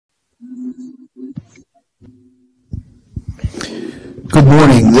Good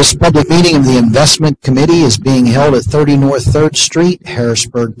morning. This public meeting of the Investment Committee is being held at 30 North 3rd Street,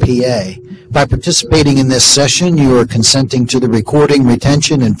 Harrisburg, PA. By participating in this session, you are consenting to the recording,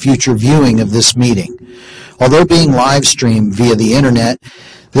 retention, and future viewing of this meeting. Although being live streamed via the internet,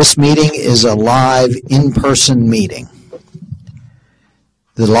 this meeting is a live, in-person meeting.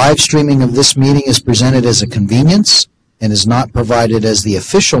 The live streaming of this meeting is presented as a convenience and is not provided as the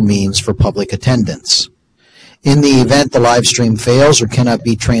official means for public attendance. In the event the live stream fails or cannot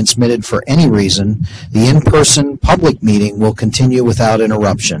be transmitted for any reason, the in-person public meeting will continue without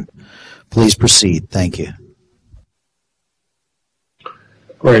interruption. Please proceed. Thank you.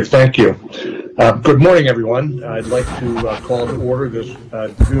 Great, thank you. Good morning, everyone. I'd like to call to order this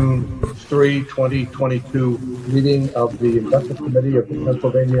June 3, 2022 meeting of the Investment Committee of the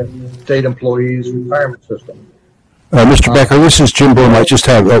Pennsylvania State Employees Retirement System. Mr. Becker, this is Jim Bloom. I just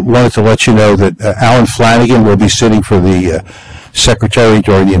wanted to let you know that Alan Flanagan will be sitting for the secretary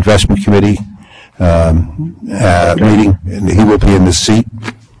during the investment committee meeting, and he will be in this seat.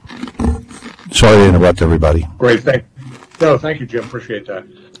 Sorry to interrupt everybody. Great, thank you, Jim. Appreciate that.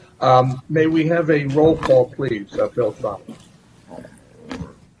 May we have a roll call, please, Phil Thomas?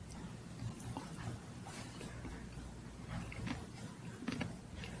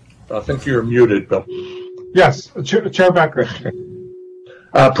 I think you're muted, Bill. Yes, Chair Becker.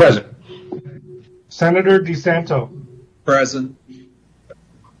 Present. Senator DeSanto. Present.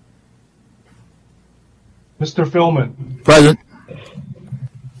 Mr. Philman. Present.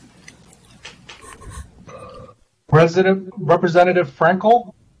 Representative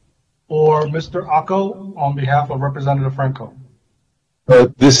Frankel or Mr. Acco on behalf of Representative Frankel?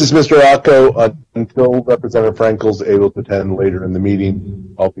 This is Mr. Acco. Until Representative Frankel is able to attend later in the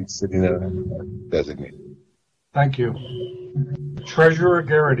meeting, I'll be sitting as designated. Thank you. Treasurer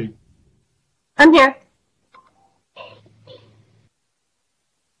Garrity. I'm here.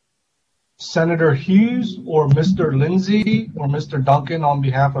 Senator Hughes or Mr. Lindsay or Mr. Duncan on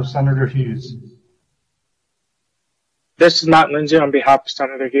behalf of Senator Hughes? This is Matt Lindsay on behalf of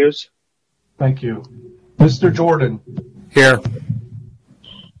Senator Hughes. Thank you. Mr. Jordan. Here.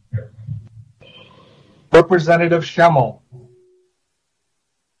 Representative Schemmel.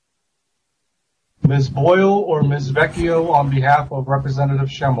 Ms. Boyle or Ms. Vecchio on behalf of Representative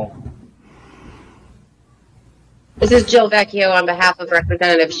Schemmel? This is Jill Vecchio on behalf of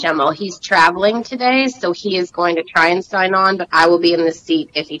Representative Schemmel. He's traveling today, so he is going to try and sign on, but I will be in the seat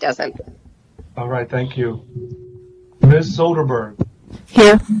if he doesn't. All right, thank you. Ms. Soderberg.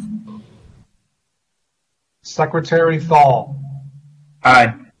 Here. Secretary Thal.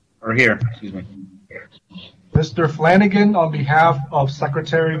 Aye. Or here, excuse me. Mr. Flanagan on behalf of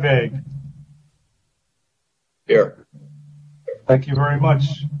Secretary Vague. Here. Thank you very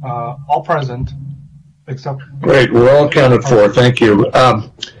much. All present, except... Great, we're all accounted for. Thank you.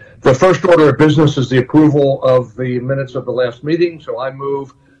 The first order of business is the approval of the minutes of the last meeting, so I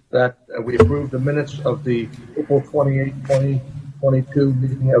move that we approve the minutes of the April 28, 2022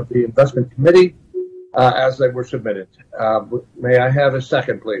 meeting of the Investment Committee as they were submitted. May I have a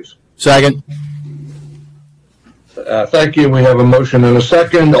second, please? Second. Thank you. We have a motion and a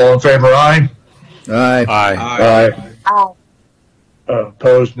second. All in favor, aye? Aye. Aye. Aye.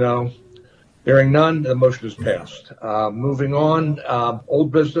 Opposed, no. Hearing none, the motion is passed. Moving on,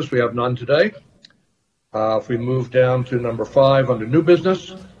 old business, we have none today. If we move down to number 5 under new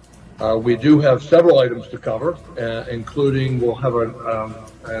business, we do have several items to cover, including we'll have an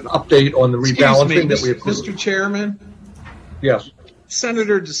update on the rebalancing that we approved. Mr. Chairman? Yes.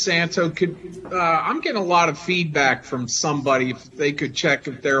 Senator DeSanto, I'm getting a lot of feedback from somebody. If they could check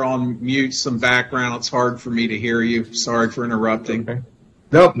if they're on mute, some background. It's hard for me to hear you. Sorry for interrupting. Okay.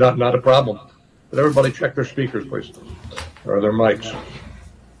 No, not a problem. But everybody check their speakers, please, or their mics.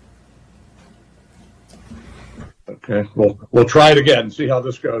 Okay, we'll try it again, see how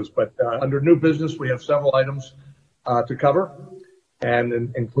this goes. But under new business, we have several items to cover.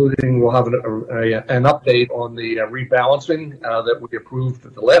 And including we'll have an update on the rebalancing that we approved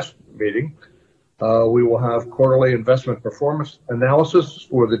at the last meeting. We will have quarterly investment performance analysis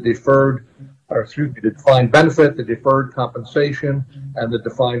for the the defined benefit, the deferred compensation, and the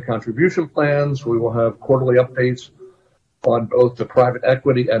defined contribution plans. We will have quarterly updates on both the private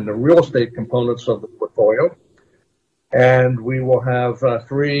equity and the real estate components of the portfolio. And we will have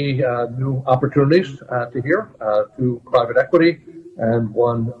 3 new opportunities to hear, 2 private equity and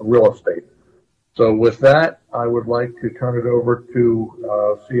 1 real estate. So with that, I would like to turn it over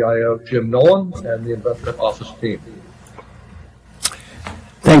to CIO Jim Nolan and the investment office team.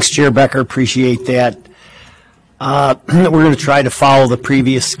 Thanks, Chair Becker. Appreciate that. We're going to try to follow the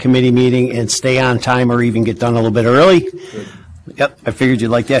previous committee meeting and stay on time or even get done a little bit early. Yep, I figured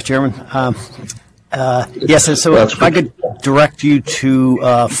you'd like that, Chairman. Yes, and so if I could direct you to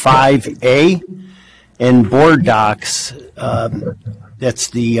 5A in board docs, that's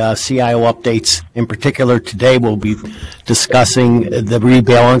the CIO updates. In particular, today we'll be discussing the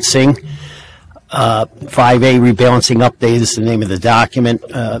rebalancing. 5A rebalancing update is the name of the document,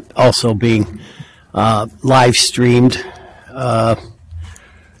 also being live streamed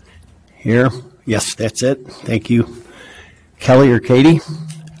here. Yes, that's it. Thank you, Kelly or Katie.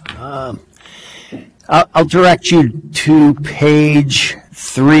 I'll direct you to page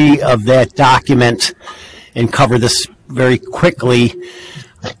 3 of that document and cover this very quickly.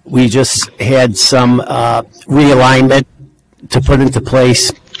 We just had some realignment to put into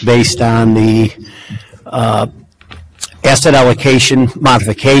place based on the asset allocation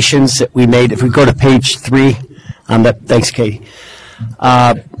modifications that we made. If we go to page 3 on that, thanks, Katie.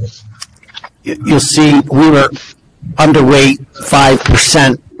 You'll see we were underweight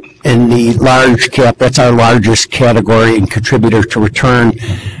 5% in the large cap. That's our largest category and contributor to return.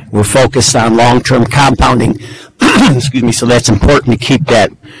 We're focused on long-term compounding. Excuse me. So that's important to keep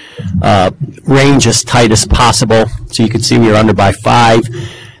that range as tight as possible. So you can see we were under by 5.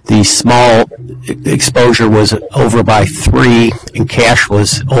 The small exposure was over by 3, and cash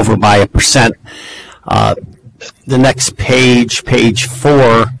was over by 1%. The next page, page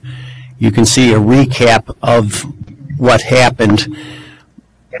 4, you can see a recap of what happened.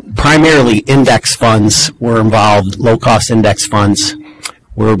 Primarily index funds were involved, low-cost index funds,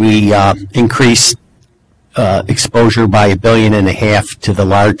 where we increased exposure by $1.5 billion to the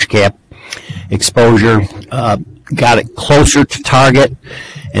large cap exposure, got it closer to target,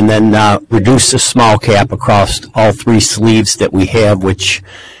 and then reduced the small cap across all 3 sleeves that we have, which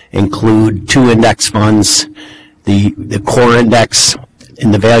include 2 index funds, the core index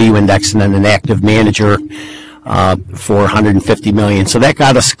and the value index, and then an active manager for $150 million. So that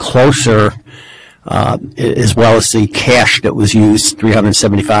got us closer, as well as the cash that was used,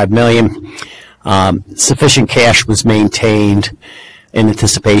 $375 million. Sufficient cash was maintained in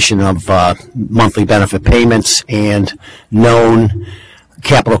anticipation of monthly benefit payments and known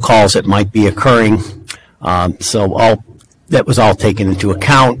capital calls that might be occurring. So all that was all taken into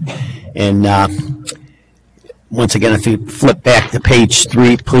account. And once again, if you flip back to page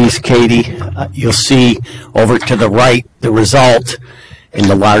 3, please, Katie, you'll see over to the right the result in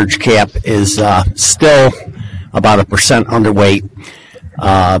the large cap is still about 1% underweight,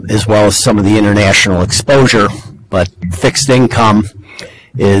 as well as some of the international exposure. But fixed income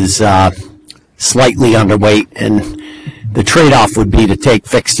is slightly underweight, and the trade-off would be to take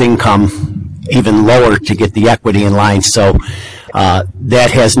fixed income even lower to get the equity in line. So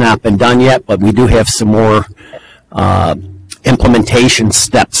that has not been done yet, but we do have some more implementation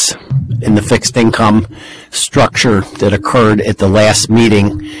steps in the fixed income structure that occurred at the last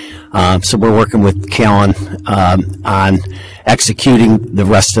meeting. So we're working with Callan on executing the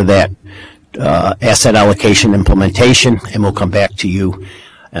rest of that asset allocation implementation, and we'll come back to you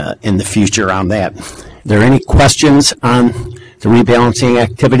in the future on that. Are there any questions on the rebalancing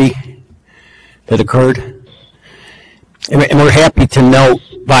activity that occurred? And we're happy to note,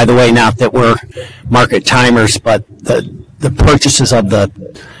 by the way, not that we're market timers, but the purchases of the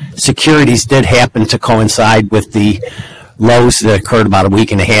securities did happen to coincide with the lows that occurred about a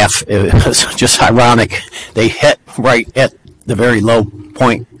week and a half. It was just ironic. They hit right at the very low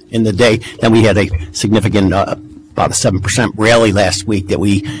point in the day. Then we had a significant, about a 7% rally last week that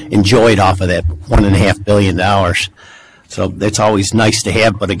we enjoyed off of that $1.5 billion. So it's always nice to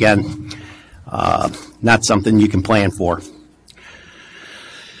have, but again, not something you can plan for.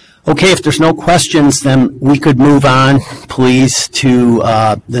 Okay, if there's no questions, then we could move on, please, to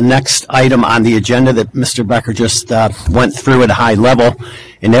the next item on the agenda that Mr. Becker just went through at a high level,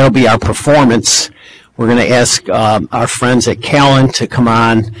 and that'll be our performance. We're going to ask our friends at Callan to come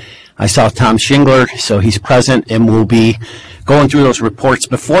on. I saw Tom Shingler, so he's present, and we'll be going through those reports.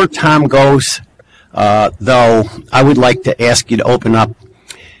 Before Tom goes, though, I would like to ask you to open up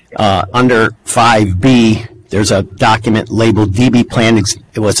under 5B. There's a document labeled DB Plan.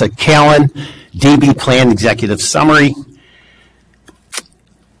 It was a Callan DB Plan Executive Summary.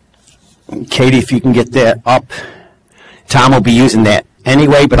 Katie, if you can get that up. Tom will be using that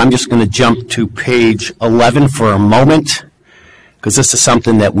anyway, but I'm just going to jump to page 11 for a moment, because this is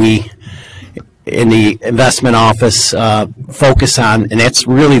something that we in the investment office focus on, and that's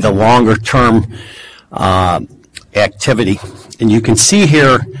really the longer term activity. And you can see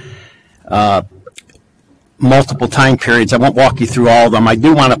here multiple time periods. I won't walk you through all of them. I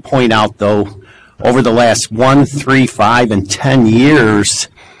do want to point out, though, over the last 1, 3, 5, and 10 years,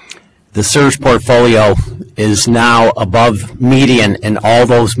 the SERS portfolio is now above median in all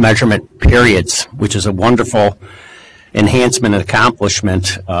those measurement periods, which is a wonderful enhancement and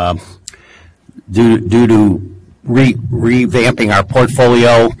accomplishment due to revamping our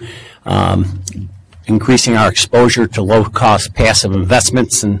portfolio, increasing our exposure to low-cost passive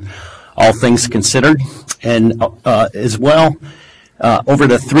investments, and all things considered. And as well, over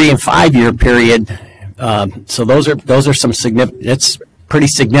the 3 and 5 year period, so those are some significant. It's pretty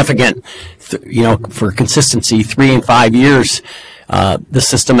significant, for consistency. 3 and 5 years, the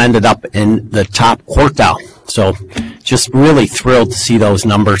system ended up in the top quartile. So, just really thrilled to see those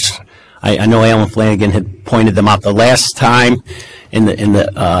numbers. I know Alan Flanagan had pointed them out the last time, and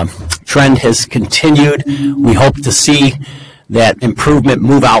the trend has continued. We hope to see that improvement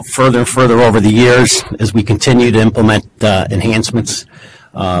move out further and further over the years as we continue to implement enhancements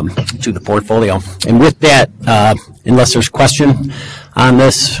to the portfolio. And with that, unless there's question on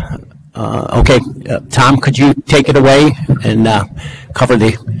this, okay, Tom, could you take it away and cover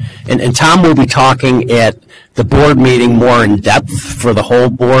and Tom will be talking at the board meeting more in depth for the whole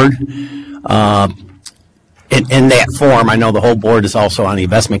board. In that form, I know the whole board is also on the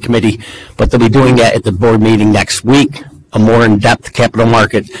investment committee, but they'll be doing that at the board meeting next week, a more in-depth capital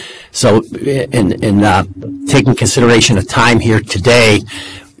market. So in taking consideration of time here today,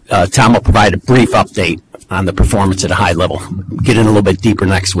 Tom will provide a brief update on the performance at a high level. Get in a little bit deeper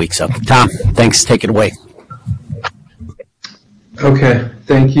next week. So Tom, thanks. Take it away. Okay.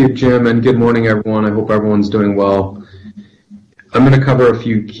 Thank you, Jim, and good morning, everyone. I hope everyone's doing well. I'm going to cover a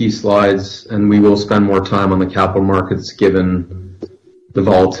few key slides, and we will spend more time on the capital markets given the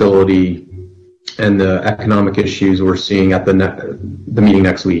volatility and the economic issues we're seeing at the meeting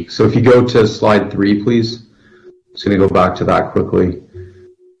next week. So if you go to slide 3, please. I'm just going to go back to that quickly.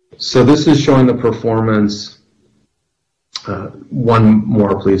 So this is showing the performance. One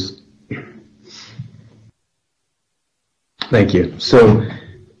more, please. Thank you. So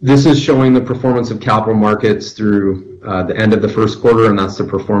this is showing the performance of capital markets through the end of the first quarter, and that's the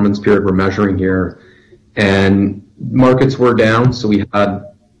performance period we're measuring here. And markets were down, so we had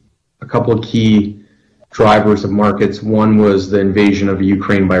a couple of key drivers of markets. One was the invasion of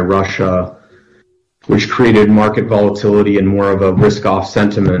Ukraine by Russia, which created market volatility and more of a risk-off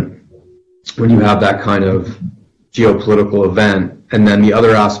sentiment when you have that kind of geopolitical event. And then the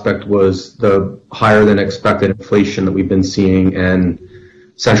other aspect was the higher than expected inflation that we've been seeing, and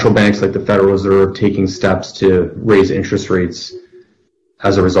central banks like the Federal Reserve taking steps to raise interest rates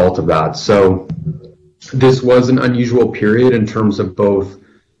as a result of that. So this was an unusual period in terms of both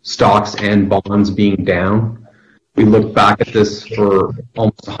stocks and bonds being down. We look back at this for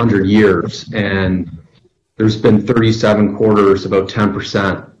almost 100 years, and there's been 37 quarters, about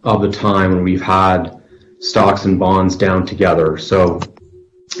 10% of the time, when we've had stocks and bonds down together. So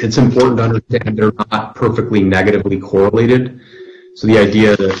it's important to understand they're not perfectly negatively correlated. So the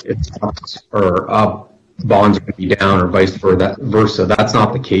idea that if stocks are up, bonds are going to be down, or vice versa, that's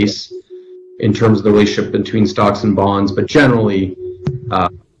not the case in terms of the relationship between stocks and bonds. But generally,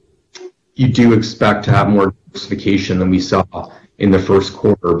 you do expect to have more diversification than we saw in the first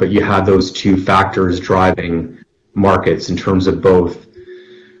quarter, but you had those two factors driving markets in terms of both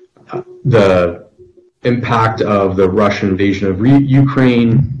the impact of the Russian invasion of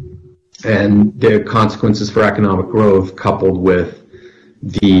Ukraine and the consequences for economic growth, coupled with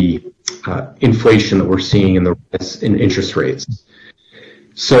the inflation that we're seeing in the rise in interest rates.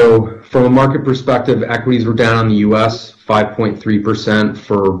 So from a market perspective, equities were down in the U.S. 5.3%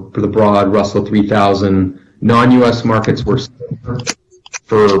 for the broad Russell 3000. Non-U.S. markets were,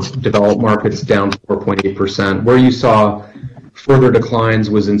 for developed markets, down 4.8%. Where you saw further declines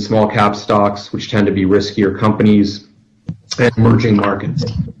was in small cap stocks, which tend to be riskier companies, and emerging markets,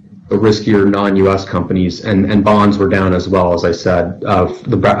 the riskier non-U.S. companies, and bonds were down as well, as I said,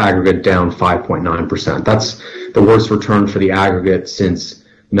 the aggregate down 5.9%. That's the worst return for the aggregate since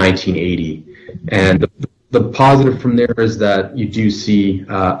 1980. And the positive from there is that you do see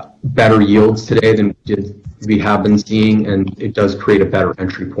better yields today than we have been seeing, and it does create a better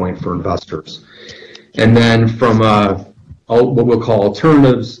entry point for investors. And then from what we'll call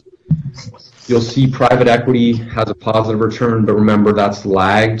alternatives, you'll see private equity has a positive return, but remember that's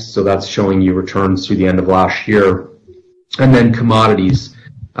lagged, so that's showing you returns through the end of last year. And then commodities,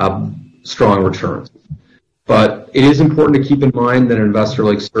 strong returns. But it is important to keep in mind that an investor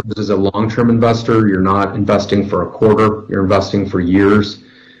like SERS is a long-term investor. You're not investing for a quarter, you're investing for years.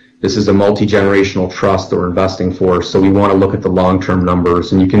 This is a multi-generational trust that we're investing for, so we want to look at the long-term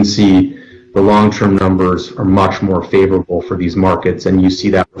numbers. And you can see the long-term numbers are much more favorable for these markets, and you see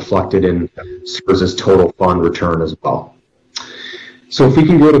that reflected in CIRS's total fund return as well. So if we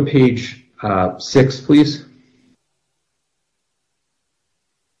can go to page 6, please.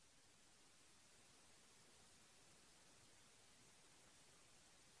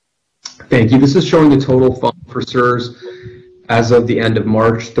 Thank you. This is showing the total fund for CIRS as of the end of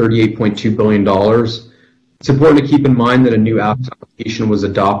March, $38.2 billion. It's important to keep in mind that a new asset allocation was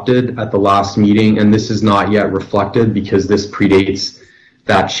adopted at the last meeting, and this is not yet reflected because this predates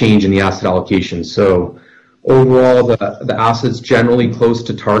that change in the asset allocation. So overall, the assets generally close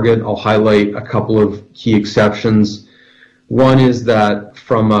to target. I'll highlight a couple of key exceptions. One is that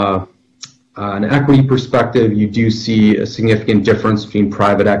from an equity perspective, you do see a significant difference between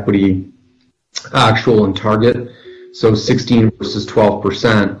private equity actual and target. So 16 versus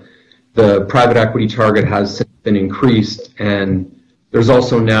 12%. The private equity target has since been increased, and there's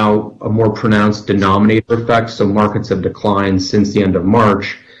also now a more pronounced denominator effect. So markets have declined since the end of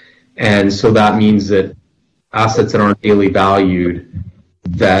March, and so that means that assets that aren't daily valued,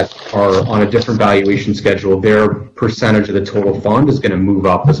 that are on a different valuation schedule, their percentage of the total fund is going to move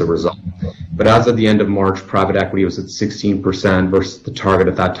up as a result. But as of the end of March, private equity was at 16% versus the target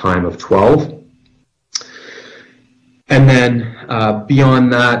at that time of 12%. And then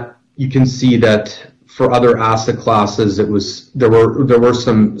beyond that, you can see that for other asset classes, there were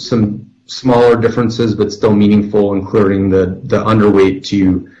some smaller differences, but still meaningful, including the underweight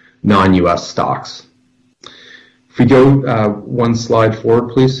to non-U.S. stocks. If we go one slide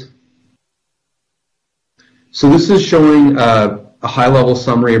forward, please. So this is showing a high-level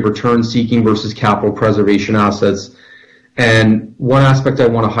summary of return seeking versus capital preservation assets. And one aspect I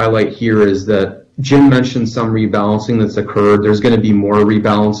want to highlight here is that Jim mentioned some rebalancing that's occurred. There's going to be more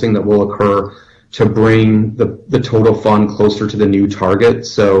rebalancing that will occur to bring the total fund closer to the new target.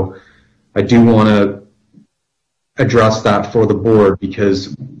 So I do want to address that for the board,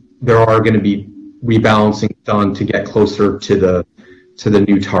 because there are going to be rebalancing done to get closer to the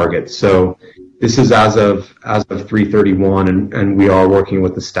new target. So this is as of 3/31, and we are working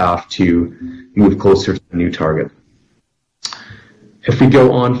with the staff to move closer to the new target. If we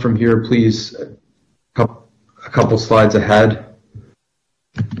go on from here, please, a couple slides ahead.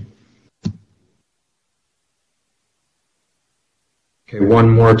 Okay, one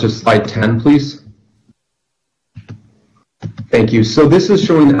more to slide 10, please. Thank you. So this is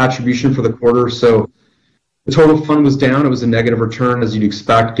showing the attribution for the quarter. So the total fund was down. It was a negative return, as you'd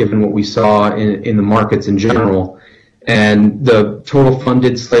expect, given what we saw in the markets in general. And the total fund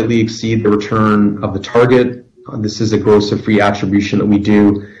did slightly exceed the return of the target. This is a gross of free attribution that we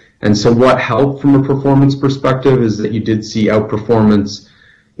do. And so what helped from a performance perspective is that you did see outperformance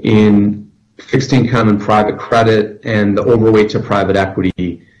in fixed income and private credit, and the overweight to private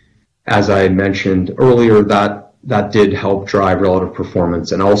equity, as I mentioned earlier, that did help drive relative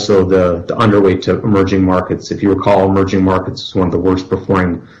performance, and also the underweight to emerging markets. If you recall, emerging markets is one of the worst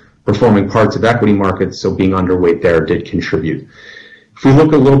performing parts of equity markets, so being underweight there did contribute. If we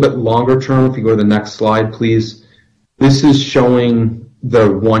look a little bit longer term, if you go to the next slide, please, this is showing the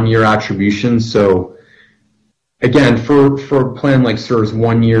 1-year attribution. So again, for a plan like CIRS,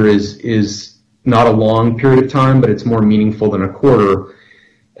 1 year is not a long period of time, but it's more meaningful than a quarter.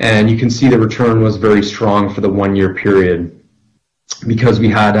 And you can see the return was very strong for the 1-year period, because we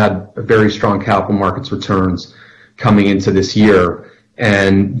had very strong capital markets returns coming into this year,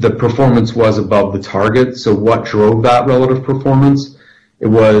 and the performance was above the target. So what drove that relative performance? It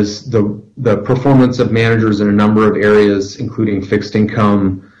was the performance of managers in a number of areas, including fixed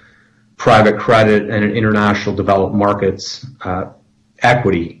income, private credit, and in international developed markets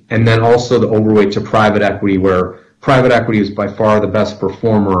equity. And then also the overweight to private equity, where private equity is by far the best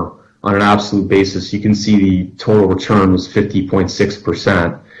performer on an absolute basis. You can see the total return was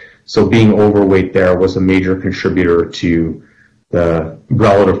 50.6%. So being overweight there was a major contributor to the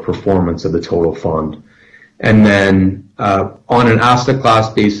relative performance of the total fund. And then on an asset class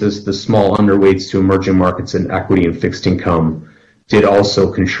basis, the small underweights to emerging markets and equity and fixed income did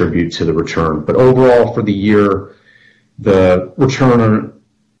also contribute to the return. But overall for the year, the return on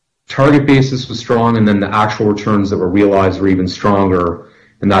target basis was strong, and then the actual returns that were realized were even stronger,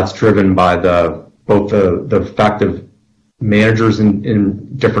 and that's driven by both the effect of managers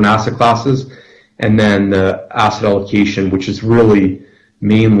in different asset classes, and then the asset allocation, which is really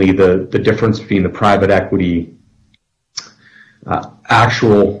mainly the difference between the private equity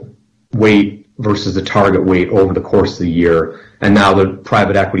actual weight versus the target weight over the course of the year. And now the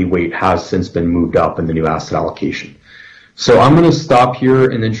private equity weight has since been moved up in the new asset allocation. So I'm going to stop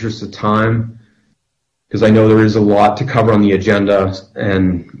here in the interest of time. because I know there is a lot to cover on the agenda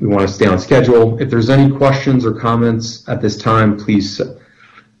and we want to stay on schedule. If there's any questions or comments at this time, please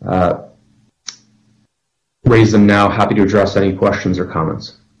raise them now. Happy to address any questions or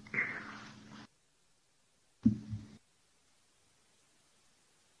comments.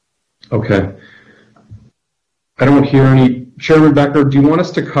 Okay. I don't hear any. Chairman Becker, do you want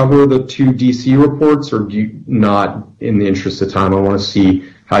us to cover the two DC reports, or do you not, in the interest of time? I want to see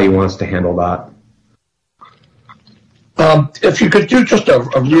how you want us to handle that. If you could do just a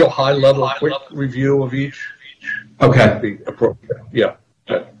real high-level quick review of each. Okay. That'd be appropriate. Yeah.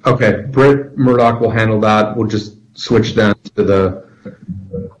 Okay. Britt Murdoch will handle that. We'll just switch then to the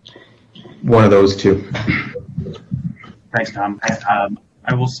one of those two. Thanks, Tom.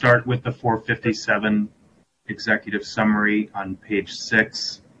 I will start with the 457 executive summary on page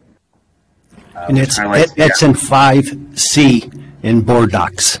 6. And it's in 5C in board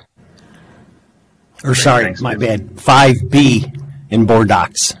docs. Or sorry, thanks, my bad, 5B in board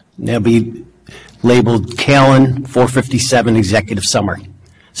docs. And they'll be labeled Callan 457 executive summary.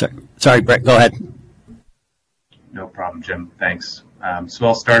 Sorry, Brett, go ahead. No problem, Jim. Thanks. So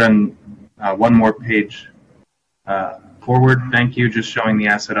I'll start on one more page forward. Thank you. Just showing the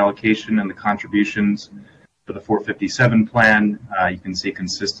asset allocation and the contributions for the 457 plan. You can see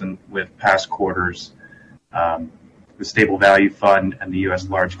consistent with past quarters. The Stable Value Fund and the U.S.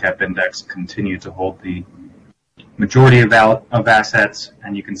 Large Cap Index continue to hold the majority of assets,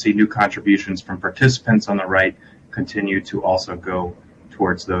 and you can see new contributions from participants on the right continue to also go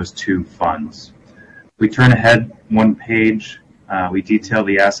towards those two funds. We turn ahead one page. We detail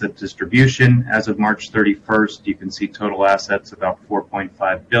the asset distribution. As of March 31st, you can see total assets about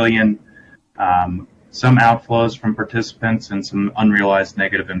 $4.5 billion. Some outflows from participants and some unrealized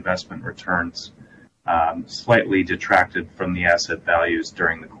negative investment returns, slightly detracted from the asset values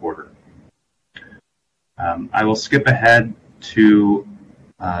during the quarter. I will skip ahead to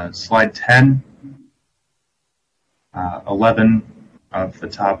slide 10, 11 of the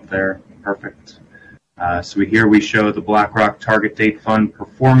top there. Perfect. So here we show the BlackRock Target Date Fund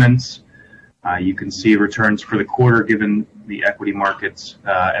performance. You can see returns for the quarter given the equity markets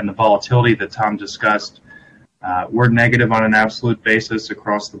and the volatility that Tom discussed. We're negative on an absolute basis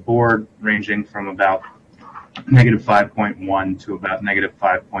across the board, ranging from about negative 5.1 to about negative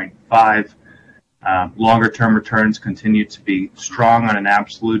 5.5. Longer term returns continue to be strong on an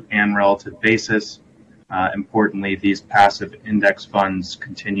absolute and relative basis. Importantly, these passive index funds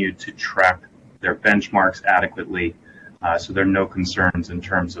continue to track their benchmarks adequately, so there are no concerns in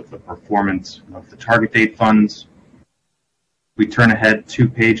terms of the performance of the target date funds. We turn ahead 2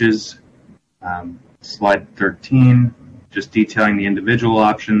 pages, slide 13, just detailing the individual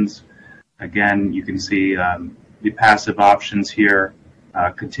options. Again, you can see the passive options here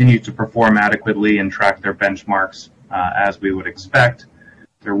continue to perform adequately and track their benchmarks as we would expect.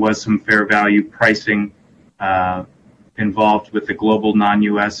 There was some fair value pricing involved with the global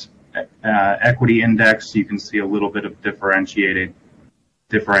non-U.S. Equity index. You can see a little bit of differentiation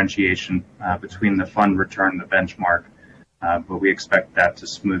between the fund return and the benchmark, but we expect that to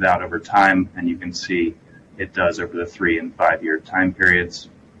smooth out over time, and you can see it does over the 3 and 5 year time periods.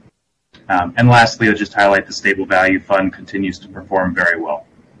 And lastly, I'll just highlight the Stable Value Fund continues to perform very well.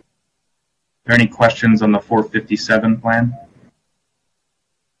 Are there any questions on the 457 plan?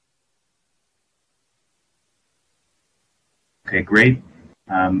 Okay, great.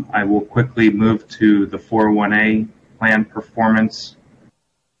 I will quickly move to the 401A plan performance.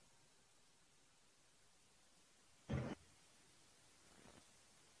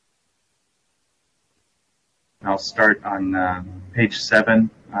 I'll start on page 7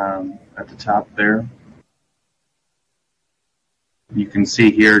 at the top there. You can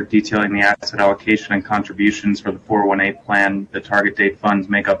see here detailing the asset allocation and contributions for the 401A plan. The target date funds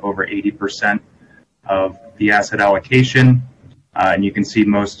make up over 80% of the asset allocation. And you can see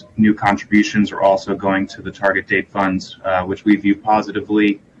most new contributions are also going to the target date funds, which we view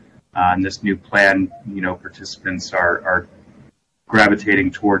positively. In this new plan, participants are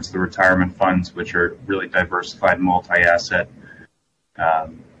gravitating towards the retirement funds, which are really diversified multi-asset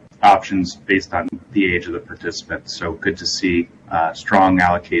options based on the age of the participants. So good to see strong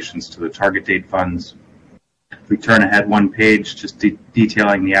allocations to the target date funds. If we turn ahead 1 page, just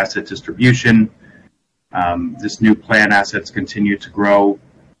detailing the asset distribution. This new plan assets continue to grow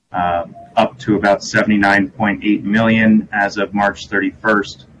up to about $79.8 million as of March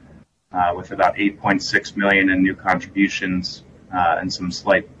 31st, with about $8.6 million in new contributions and some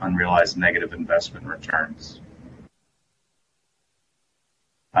slight unrealized negative investment returns.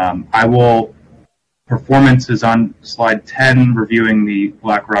 I will Performance is on slide 10, reviewing the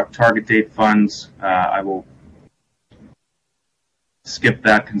BlackRock target date funds. I will skip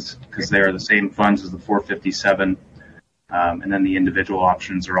that because they are the same funds as the 457. And then the individual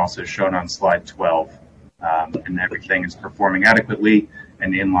options are also shown on slide 12. And everything is performing adequately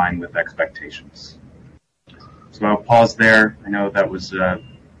and in line with expectations. So I'll pause there. I know that was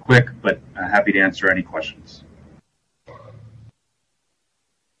quick, but happy to answer any questions.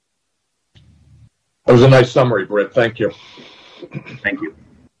 That was a nice summary, Britt. Thank you. Thank you.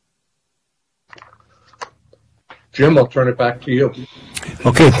 Jim, I'll turn it back to you.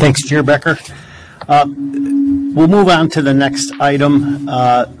 Okay, thanks, Chair Becker. We'll move on to the next item,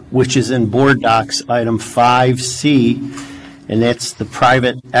 which is in Board Docs, item 5C, and that's the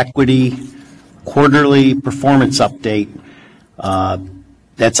private equity quarterly performance update.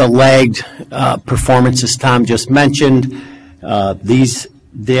 That's a lagged performance, as Tom just mentioned. These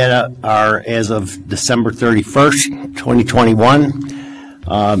data are as of December 31st, 2021,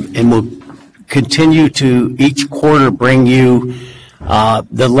 and we'll continue to each quarter bring you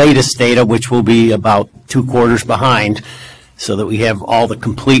the latest data, which will be about 2 quarters behind, so that we have all the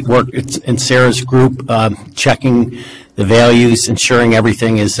complete work. It's in Sarah's group, checking the values, ensuring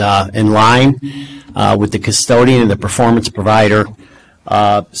everything is in line with the custodian and the performance provider.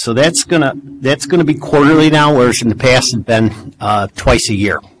 So that's gonna be quarterly now, whereas in the past it's been twice a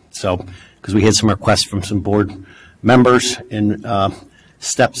year. So because we had some requests from some board members, and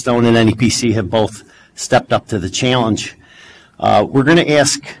Stepstone and NEPC have both stepped up to the challenge. We're going to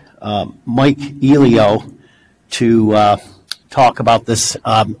ask Mike Elio to talk about this.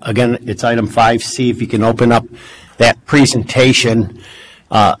 Again, it's item 5C. If you can open up that presentation.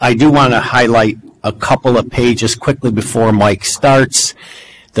 I do want to highlight a couple of pages quickly before Mike starts.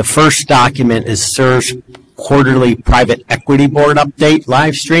 The first document is SIR's quarterly private equity board update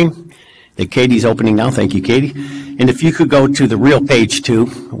live stream that Katie's opening now. Thank you, Katie. And if you could go to the real page 2,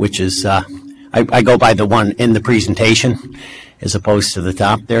 which is, I go by the one in the presentation as opposed to the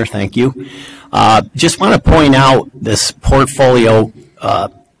top there. Thank you. Just want to point out this portfolio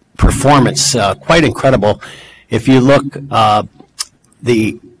performance, quite incredible. If you look,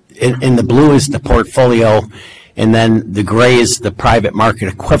 in the blue is the portfolio, and then the gray is the private market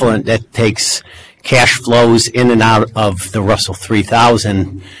equivalent that takes cash flows in and out of the Russell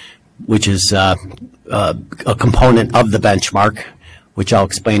 3000, which is a component of the benchmark, which I'll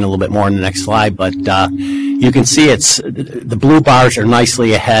explain a little bit more in the next slide. But you can see the blue bars are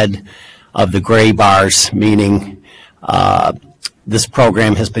nicely ahead of the gray bars, meaning this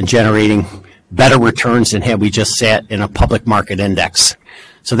program has been generating better returns than had we just sat in a public market index.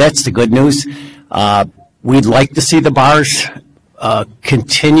 So that's the good news. We'd like to see the bars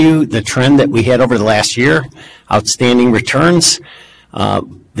continue the trend that we had over the last year, outstanding returns.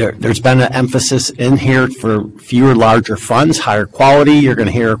 There's been an emphasis in here for fewer, larger funds, higher quality. You're going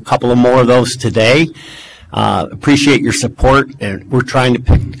to hear a couple of more of those today. Appreciate your support, and we're trying to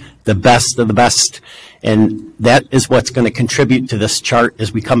pick the best of the best, and that is what's going to contribute to this chart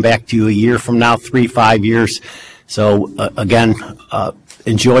as we come back to you a year from now, 3-5 years. So again,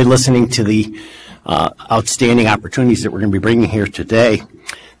 enjoy listening to the outstanding opportunities that we're going to be bringing here today.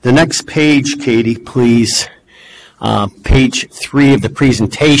 The next page, Katie, please. Page 3 of the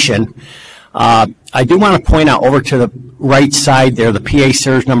presentation. I do want to point out over to the right side there, the PA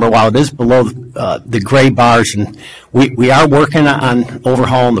SIRS number, while it is below the gray bars, and we are working on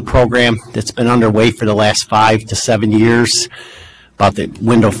overhauling the program that's been underway for the last 5 to 7 years, about the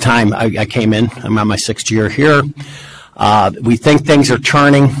window of time I came in. I'm on my 6th year here. We think things are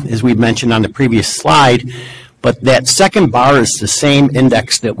turning, as we mentioned on the previous slide, but that second bar is the same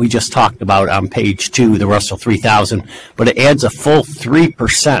index that we just talked about on page 2, the Russell 3000, but it adds a full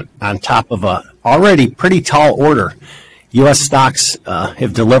 3% on top of a already pretty tall order. U.S. stocks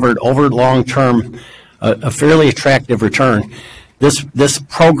have delivered over long term a fairly attractive return. This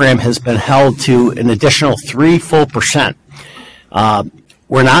program has been held to an additional 3 full percent.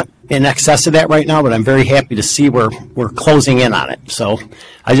 We're not in excess of that right now, but I'm very happy to see we're closing in on it. So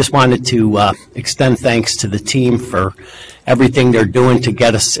I just wanted to extend thanks to the team for everything they're doing to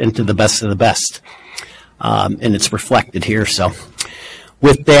get us into the best of the best. And it's reflected here. So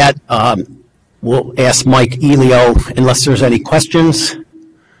with that, we'll ask Mike Elio, unless there's any questions.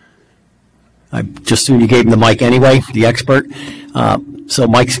 I just assumed you gave him the mic anyway, the expert. So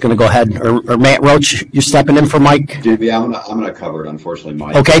Mike's going to go ahead, or Matt Roach, you're stepping in for Mike? JB, I'm going to cover it, unfortunately,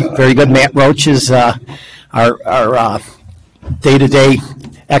 Mike. Okay, very good. Matt Roach is our day-to-day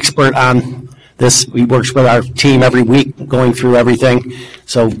expert on this. He works with our team every week going through everything.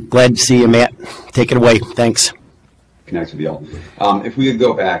 So glad to see you, Matt. Take it away. Thanks. connect with you all. If we could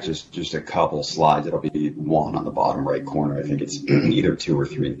go back just a couple slides, it'll be one on the bottom right corner. I think it's either 2 or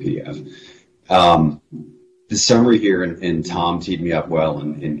 3 in PDF. The summary here, and Tom teed me up well,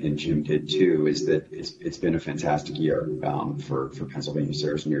 and Jim did too, is that it's been a fantastic year for Pennsylvania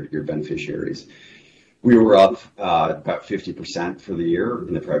Service and your beneficiaries. We were up about 50% for the year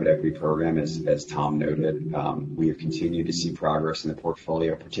in the private equity program, as Tom noted. We have continued to see progress in the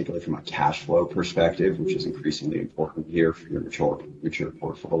portfolio, particularly from a cash flow perspective, which is increasingly important here for your mature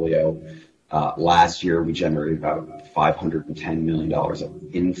portfolio. Last year, we generated about $510 million of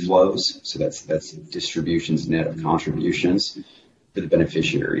inflows. So that's distributions net of contributions for the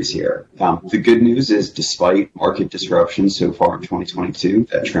beneficiaries here. The good news is, despite market disruption so far in 2022,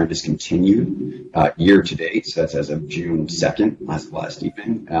 that trend has continued year to date. So that's as of June 2nd, last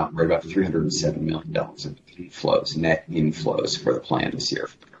evening. We're about $307 million of inflows, net inflows for the plan this year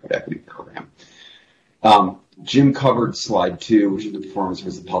for the private equity program. Jim covered slide 2, which is the performance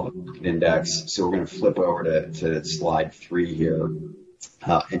versus the public market index. So we're going to flip over to slide 3 here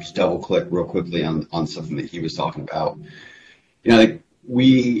and just double click real quickly on something that he was talking about. You know, like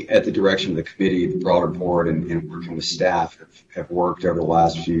we, at the direction of the committee, the broader board, and working with staff, have worked over the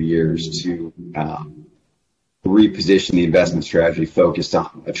last few years to reposition the investment strategy focused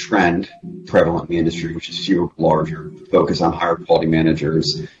on a trend prevalent in the industry, which is fewer, larger, focus on higher quality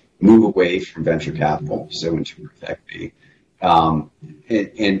managers, move away from venture capital, so into growth equity,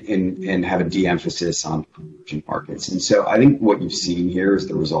 and have a de-emphasis on emerging markets. And so I think what you've seen here is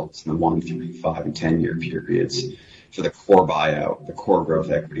the results in the 1, 3, 5, and 10-year periods for the core buyout, the core growth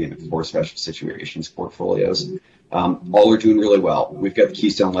equity, and the core special situations portfolios. All are doing really well. We've got the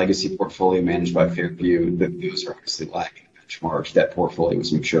Keystone Legacy portfolio managed by Fairview. Those are obviously lagging benchmarks. That portfolio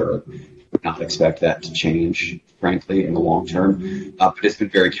was mature. Would not expect that to change, frankly, in the long term. But it's been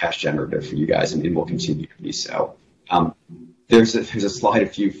very cash generative for you guys, and will continue to be so. There's a slide a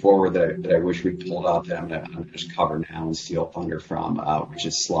few forward that I wish we'd pulled up that I'm going to just cover now and steal thunder from, which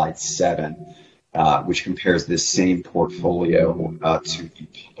is slide 7. Which compares this same portfolio to the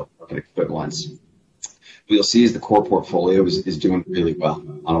public market equivalents. What you'll see is the core portfolio is doing really well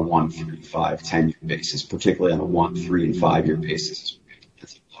on a 1, 3, 5, 10-year basis, particularly on a 1, 3, and 5-year basis.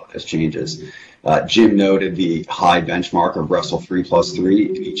 That's a lot of those changes. Jim noted the high benchmark of Russell 3+3.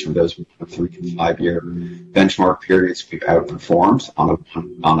 In each of those 1, 3, and 5-year benchmark periods, we've outperformed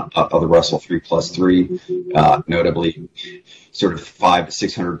on the Russell 3+3, notably sort of 500 to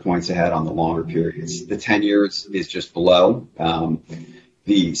 600 points ahead on the longer periods. The 10 years is just below.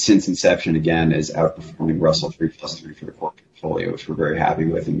 The since inception, again, is outperforming Russell 3+3 for the core portfolio, which we're very happy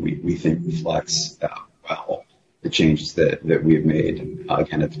with, and we think reflects well the changes that we have made,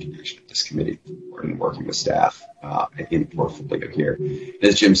 again, at the direction of this committee and working with staff in the portfolio here.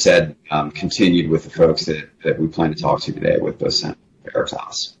 As Jim said, continued with the folks that we plan to talk to today with both Sen and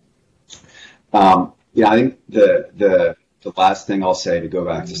Veritas. Yeah, I think the last thing I'll say, to go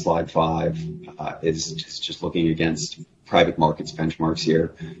back to slide 5, is just looking against private markets benchmarks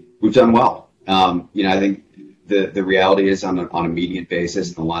here. We've done well. You know, I think the reality is on a median basis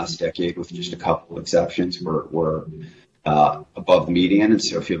in the last decade, with just a couple of exceptions, we're above the median, and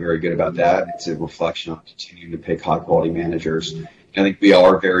so I feel very good about that. It's a reflection on continuing to pick high quality managers. And I think we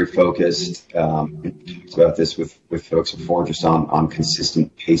are very focused, and we talked about this with folks before, just on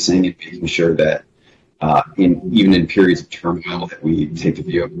consistent pacing and making sure that even in periods of turmoil, that we take the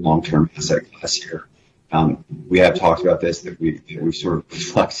view of long-term asset class here. We have talked about this, that we sort of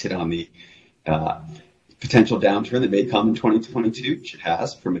reflected on the potential downturn that may come in 2022, which it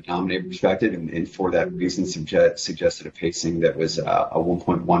has from a denominator perspective, and for that reason suggested a pacing that was a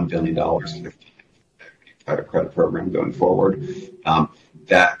 $1.1 billion for the private credit program going forward.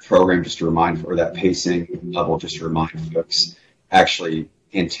 That program, just to remind, or that pacing level, just to remind folks, actually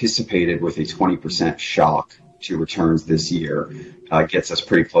anticipated with a 20% shock to returns this year, gets us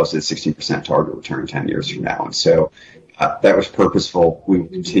pretty close to the 16% target return 10 years from now. And so that was purposeful. We will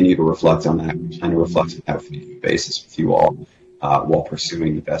continue to reflect on that, and reflect on that on a basis with you all, while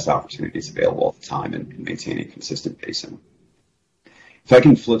pursuing the best opportunities available at the time and maintaining consistent pacing. If I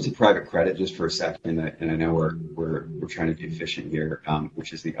can flip to private credit just for a second, and I know we're trying to be efficient here,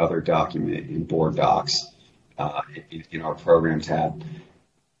 which is the other document in board docs in our program tab.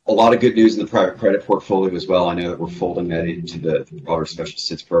 A lot of good news in the private credit portfolio as well. I know that we're folding that into the broader special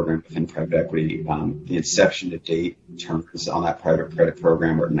sits program within private equity. The inception to date returns on that private credit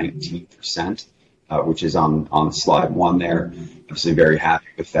program are 19%, which is on slide 1 there. Obviously very happy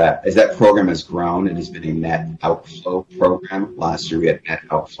with that. As that program has grown, it has been a net outflow program. Last year we had net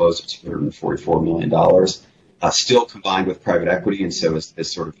outflows of $244 million. Still combined with private equity, and so as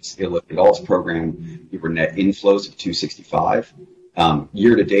this sort of illiquid alts program, we were net inflows of 265.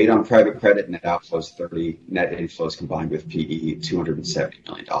 Year to date on private credit, net outflows 30, net inflows combined with PE $270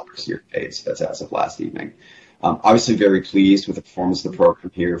 million year to date. So that's as of last evening. Obviously, very pleased with the performance of the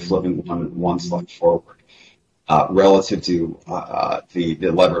program here. Flipping one slide forward, relative to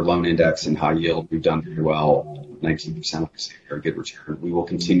the levered loan index and high yield, we've done very well. 19%, obviously, a very good return. We will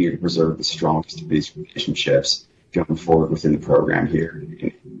continue to preserve the strongest of these relationships going forward within the program here.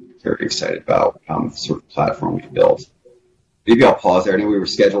 And very excited about the sort of platform we've built. Maybe I'll pause there. I know we were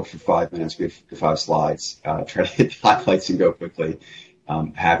scheduled for 5 minutes. We have 5 slides. Try to hit the highlights and go quickly.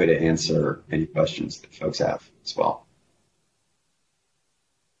 Happy to answer any questions that folks have as well.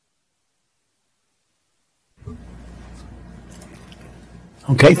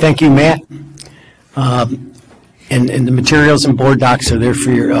 Okay, thank you, Matt. And the materials and board docs are there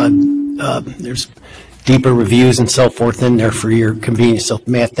for your, there's deeper reviews and so forth in there for your convenience. So,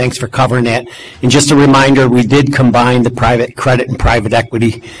 Matt, thanks for covering that. And just a reminder, we did combine the private credit and private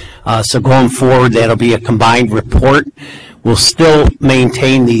equity. So going forward, that'll be a combined report. We'll still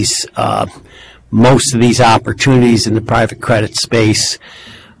maintain these, most of these opportunities in the private credit space,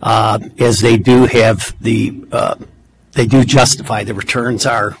 as they do have the, they do justify the returns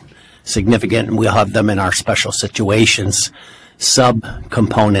are significant, and we'll have them in our special situations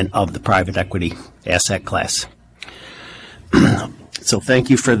sub-component of the private equity asset class. So thank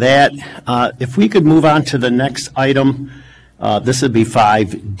you for that. If we could move on to the next item, this would be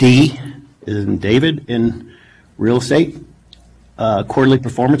 5D, in David, in real estate, quarterly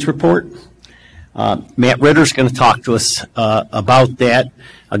performance report. Matt Ritter's going to talk to us about that.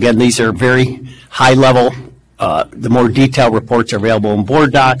 Again, these are very high level. The more detailed reports are available in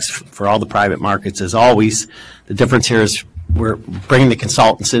board docs for all the private markets as always. The difference here is we're bringing the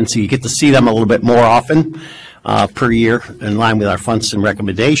consultants in so you get to see them a little bit more often per year in line with our Funston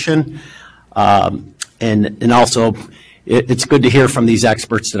recommendation. And also it's good to hear from these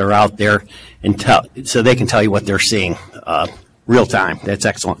experts that are out there and so they can tell you what they're seeing real time. That's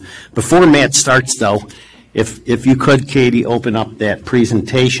excellent. Before Matt starts though, if you could, Katie, open up that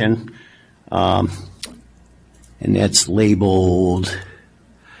presentation. And that's labeled,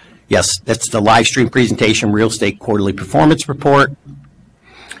 yes, that's the live stream presentation, Real Estate Quarterly Performance Report.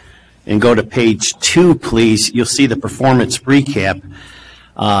 And go to page 2, please. You'll see the performance recap.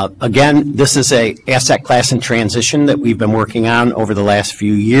 Again, this is a asset class in transition that we've been working on over the last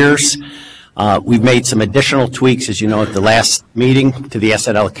few years. We've made some additional tweaks, as you know, at the last meeting to the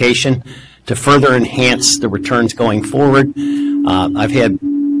asset allocation to further enhance the returns going forward. I've had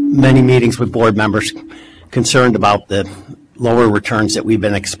many meetings with board members concerned about the lower returns that we've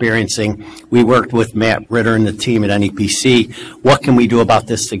been experiencing. We worked with Matt Ritter and the team at NEPC. What can we do about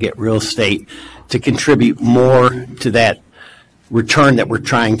this to get real estate to contribute more to that return that we're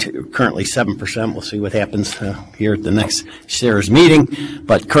trying to, currently 7%. We'll see what happens here at the next shares meeting,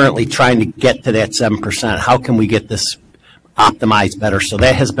 but currently trying to get to that 7%. How can we get this optimized better? So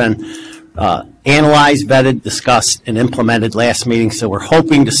that has been analyzed, vetted, discussed, and implemented last meeting. So we're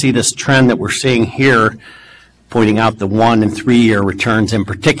hoping to see this trend that we're seeing here, pointing out the 1- and 3-year returns in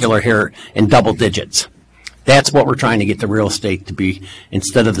particular here in double digits. That's what we're trying to get the real estate to be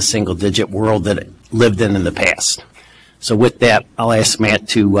instead of the single-digit world that it lived in the past. So with that, I'll ask Matt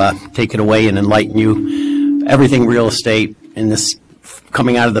to take it away and enlighten you. Everything real estate in this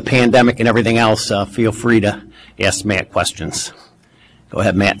coming out of the pandemic and everything else, feel free to ask Matt questions. Go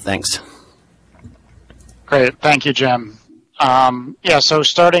ahead, Matt. Thanks. Great. Thank you, Jim. Yeah, so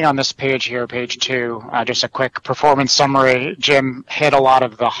starting on this page here, page 2, just a quick performance summary. Jim hit a lot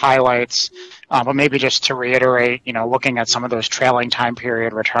of the highlights, but maybe just to reiterate, looking at some of those trailing time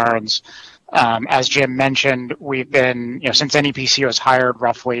period returns. As Jim mentioned, we've been, since NEPC was hired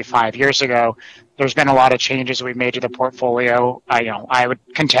roughly 5 years ago, there's been a lot of changes we've made to the portfolio. I would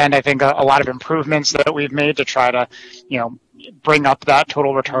contend, I think, a lot of improvements that we've made to try to, bring up that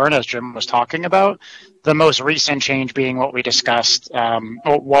total return, as Jim was talking about. The most recent change being what we discussed,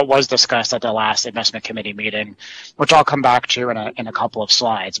 what was discussed at the last investment committee meeting, which I'll come back to in a couple of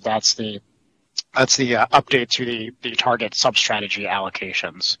slides. That's the update to the target sub-strategy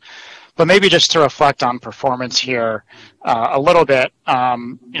allocations. But maybe just to reflect on performance here a little bit,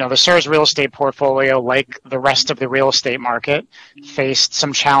 the SERS real estate portfolio, like the rest of the real estate market, faced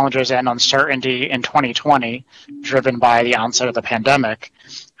some challenges and uncertainty in 2020, driven by the onset of the pandemic.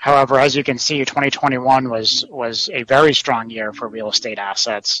 However, as you can see, 2021 was a very strong year for real estate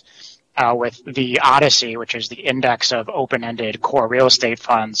assets, with the Odyssey, which is the index of open-ended core real estate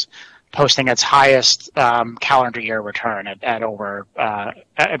funds, posting its highest calendar year return at over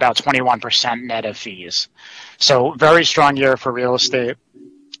about 21% net of fees. So very strong year for real estate.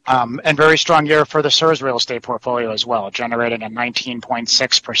 And very strong year for the CERS real estate portfolio as well, generating a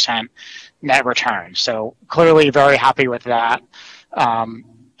 19.6% net return. So clearly very happy with that.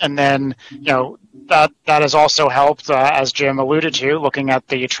 And then, that has also helped, as Jim alluded to, looking at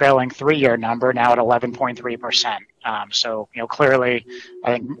the trailing 3-year number now at 11.3%. So, clearly,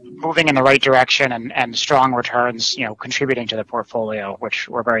 I think moving in the right direction and strong returns, contributing to the portfolio, which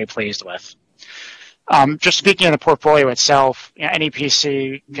we're very pleased with. Just speaking of the portfolio itself,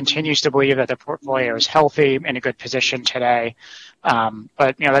 NEPC continues to believe that the portfolio is healthy, in a good position today.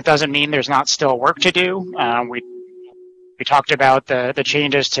 But, that doesn't mean there's not still work to do. We talked about the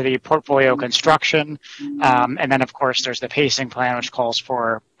changes to the portfolio construction. And then, of course, there's the pacing plan, which calls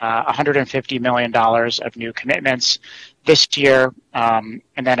for $150 million of new commitments this year. And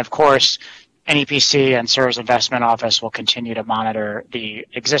then, of course, NEPC and CERS Investment Office will continue to monitor the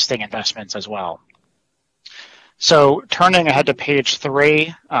existing investments as well. So turning ahead to page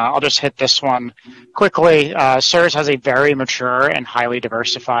 3, I'll just hit this one quickly. CERS has a very mature and highly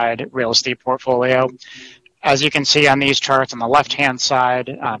diversified real estate portfolio. As you can see on these charts on the left-hand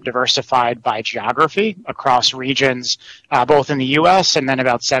side, diversified by geography across regions, both in the U.S. and then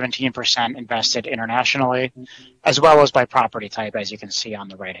about 17% invested internationally, as well as by property type, as you can see on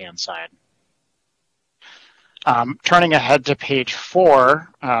the right-hand side. Turning ahead to page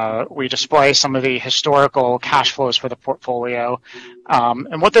 4, we display some of the historical cash flows for the portfolio.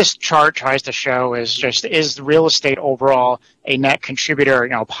 And what this chart tries to show is real estate overall a net contributor,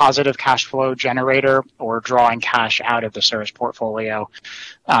 positive cash flow generator, or drawing cash out of the CERS portfolio.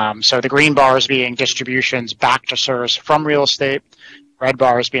 So the green bars being distributions back to CERS from real estate, red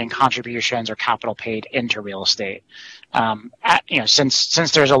bars being contributions or capital paid into real estate.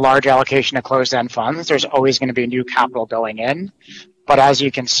 Since there's a large allocation of closed-end funds, there's always going to be new capital going in. But as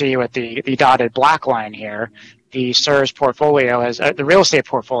you can see with the dotted black line here, the CERS portfolio the real estate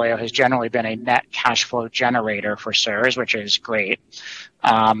portfolio has generally been a net cash flow generator for CERS, which is great.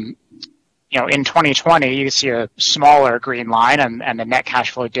 In 2020, you see a smaller green line and the net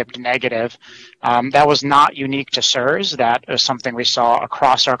cash flow dipped negative. That was not unique to CERS. That was something we saw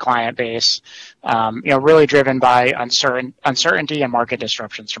across our client base, really driven by uncertainty and market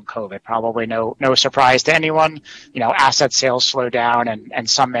disruptions from COVID. Probably no surprise to anyone. Asset sales slowed down and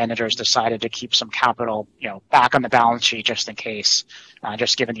some managers decided to keep some capital, back on the balance sheet just in case,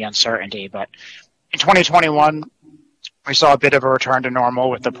 just given the uncertainty. But in 2021, we saw a bit of a return to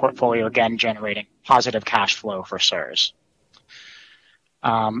normal with the portfolio again generating positive cash flow for CERS.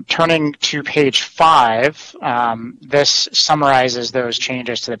 Turning to page 5, this summarizes those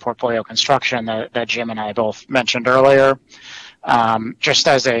changes to the portfolio construction that Jim and I both mentioned earlier. Just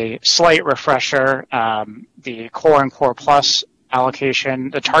as a slight refresher, the core and core plus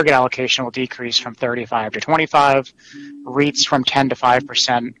allocation, the target allocation will decrease from 35 to 25, REITs from 10 to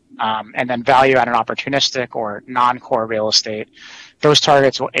 5%, and then value added opportunistic or non-core real estate. Those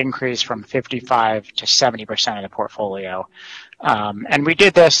targets will increase from 55 to 70% of the portfolio. And we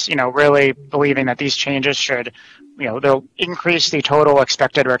did this, really believing that these changes should, they'll increase the total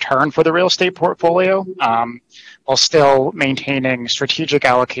expected return for the real estate portfolio, while still maintaining strategic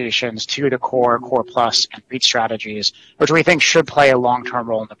allocations to the core plus, and REIT strategies, which we think should play a long-term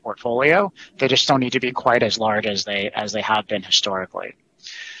role in the portfolio. They just don't need to be quite as large as they have been historically.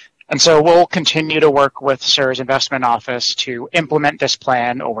 And so we'll continue to work with CERS Investment Office to implement this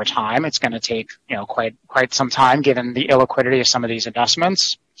plan over time. It's going to take, quite some time given the illiquidity of some of these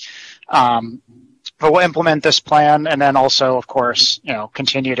investments. But we'll implement this plan and then also, of course,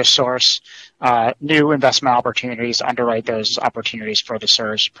 continue to source new investment opportunities, underwrite those opportunities for the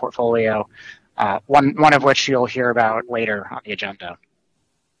CERS portfolio, one of which you'll hear about later on the agenda.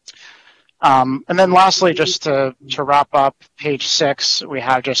 And then lastly, just to wrap up page 6, we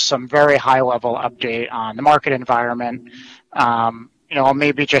have just some very high level update on the market environment. I'll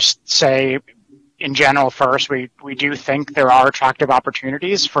maybe just say in general first, we do think there are attractive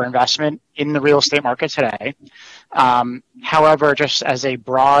opportunities for investment in the real estate market today. However, just as a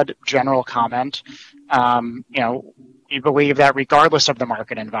broad general comment, we believe that regardless of the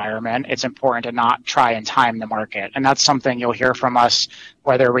market environment, it's important to not try and time the market. And that's something you'll hear from us,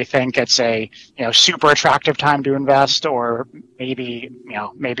 whether we think it's a super attractive time to invest or maybe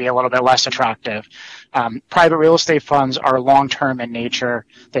a little bit less attractive. Private real estate funds are long-term in nature.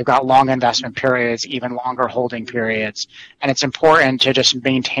 They've got long investment periods, even longer holding periods. And it's important to just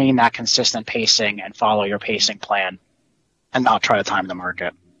maintain that consistent pacing and follow your pacing plan and not try to time the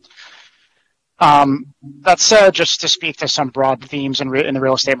market. That said, just to speak to some broad themes in the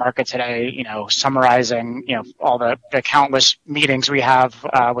real estate market today, summarizing, all the countless meetings we have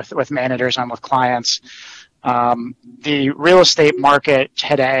with managers and with clients. The real estate market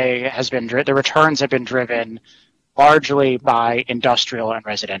today the returns have been driven largely by industrial and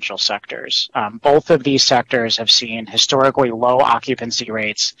residential sectors. Both of these sectors have seen historically low occupancy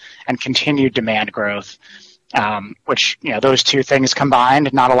rates and continued demand growth. Which, those two things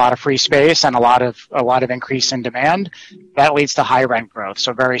combined, not a lot of free space and a lot of increase in demand, that leads to high rent growth.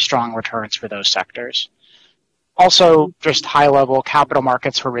 So very strong returns for those sectors. Also, just high level capital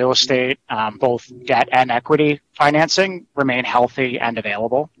markets for real estate, both debt and equity financing remain healthy and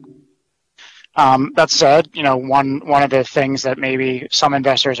available. That said, one of the things that maybe some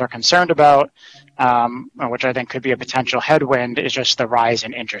investors are concerned about, which I think could be a potential headwind, is just the rise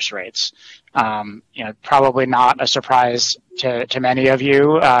in interest rates. Probably not a surprise to many of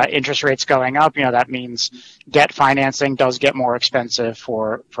you. Interest rates going up, that means debt financing does get more expensive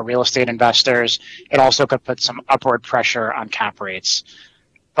for real estate investors. It also could put some upward pressure on cap rates.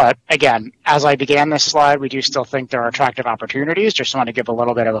 But again, as I began this slide, we do still think there are attractive opportunities. Just want to give a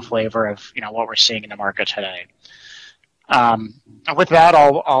little bit of a flavor of what we're seeing in the market today. With that,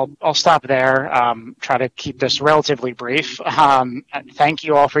 I'll stop there. Try to keep this relatively brief. Thank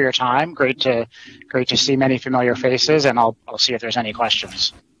you all for your time. Great to see many familiar faces, and I'll see if there's any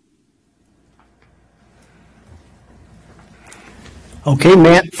questions. Okay,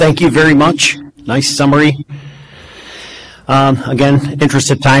 Matt, thank you very much. Nice summary. Again,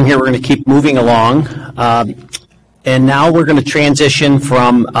 interest of time here, we're going to keep moving along. And now we're going to transition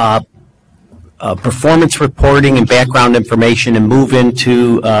from performance reporting and background information and move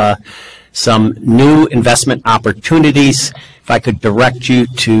into some new investment opportunities. If I could direct you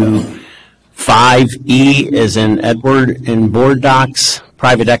to 5E as in Edward in Board Docs,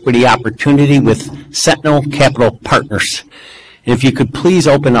 private equity opportunity with Sentinel Capital Partners. And if you could please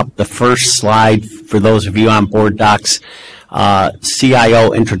open up the first slide for those of you on Board Docs,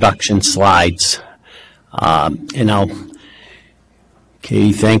 CIO introduction slides.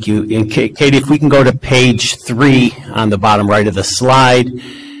 Katie, thank you. And Katie, if we can go to page 3 on the bottom right of the slide,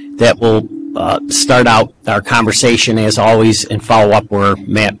 that will start out our conversation as always and follow up where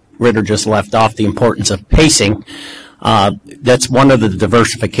Matt Ritter just left off, the importance of pacing. That's one of the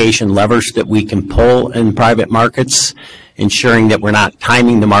diversification levers that we can pull in private markets, ensuring that we're not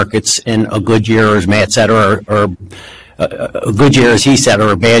timing the markets in a good year, as Matt said, or a good year, as he said,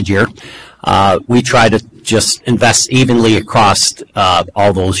 or a bad year. We try to just invest evenly across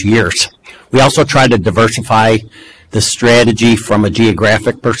all those years. We also try to diversify the strategy from a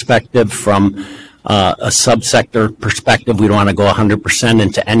geographic perspective, from a subsector perspective. We don't want to go 100%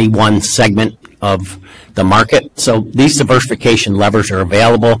 into any one segment of the market. So these diversification levers are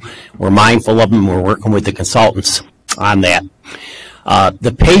available. We're mindful of them. We're working with the consultants on that.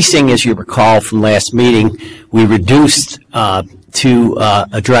 The pacing, as you recall from last meeting, we reduced to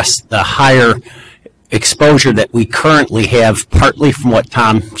address the higher exposure that we currently have, partly from what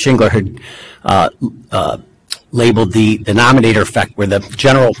Tom Schindler had labeled the denominator effect, where the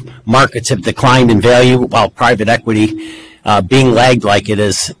general markets have declined in value while private equity, being lagged like it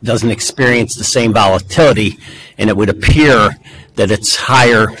is, doesn't experience the same volatility, and it would appear that it's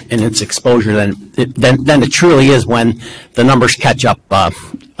higher in its exposure than it truly is when the numbers catch up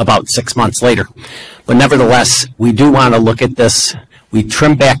about 6 months later. But nevertheless, we do want to look at this. We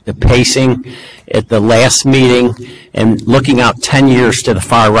trimmed back the pacing at the last meeting, and looking out 10 years to the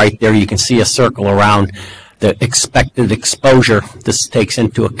far right there, you can see a circle around the expected exposure. This takes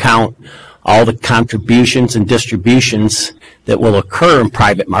into account all the contributions and distributions that will occur in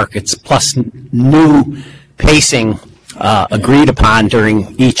private markets, plus new pacing agreed upon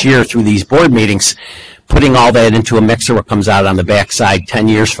during each year through these board meetings. Putting all that into a mixer, what comes out on the backside 10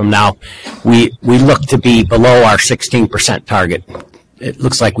 years from now, we look to be below our 16% target. It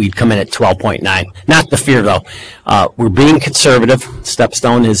looks like we'd come in at 12.9. Not the fear, though. We're being conservative.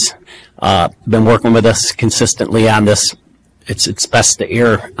 StepStone has been working with us consistently on this. It's best to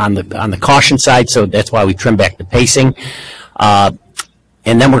err on the caution side, so that's why we trim back the pacing. And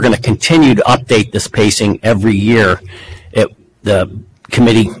then we're going to continue to update this pacing every year at the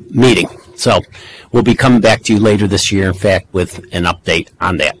committee meeting. So we'll be coming back to you later this year, in fact, with an update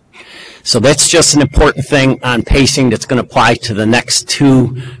on that. So that's just an important thing on pacing that's going to apply to the next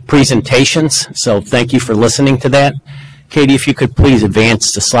 2 presentations. So thank you for listening to that. Katie, if you could please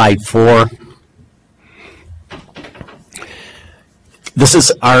advance to slide 4. This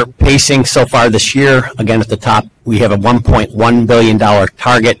is our pacing so far this year. Again, at the top, we have a $1.1 billion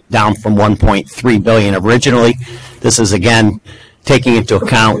target, down from $1.3 billion originally. This is, again, taking into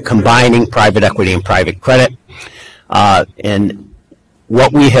account combining private equity and private credit. And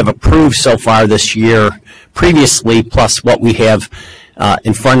what we have approved so far this year previously, plus what we have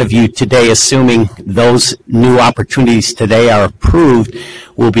in front of you today, assuming those new opportunities today are approved,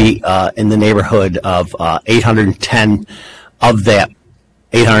 will be in the neighborhood of 810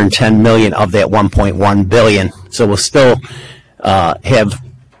 million of that 1.1 billion. So we'll still have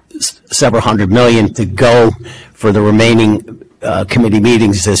several hundred million to go for the remaining committee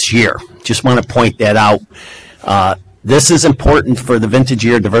meetings this year. Just want to point that out. This is important for the vintage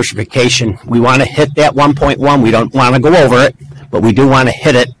year diversification. We want to hit that 1.1. We don't want to go over it, but we do want to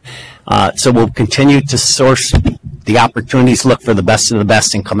hit it. So we'll continue to source the opportunities, look for the best of the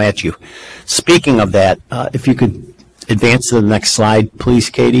best, and come at you. Speaking of that, if you could advance to the next slide, please,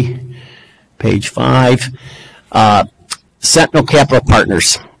 Katie. Page 5. Sentinel Capital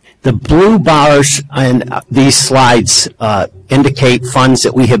Partners. The blue bars in these slides indicate funds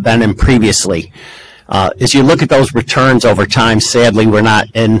that we have been in previously. As you look at those returns over time, sadly, we're not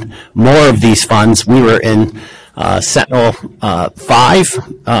in more of these funds. We were in Sentinel 5,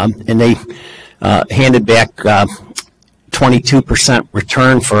 and they handed back 22%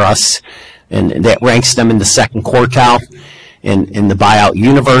 return for us, and that ranks them in the second quartile in the buyout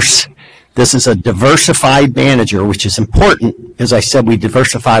universe. This is a diversified manager, which is important. As I said, we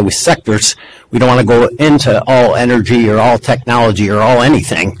diversify with sectors. We don't want to go into all energy or all technology or all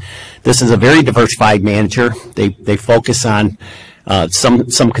anything. This is a very diversified manager. They focus on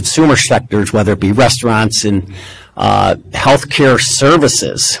some consumer sectors, whether it be restaurants and healthcare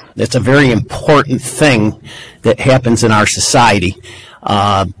services. That's a very important thing that happens in our society.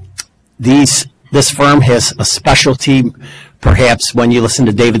 This firm has a specialty. Perhaps when you listen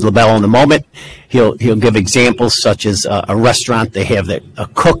to David LaBelle in a moment, he'll give examples such as a restaurant. They have a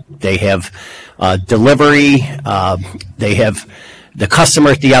cook. They have delivery. They have the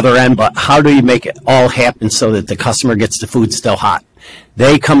customer at the other end. But how do you make it all happen so that the customer gets the food still hot?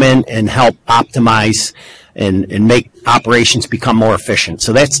 They come in and help optimize and make operations become more efficient.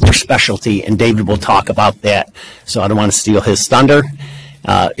 So that's their specialty, and David will talk about that. So I don't want to steal his thunder.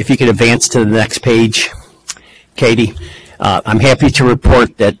 If you could advance to the next page, Katie. I'm happy to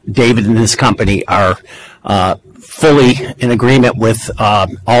report that David and his company are fully in agreement with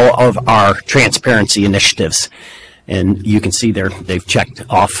all of our transparency initiatives. And you can see they've checked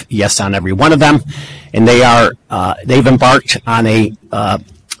off yes on every one of them. And they've embarked on a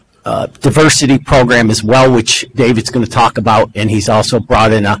diversity program as well, which David's going to talk about. And he's also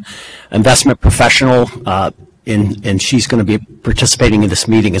brought in an investment professional, and she's going to be participating in this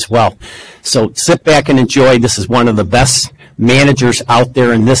meeting as well. So sit back and enjoy. This is one of the best managers out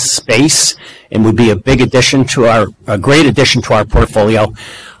there in this space, and would be a great addition to our portfolio.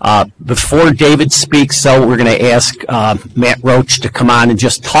 Before David speaks, though, we're going to ask Matt Roach to come on and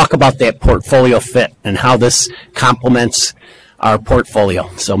just talk about that portfolio fit and how this complements our portfolio.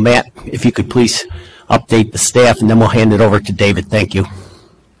 So Matt, if you could please update the staff, and then we'll hand it over to David. Thank you.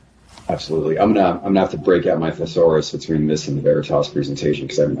 Absolutely. I'm gonna have to break out my thesaurus between this and the Veritas presentation,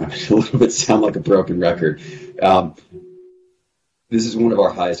 because I'm a little bit sound like a broken record. This is one of our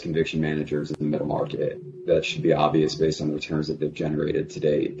highest conviction managers in the middle market. That should be obvious based on the returns that they've generated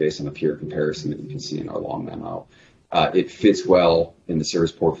today, based on the peer comparison that you can see in our long memo. It fits well in the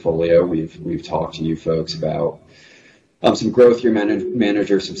service portfolio. We've talked to you folks about some growth year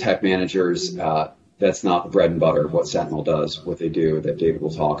managers, some tech managers. That's not the bread and butter of what Sentinel does. What they do, that David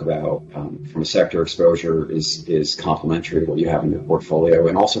will talk about from a sector exposure, is complementary to what you have in your portfolio,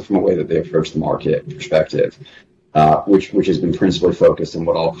 and also from a way that they approach the market perspective, which has been principally focused on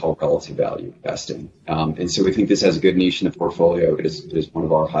what I'll call relative value investing. And so we think this has a good niche in the portfolio. It is one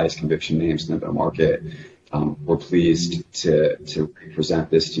of our highest conviction names in the middle market. We're pleased to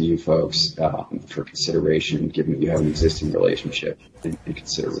present this to you folks for consideration, given that you have an existing relationship, and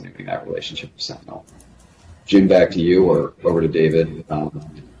consider renewing that relationship with Sentinel. Jim, back to you, or over to David.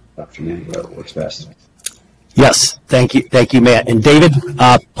 Dr. Mann, whatever works best. Yes, thank you, Matt. And David,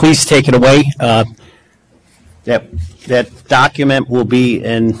 please take it away. That document will be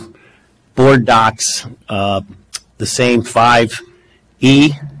in board docs, the same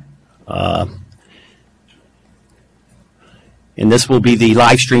 5E. And this will be the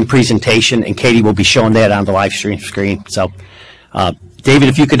live stream presentation, and Katie will be showing that on the live stream screen. So, David,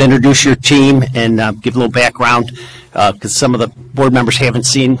 if you could introduce your team and give a little background, because some of the board members haven't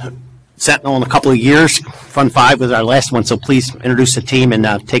seen Sentinel in a couple of years. Fund 5 was our last one, so please introduce the team and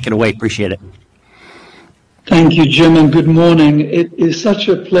take it away. Appreciate it. Thank you, Jim, and good morning. It is such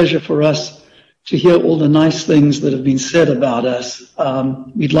a pleasure for us to hear all the nice things that have been said about us.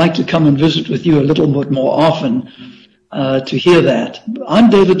 We'd like to come and visit with you a little bit more often. to hear that. I'm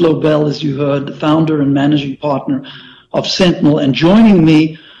David Lobel, as you heard, the founder and managing partner of Sentinel, and joining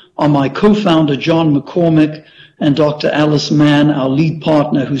me are my co-founder, John McCormick, and Dr. Alice Mann, our lead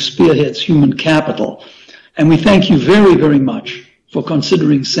partner who spearheads human capital. And we thank you very, very much for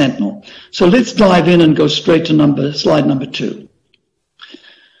considering Sentinel. So let's dive in and go straight to slide number 2.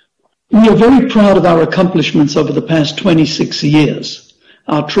 We are very proud of our accomplishments over the past 26 years.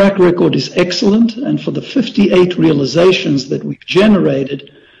 Our track record is excellent, and for the 58 realizations that we've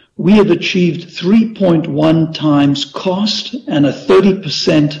generated, we have achieved 3.1 times cost and a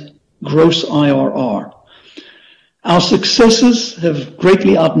 30% gross IRR. Our successes have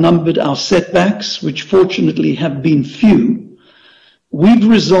greatly outnumbered our setbacks, which fortunately have been few. We've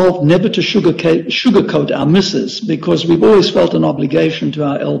resolved never to sugarcoat our misses because we've always felt an obligation to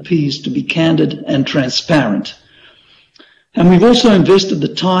our LPs to be candid and transparent. And we've also invested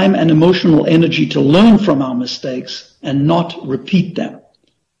the time and emotional energy to learn from our mistakes and not repeat them.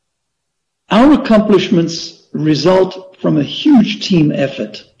 Our accomplishments result from a huge team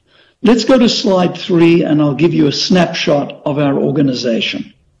effort. Let's go to slide 3 and I'll give you a snapshot of our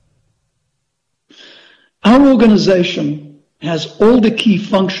organization. Our organization has all the key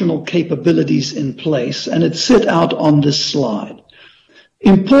functional capabilities in place, and it's set out on this slide.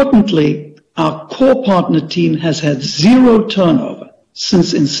 Importantly, our core partner team has had 0 turnover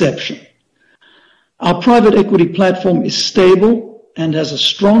since inception. Our private equity platform is stable and has a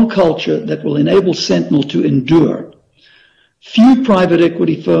strong culture that will enable Sentinel to endure. Few private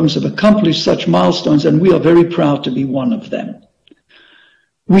equity firms have accomplished such milestones, and we are very proud to be one of them.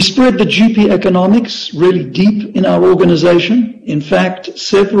 We spread the GP economics really deep in our organization. In fact,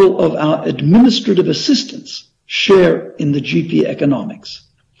 several of our administrative assistants share in the GP economics.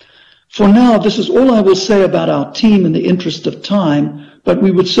 For now, this is all I will say about our team in the interest of time, but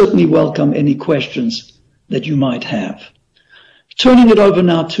we would certainly welcome any questions that you might have. Turning it over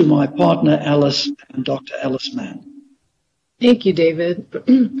now to my partner, Alice, and Dr. Alice Mann. Thank you, David.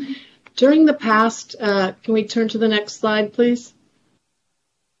 During the past, can we turn to the next slide, please?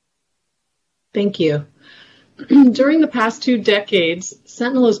 Thank you. During the past 2 decades,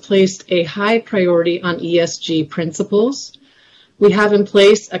 Sentinel has placed a high priority on ESG principles. We have in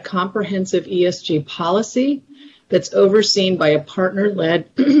place a comprehensive ESG policy that's overseen by a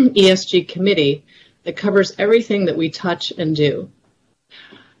partner-led ESG committee that covers everything that we touch and do.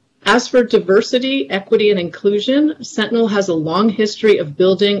 As for diversity, equity, and inclusion, Sentinel has a long history of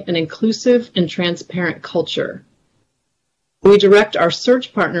building an inclusive and transparent culture. We direct our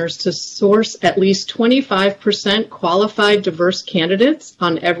search partners to source at least 25% qualified diverse candidates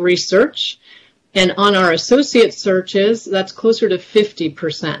on every search, and on our associate searches, that's closer to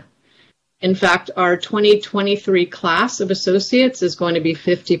 50%. In fact, our 2023 class of associates is going to be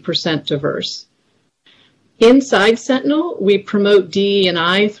 50% diverse. Inside Sentinel, we promote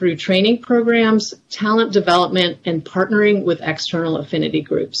DE&I through training programs, talent development, and partnering with external affinity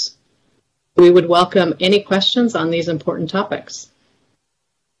groups. We would welcome any questions on these important topics.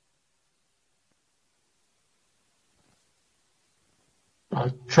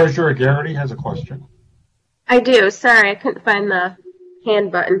 Treasurer Garrity has a question. I do. Sorry, I couldn't find the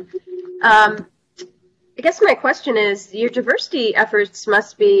hand button. I guess my question is, your diversity efforts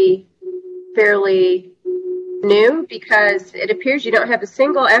must be fairly new, because it appears you don't have a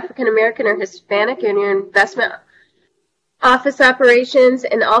single African American or Hispanic in your investment office operations,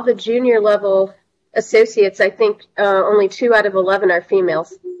 and all the junior level associates, I think only 2 out of 11 are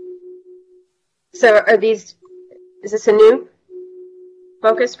females. So is this a new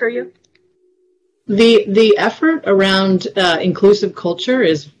focus for you? The effort around inclusive culture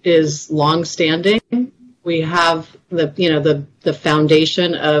is long-standing. We have the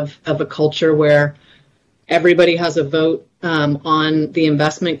foundation of a culture where everybody has a vote on the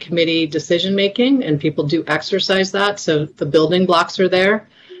investment committee decision making, and people do exercise that. So the building blocks are there.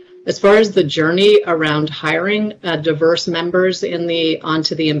 As far as the journey around hiring diverse members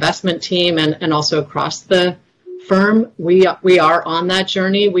onto the investment team and also across the firm, we are on that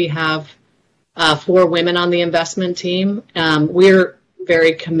journey. We have 4 women on the investment team. We're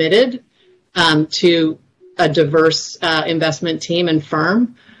very committed to a diverse investment team and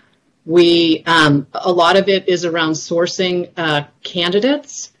firm. A lot of it is around sourcing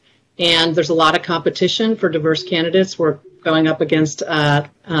candidates, and there's a lot of competition for diverse candidates. We're going up against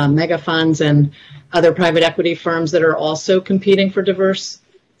mega funds and other private equity firms that are also competing for diverse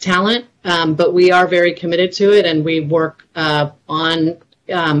talent, but we are very committed to it, and we work on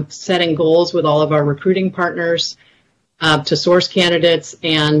setting goals with all of our recruiting partners to source candidates.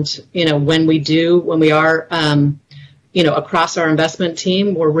 And when we are across our investment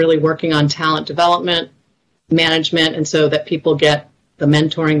team, we're really working on talent development, management, and so that people get the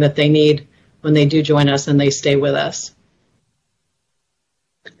mentoring that they need when they do join us and they stay with us.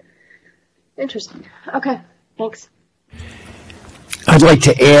 Interesting. Okay, thanks. I'd like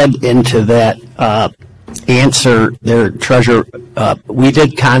to add into that answer there, Treasurer. We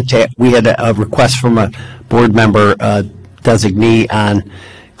had a request from a board member designee on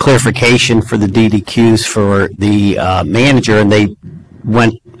clarification for the DDQs for the manager, and they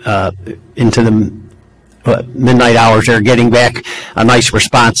went into the midnight hours. They're getting back a nice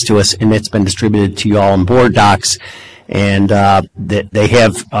response to us, and it's been distributed to you all in board docs. And they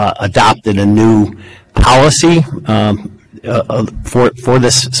have adopted a new policy for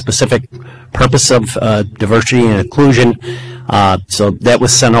this specific purpose of diversity and inclusion. So that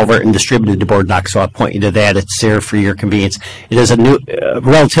was sent over and distributed to board docs. So I'll point you to that. It's there for your convenience. It is a new,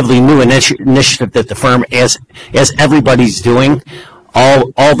 relatively new initiative that the firm, as everybody's doing,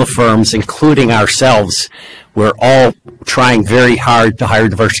 all the firms, including ourselves, we're all trying very hard to hire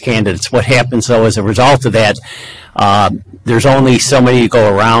diverse candidates. What happens, though, as a result of that, there's only so many to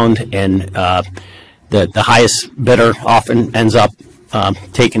go around, and the highest bidder often ends up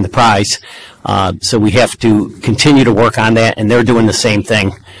taking the prize. So we have to continue to work on that, and they're doing the same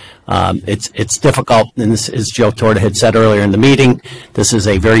thing. It's difficult, and this, as Joe Torta had said earlier in the meeting, this is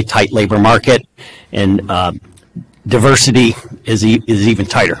a very tight labor market, and diversity is even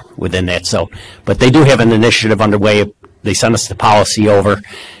tighter within that. So, but they do have an initiative underway. They sent us the policy over,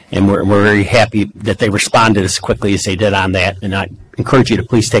 and we're very happy that they responded as quickly as they did on that. And I encourage you to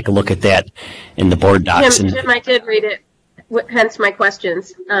please take a look at that in the board docs. Jim, I did read it, hence my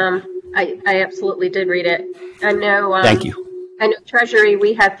questions. I absolutely did read it. I know. Thank you. I know Treasury,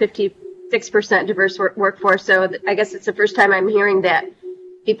 we have 56% diverse workforce, so I guess it's the first time I'm hearing that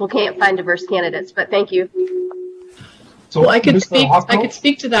people can't find diverse candidates. But thank you. So well, I could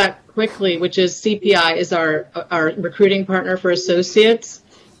speak to that quickly, which is CPI is our recruiting partner for associates,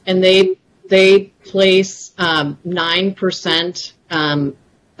 and they place 9%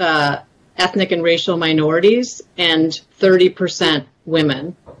 ethnic and racial minorities and 30%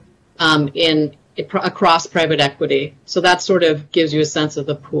 women across private equity. So that sort of gives you a sense of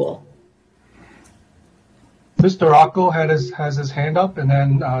the pool. Mr. Rocco has his hand up, and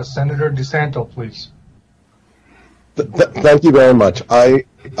then Senator DeSanto, please. Thank you very much. I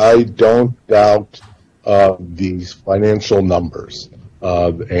don't doubt these financial numbers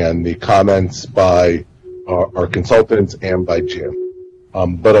and the comments by our consultants and by Jim.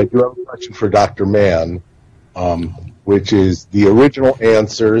 But I do have a question for Dr. Mann, which is the original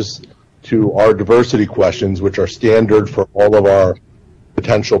answers to our diversity questions, which are standard for all of our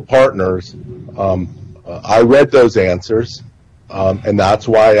potential partners. I read those answers, and that's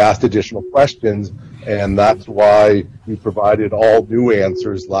why I asked additional questions. And that's why you provided all new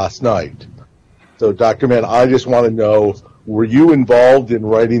answers last night. So, Dr. Mann, I just want to know, were you involved in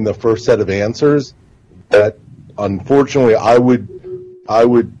writing the first set of answers? That, unfortunately, I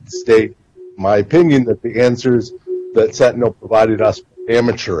would state my opinion that the answers that Sentinel provided us were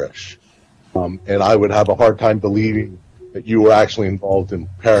amateurish. And I would have a hard time believing that you were actually involved in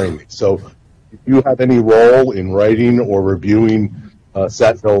preparing these. So, do you have any role in writing or reviewing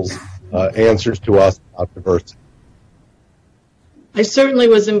Sentinel's answers to us about diversity? I certainly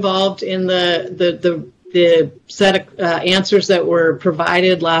was involved in the set of answers that were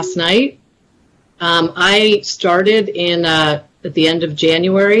provided last night. I started at the end of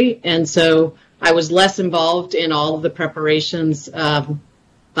January, and so I was less involved in all of the preparations up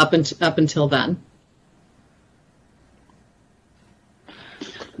until then.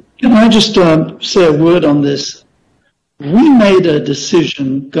 Can I just say a word on this? We made a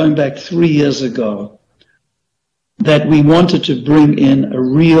decision going back 3 years ago that we wanted to bring in a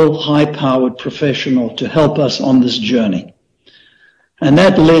real high-powered professional to help us on this journey. And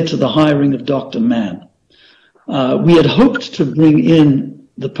that led to the hiring of Dr. Mann. We had hoped to bring in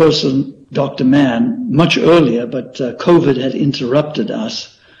the person, Dr. Mann, much earlier, but COVID had interrupted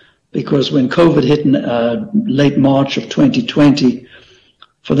us, because when COVID hit in late March of 2020,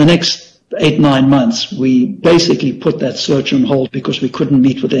 for the next 8-9 months, we basically put that search on hold because we couldn't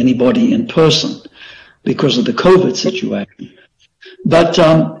meet with anybody in person because of the COVID situation. But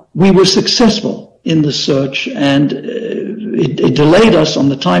we were successful in the search, and it delayed us on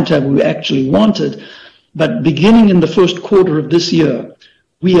the timetable we actually wanted. But beginning in the first quarter of this year,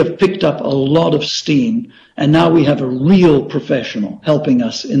 we have picked up a lot of steam, and now we have a real professional helping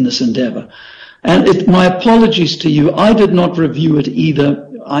us in this endeavor. And my apologies to you, I did not review it either.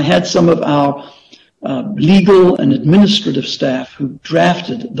 I had some of our legal and administrative staff who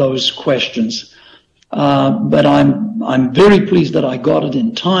drafted those questions, but I'm very pleased that I got it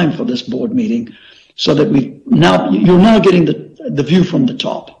in time for this board meeting. so that you're now getting the view from the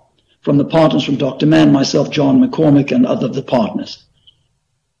top, from the partners, from Dr. Mann, myself, John McCormick, and other of the partners.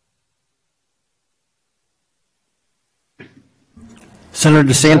 Senator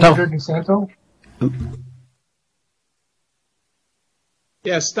DeSanto? Senator DeSanto?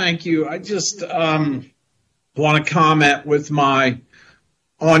 Yes, thank you. I just want to comment with my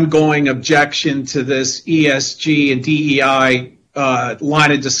ongoing objection to this ESG and DEI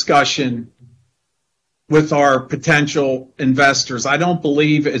line of discussion with our potential investors. I don't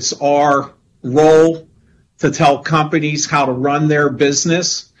believe it's our role to tell companies how to run their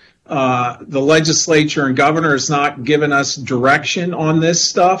business. The legislature and governor has not given us direction on this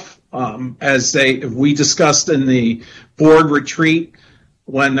stuff. As we discussed in the board retreat,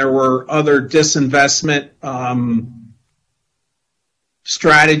 when there were other disinvestment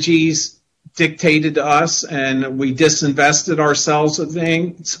strategies dictated to us and we disinvested ourselves of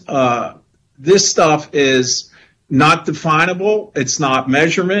things. This stuff is not definable. It's not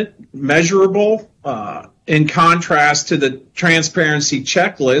measurable, in contrast to the transparency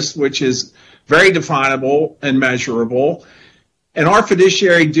checklist, which is very definable and measurable. And our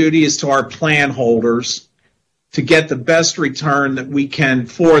fiduciary duty is to our plan holders to get the best return that we can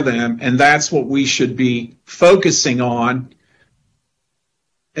for them, and that's what we should be focusing on.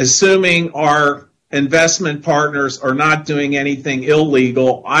 Assuming our investment partners are not doing anything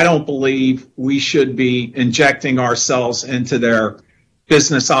illegal, I don't believe we should be injecting ourselves into their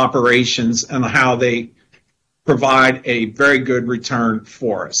business operations and how they provide a very good return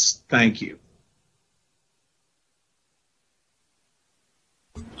for us. Thank you.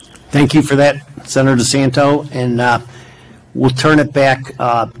 Thank you for that, Senator DeSanto. And we'll turn it back.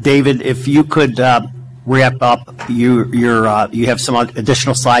 David, if you could wrap up. You have some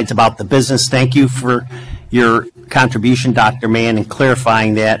additional slides about the business. Thank you for your contribution, Dr. Mann, in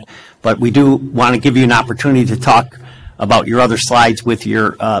clarifying that. But we do want to give you an opportunity to talk about your other slides with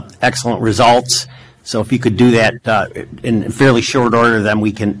your excellent results. So if you could do that in fairly short order, then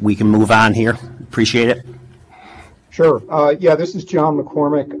we can move on here. Appreciate it. Sure. Yeah, this is John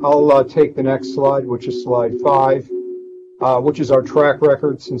McCormick. I'll take the next slide, which is slide 5, which is our track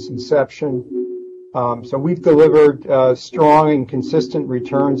record since inception. So we've delivered strong and consistent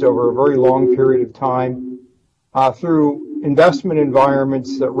returns over a very long period of time through investment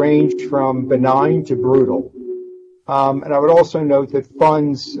environments that range from benign to brutal. And I would also note that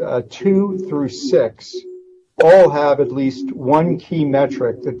funds 2 through 6 all have at least one key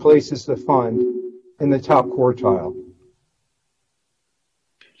metric that places the fund in the top quartile.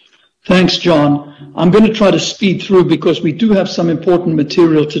 Thanks, John. I'm going to try to speed through because we do have some important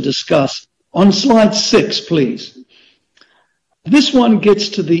material to discuss. On slide 6, please. This one gets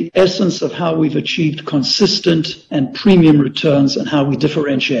to the essence of how we've achieved consistent and premium returns and how we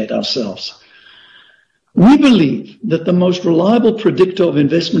differentiate ourselves. We believe that the most reliable predictor of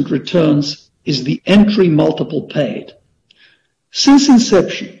investment returns is the entry multiple paid. Since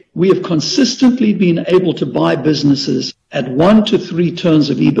inception, we have consistently been able to buy businesses at 1 to 3 turns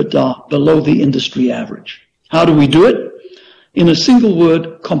of EBITDA below the industry average. How do we do it? In a single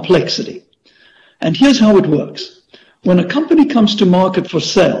word, complexity. And here's how it works. When a company comes to market for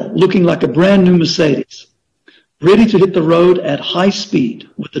sale, looking like a brand new Mercedes, ready to hit the road at high speed,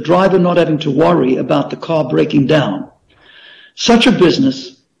 with the driver not having to worry about the car breaking down, such a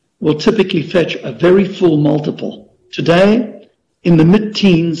business will typically fetch a very full multiple. Today, in the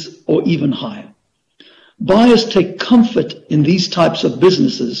mid-teens or even higher. Buyers take comfort in these types of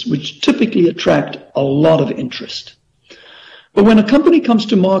businesses, which typically attract a lot of interest. But when a company comes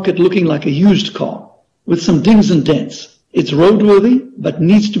to market looking like a used car with some dings and dents, it's roadworthy but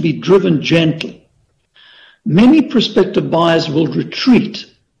needs to be driven gently. Many prospective buyers will retreat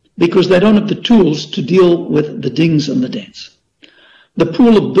because they don't have the tools to deal with the dings and the dents. The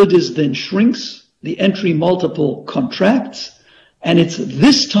pool of bidders then shrinks, the entry multiple contracts, and it's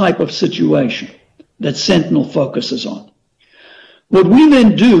this type of situation that Sentinel focuses on. What we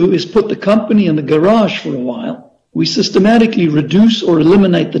then do is put the company in the garage for a while. We systematically reduce or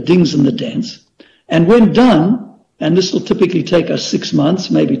eliminate the dings and the dents. And when done, and this will typically take us 6 months,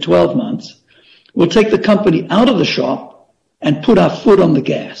 maybe 12 months, we'll take the company out of the shop and put our foot on the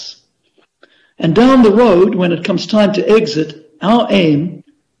gas. And down the road, when it comes time to exit, our aim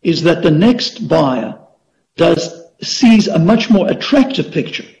is that the next buyer sees a much more attractive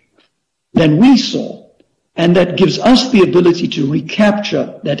picture than we saw, and that gives us the ability to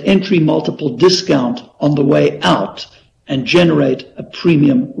recapture that entry multiple discount on the way out and generate a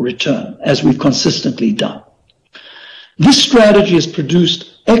premium return, as we've consistently done. This strategy has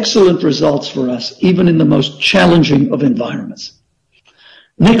produced excellent results for us, even in the most challenging of environments.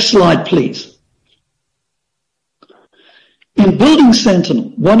 Next slide, please. In building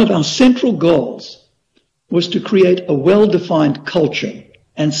Sentinel, one of our central goals was to create a well-defined culture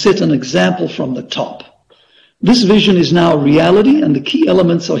and set an example from the top. This vision is now a reality, and the key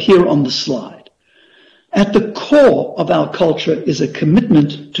elements are here on the slide. At the core of our culture is a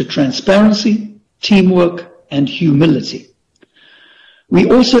commitment to transparency, teamwork, and humility.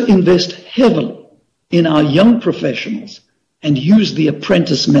 We also invest heavily in our young professionals and use the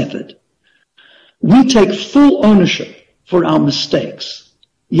apprentice method. We take full ownership for our mistakes,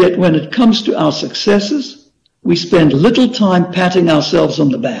 yet when it comes to our successes, we spend little time patting ourselves on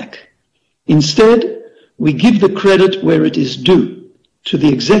the back. Instead, we give the credit where it is due to the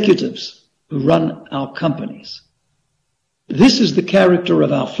executives who run our companies. This is the character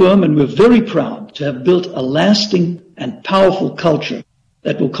of our firm, and we're very proud to have built a lasting and powerful culture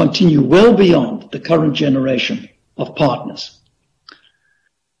that will continue well beyond the current generation of partners.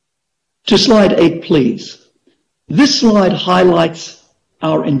 To slide 8, please. This slide highlights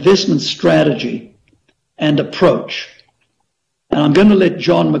our investment strategy and approach. And I'm going to let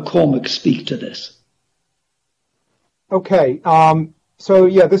John McCormick speak to this. Okay. So,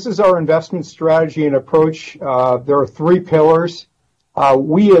 yeah, this is our investment strategy and approach. There are 3 pillars.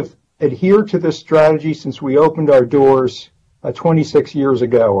 We have adhered to this strategy since we opened our doors 26 years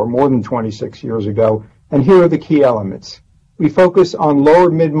ago, or more than 26 years ago. And here are the key elements. We focus on lower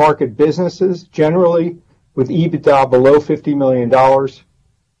mid-market businesses, generally with EBITDA below $50 million.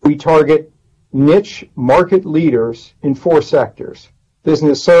 We target niche market leaders in 4 sectors: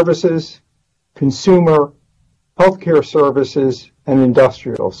 business services, consumer, healthcare services, and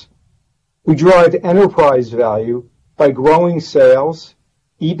industrials. We drive enterprise value by growing sales,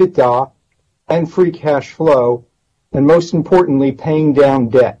 EBITDA, and free cash flow, and most importantly, paying down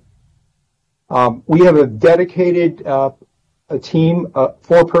debt. We have a dedicated a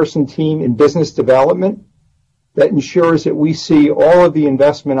 4-person team in business development that ensures that we see all of the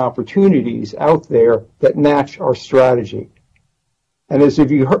investment opportunities out there that match our strategy. And as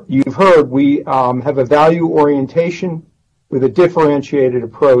you've heard, we have a value orientation with a differentiated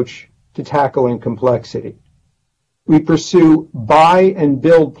approach to tackling complexity. We pursue buy and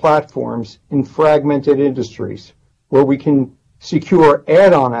build platforms in fragmented industries where we can secure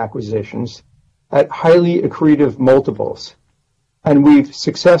add-on acquisitions at highly accretive multiples. And we've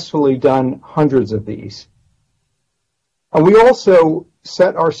successfully done hundreds of these. And we also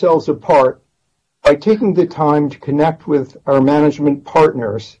set ourselves apart by taking the time to connect with our management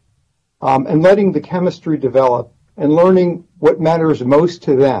partners and letting the chemistry develop and learning what matters most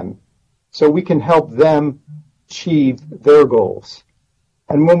to them so we can help them achieve their goals.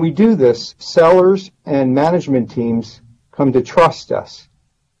 And when we do this, sellers and management teams come to trust us.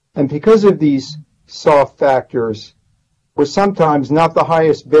 And because of these soft factors, we're sometimes not the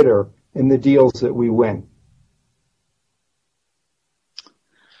highest bidder in the deals that we win.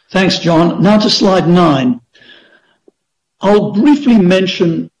 Thanks, John. Now to slide 9. I'll briefly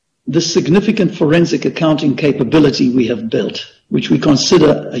mention the significant forensic accounting capability we have built, which we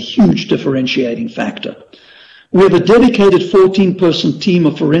consider a huge differentiating factor. We have a dedicated 14-person team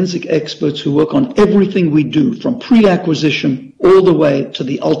of forensic experts who work on everything we do, from pre-acquisition all the way to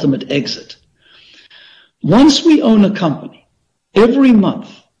the ultimate exit. Once we own a company, every month,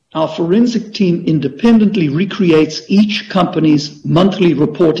 our forensic team independently recreates each company's monthly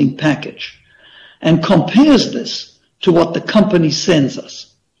reporting package and compares this to what the company sends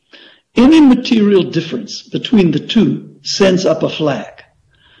us. Any material difference between the two sends up a flag.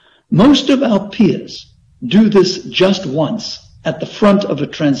 Most of our peers do this just once at the front of a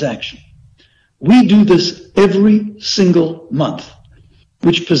transaction. We do this every single month,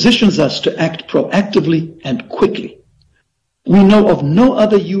 which positions us to act proactively and quickly. We know of no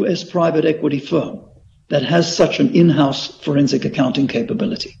other U.S. private equity firm that has such an in-house forensic accounting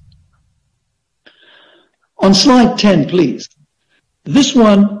capability. On slide 10, please. This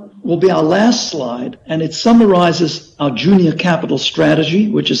one will be our last slide, and it summarizes our junior capital strategy,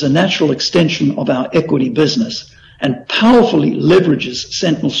 which is a natural extension of our equity business and powerfully leverages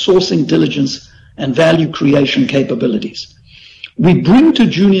Sentinel's sourcing, diligence, and value creation capabilities. We bring to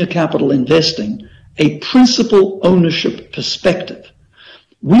junior capital investing a principal ownership perspective.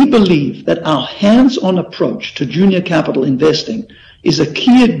 We believe that our hands-on approach to junior capital investing is a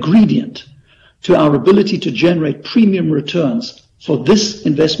key ingredient to our ability to generate premium returns for this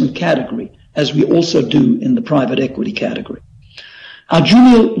investment category, as we also do in the private equity category. Our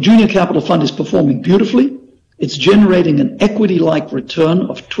junior capital fund is performing beautifully. It's generating an equity-like return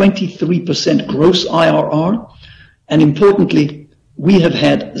of 23% gross IRR, and importantly, we have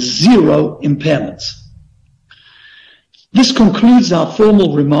had 0 impairments. This concludes our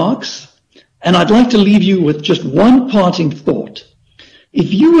formal remarks, And I'd like to leave you with just one parting thought.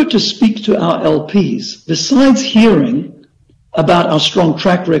 If you were to speak to our LPs, besides hearing about our strong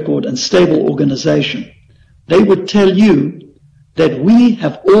track record and stable organization, they would tell you that we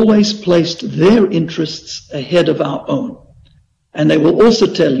have always placed their interests ahead of our own. And they will also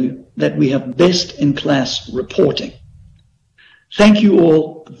tell you that we have best-in-class reporting. Thank you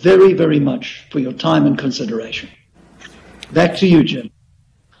all very, very much for your time and consideration. Back to you, Jim.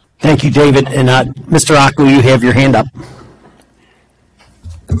 Thank you, David. And Mr. Akku, you have your hand up.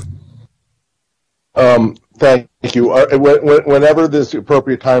 Thank you. Whenever there's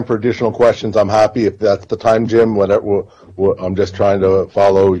appropriate time for additional questions, I'm happy. If that's the time, Jim, whatever. I'm just trying to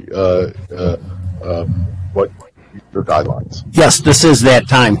follow what your guidelines. Yes, this is that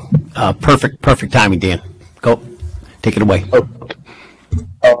time. Perfect timing, Dan. Go, take it away.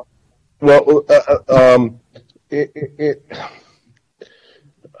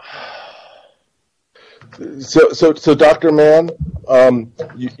 So Dr. Mann,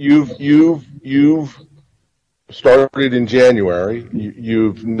 you've started in January.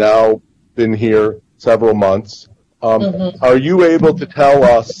 You've now been here several months. Are you able to tell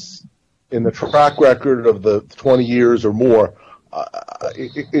us, in the track record of the 20 years or more,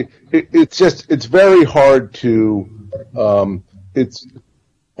 it's very hard to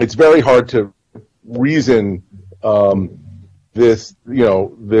it's very hard to reason your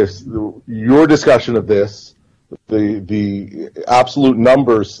discussion of this, the absolute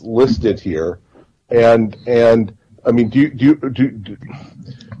numbers listed here, and I mean,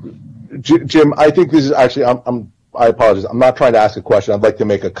 Jim, I think this is actually, I apologize. I'm not trying to ask a question. I'd like to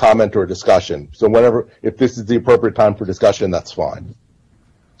make a comment or a discussion. So if this is the appropriate time for discussion, that's fine.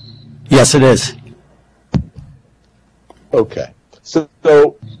 Yes, it is. Okay. So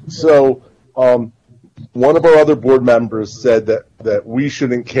one of our other board members said that we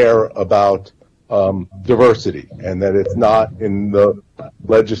shouldn't care about diversity and that it's not in the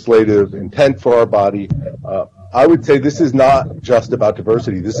legislative intent for our body. I would say this is not just about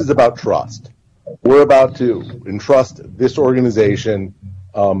diversity. This is about trust. We're about to entrust this organization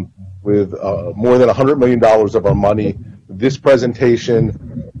with more than $100 million of our money. This presentation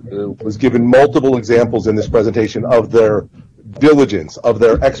was given multiple examples in this presentation of their diligence, of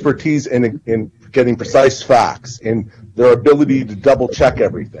their expertise in getting precise facts, in their ability to double check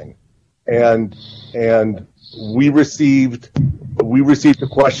everything. And we received a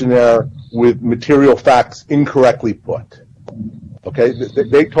questionnaire with material facts incorrectly put. Okay,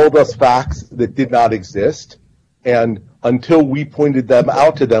 they told us facts that did not exist, and until we pointed them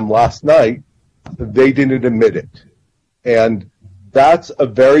out to them last night, they didn't admit it. And that's a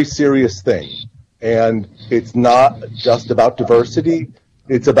very serious thing. And it's not just about diversity,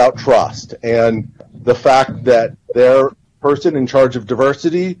 it's about trust. And the fact that their person in charge of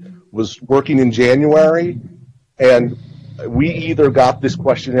diversity was working in January, and we either got this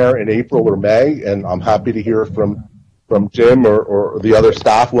questionnaire in April or May, and I'm happy to hear from Jim or the other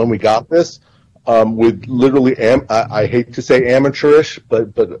staff when we got this, with literally, I hate to say amateurish,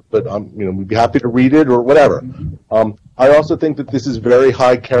 but we'd be happy to read it or whatever. I also think that this is very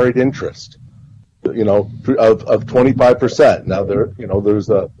high carried interest, of 25%. Now there's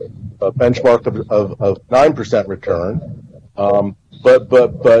a benchmark of 9% return, but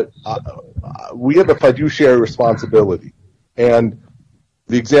we have a fiduciary responsibility, and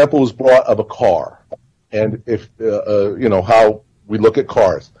the example was brought of a car. And if how we look at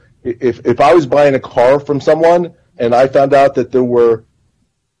cars, if I was buying a car from someone and I found out that there were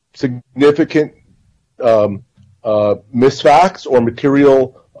significant misfacts or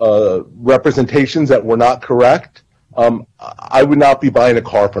material representations that were not correct, I would not be buying a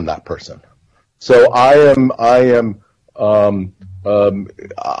car from that person. So I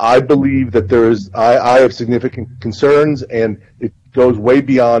believe that I have significant concerns, and it goes way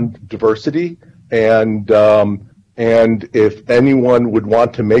beyond diversity. And if anyone would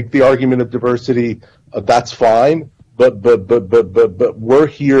want to make the argument of diversity, that's fine. But we're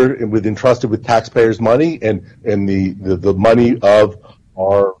here entrusted with taxpayers' money and the money of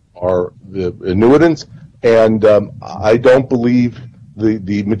the annuitants. And I don't believe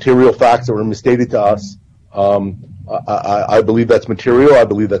the material facts that were misstated to us. I believe that's material. I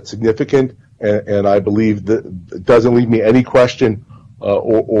believe that's significant, and I believe that it doesn't leave me any question.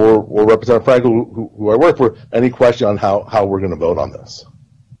 Or Representative Frankel, who I work for, any question on how we're going to vote on this?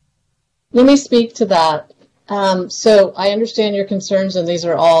 Let me speak to that. So I understand your concerns, and these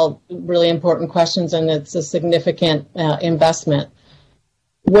are all really important questions, and it's a significant investment.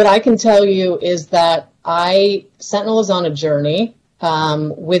 What I can tell you is that Sentinel is on a journey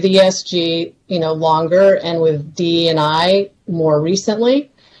with ESG, longer, and with DE&I more recently.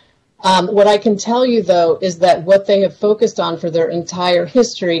 What I can tell you, though, is that what they have focused on for their entire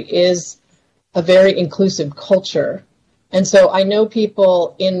history is a very inclusive culture. And so I know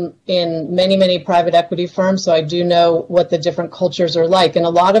people in many, many private equity firms, so I do know what the different cultures are like. And a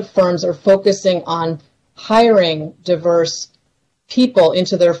lot of firms are focusing on hiring diverse people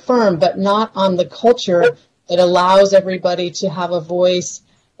into their firm, but not on the culture that allows everybody to have a voice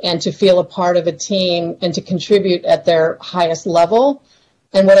and to feel a part of a team and to contribute at their highest level.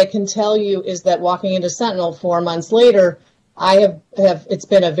 And what I can tell you is that walking into Sentinel 4 months later, it's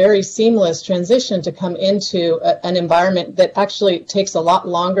been a very seamless transition to come into an environment that actually takes a lot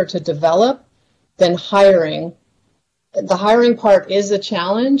longer to develop than hiring. The hiring part is a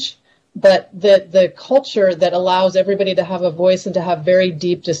challenge, but the culture that allows everybody to have a voice and to have very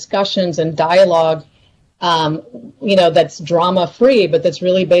deep discussions and dialogue, that's drama free, but that's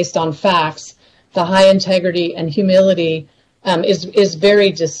really based on facts, the high integrity and humility is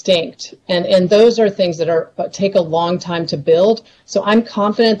very distinct. And those are things that take a long time to build. So I'm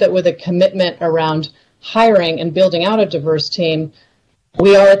confident that with a commitment around hiring and building out a diverse team,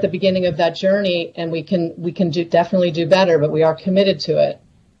 we are at the beginning of that journey, and we can definitely do better, but we are committed to it.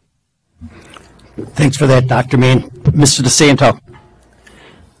 Thanks for that, Dr. Main. Mr. DeSanto.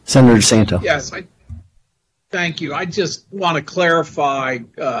 Senator DeSanto. Yes, thank you. I just want to clarify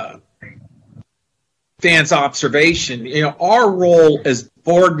Dan's observation. Our role as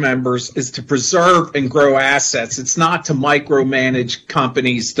board members is to preserve and grow assets. It's not to micromanage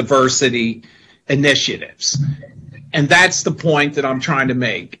companies' diversity initiatives. And that's the point that I'm trying to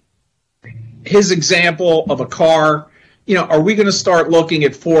make. His example of a car, are we going to start looking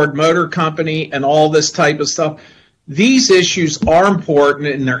at Ford Motor Company and all this type of stuff? These issues are important,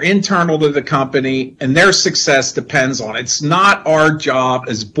 and they're internal to the company, and their success depends on it. It's not our job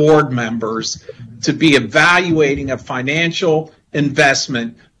as board members to be evaluating a financial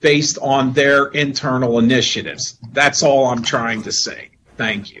investment based on their internal initiatives. That's all I'm trying to say.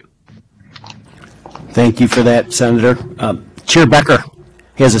 Thank you. Thank you for that, Senator. Chair Becker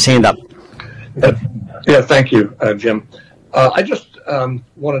has his hand up. Yeah, thank you, Jim. I just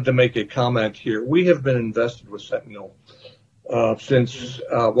wanted to make a comment here. We have been invested with Sentinel since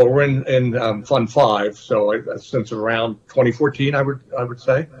we're in Fund 5, so since around 2014, I would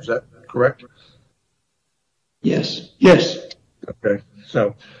say. Is that correct? Yes. Okay.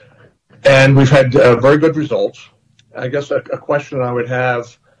 So, and we've had very good results. I guess a question I would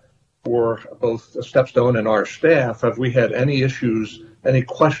have for both StepStone and our staff: have we had any issues, any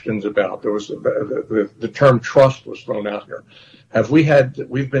questions about? There was the term trust was thrown out here.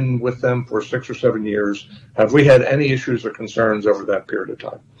 We've been with them for 6 or 7 years. Have we had any issues or concerns over that period of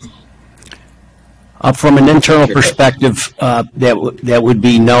time? From an internal perspective, that would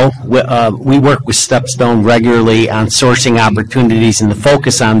be no. We work with StepStone regularly on sourcing opportunities, and the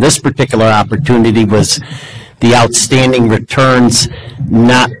focus on this particular opportunity was the outstanding returns,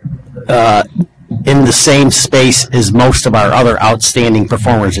 not in the same space as most of our other outstanding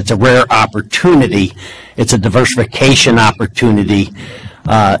performers. It's a rare opportunity. It's a diversification opportunity.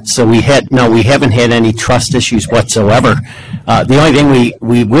 So we haven't had any trust issues whatsoever. The only thing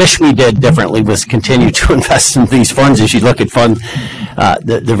we wish we did differently was continue to invest in these funds. As you look at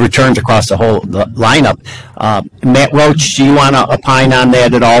the returns across the whole lineup. Matt Roach, do you want to opine on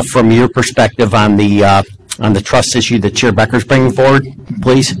that at all from your perspective on the trust issue that Chair Becker's bringing forward,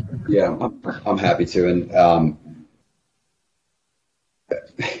 please? Yeah, I'm happy to. And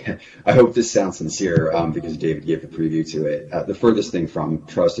I hope this sounds sincere because David gave a preview to it. The furthest thing from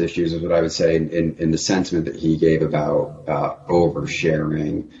trust issues is what I would say in the sentiment that he gave about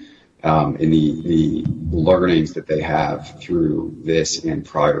oversharing in the learnings that they have through this and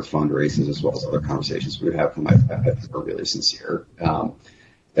prior fundraisers, as well as other conversations we have. Are really sincere.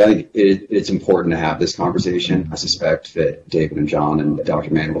 I think it's important to have this conversation. I suspect that David and John and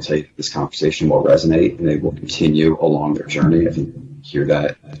Dr. Mann will say this conversation will resonate and they will continue along their journey. I think you hear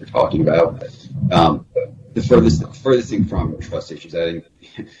that they're talking about. The furthest thing from trust issues, I think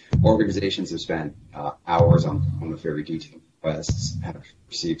organizations have spent hours on the very detailed requests, have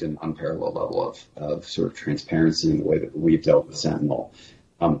received an unparalleled level of sort of transparency in the way that we've dealt with Sentinel.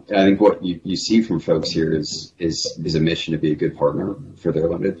 I think what you see from folks here is a mission to be a good partner for their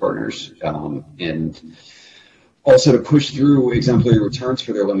limited partners, and also to push through exemplary returns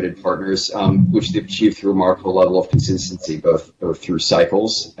for their limited partners, which they've achieved through a remarkable level of consistency, both through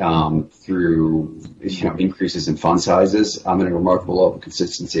cycles, through increases in fund sizes, and a remarkable level of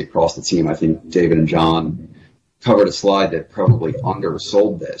consistency across the team. I think David and John covered a slide that probably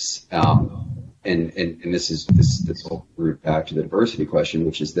undersold this. And this will root back to the diversity question,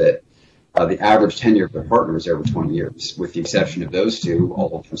 which is that The average tenure of their partner is over 20 years, with the exception of those two,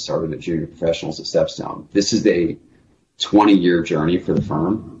 all of them started as junior professionals at StepStone. This is a 20-year journey for the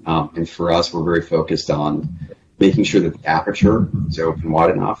firm, and for us, we're very focused on making sure that the aperture is open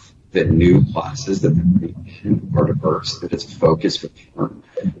wide enough, that new classes that are diverse, that it's focused for the firm,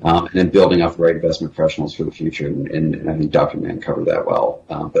 and then building up the right investment professionals for the future. And I think Dr. Mann covered that well.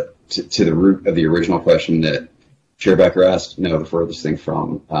 But to the root of the original question that Chair Becker asked, no, the furthest thing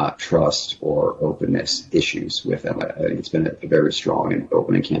from trust or openness issues with them. I think it's been a very strong and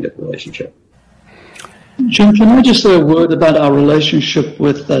open and candid relationship. Jim, can I just say a word about our relationship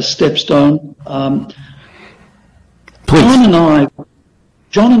with StepStone? Please.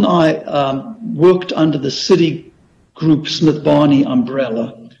 John and I worked under the Citigroup Smith Barney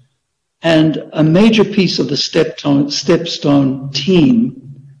umbrella, and a major piece of the StepStone team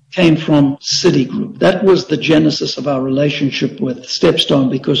came from Citigroup. That was the genesis of our relationship with StepStone,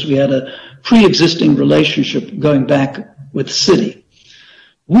 because we had a pre-existing relationship going back with Citi.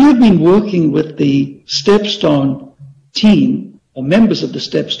 We have been working with the StepStone team, or members of the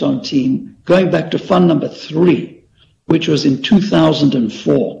StepStone team, going back to fund number 3, which was in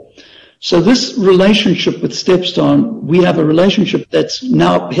 2004. So this relationship with StepStone, we have a relationship that's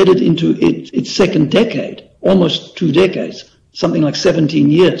now headed into its second decade, almost 2 decades, something like 17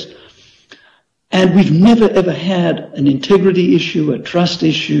 years. And we've never, ever had an integrity issue, a trust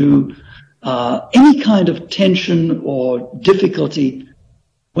issue, any kind of tension or difficulty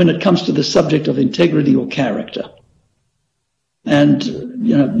when it comes to the subject of integrity or character. And,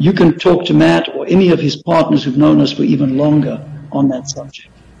 you know, you can talk to Matt or any of his partners who've known us for even longer on that subject.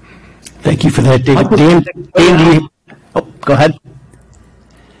 Thank you for that, David. Dan, go ahead.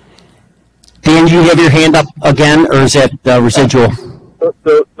 Dan, do you have your hand up again, or is that residual?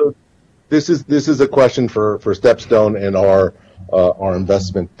 So this is a question for StepStone and our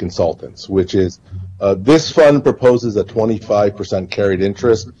investment consultants, which is this fund proposes a 25% carried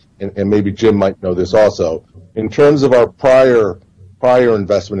interest, and maybe Jim might know this also. In terms of our prior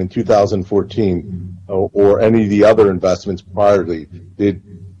investment in 2014, or any of the other investments priorly,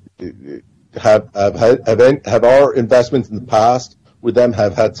 have our investments in the past with them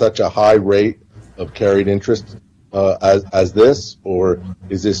have had such a high rate of carried interest as this, or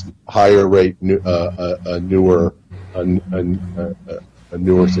is this higher rate a newer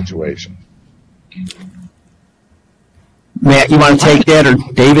situation? Matt, you want to take that, or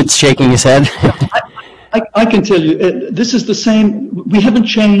David's shaking his head? I can tell you, this is the same. We haven't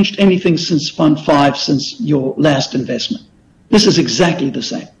changed anything since Fund 5, since your last investment. This is exactly the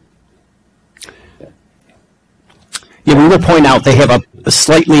same. Yeah, we will point out they have a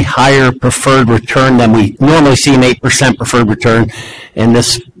slightly higher preferred return than we normally see, an 8% preferred return, and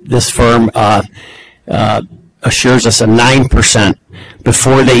this firm assures us a 9%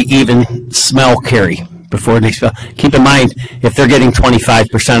 before they even smell carry. Before they smell. Keep in mind, if they're getting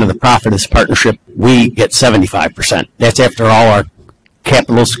 25% of the profit of this partnership, we get 75%. That's after all our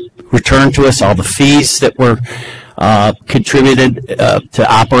capital's returned to us, all the fees that were contributed to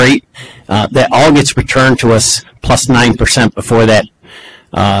operate. That all gets returned to us plus 9% before that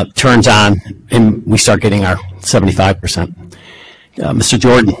turns on, and we start getting our 75%. Mr.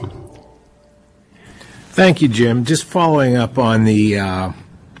 Jordan. Thank you, Jim. Just following up on the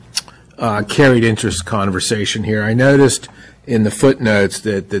carried interest conversation here, I noticed in the footnotes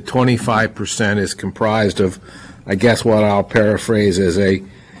that the 25% is comprised of, I guess what I'll paraphrase as a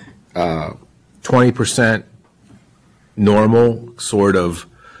 20% normal sort of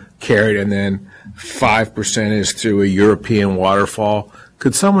carried, and then 5% is through a European waterfall.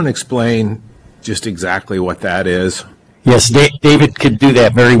 Could someone explain just exactly what that is? Yes, David could do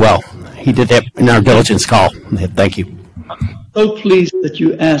that very well. He did that in our diligence call. Thank you. So pleased that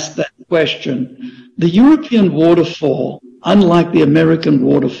you asked that question. The European waterfall, unlike the American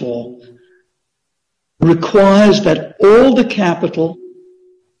waterfall, requires that all the capital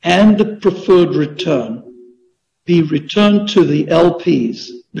and the preferred return be returned to the LPs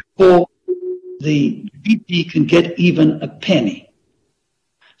before the GP can get even a penny.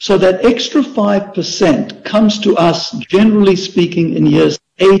 So that extra 5% comes to us, generally speaking, in years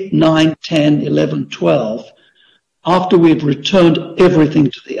 8, 9, 10, 11, 12, after we've returned everything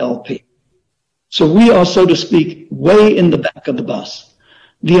to the LP. So we are, so to speak, way in the back of the bus.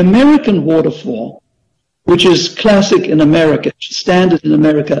 The American waterfall, which is classic in America, standard in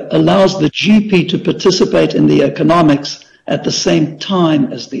America, allows the GP to participate in the economics at the same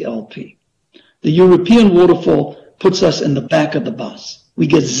time as the LP. The European waterfall puts us in the back of the bus. We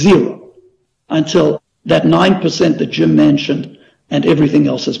get zero until that 9% that Jim mentioned and everything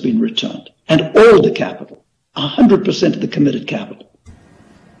else has been returned. And all the capital, 100% of the committed capital.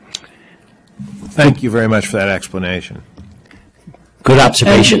 Thank you very much for that explanation. Good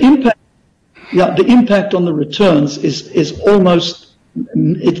observation. And the impact on the returns is almost,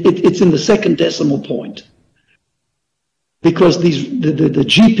 it's in the second decimal point. Because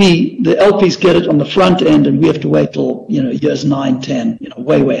the LPs get it on the front end, and we have to wait till years 9, 10,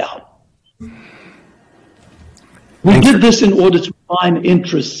 way out. We did this in order to align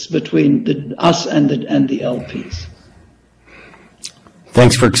interests between us and the LPs.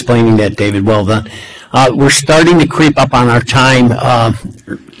 Thanks for explaining that, David. Well done. We're starting to creep up on our time.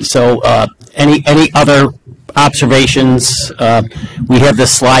 Any other observations? We have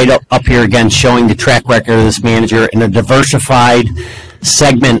this slide up here again showing the track record of this manager in a diversified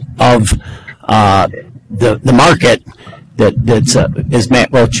segment of the market. That's as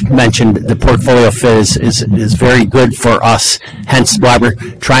Matt Roach mentioned, the portfolio fit is very good for us. Hence why we're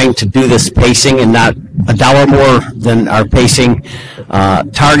trying to do this pacing and not a dollar more than our pacing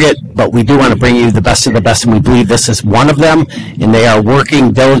target. But we do want to bring you the best of the best, and we believe this is one of them. And they are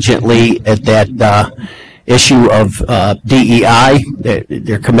working diligently at that issue of DEI.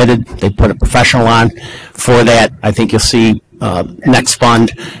 They're committed. They put a professional on for that. I think you'll see next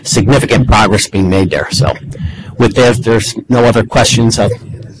fund significant progress being made there. So. With that, if there's no other questions. Oh,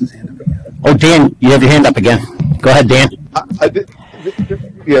 Dan, you have your hand up again. Go ahead, Dan.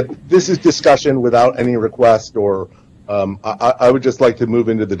 This is discussion without any request, or I would just like to move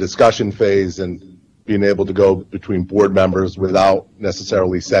into the discussion phase and being able to go between board members without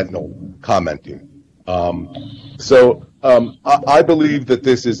necessarily Sentinel commenting. I believe that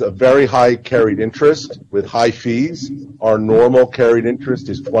this is a very high carried interest with high fees. Our normal carried interest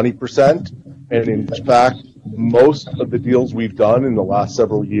is 20%, and in fact, most of the deals we've done in the last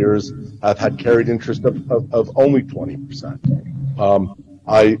several years have had carried interest of only 20%.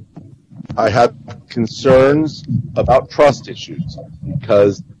 I have concerns about trust issues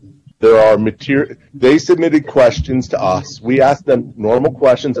because there are they submitted questions to us. We asked them normal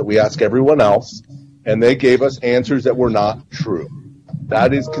questions that we ask everyone else, and they gave us answers that were not true.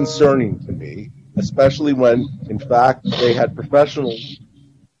 That is concerning to me, especially when, in fact, they had professionals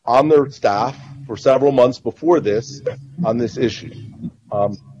on their staff for several months before this on this issue.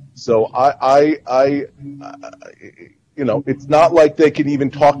 It's not like they can even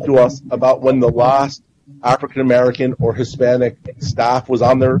talk to us about when the last African American or Hispanic staff was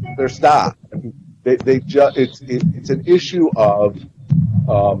on their staff. I mean, it's an issue of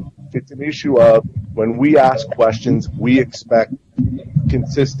when we ask questions, we expect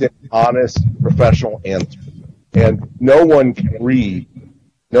consistent, honest, professional answers, and no one can read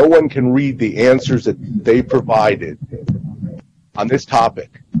the answers that they provided on this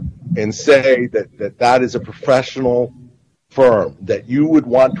topic and say that is a professional firm, that you would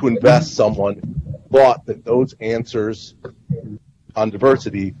want to invest someone thought that those answers on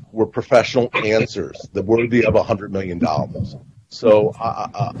diversity were professional answers that worthy of $100 million. So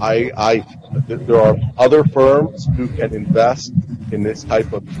there are other firms who can invest in this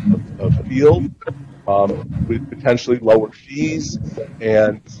type of field with potentially lower fees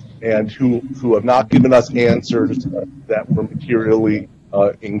and who have not given us answers that were materially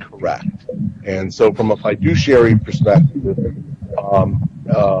incorrect. And so from a fiduciary perspective, I'm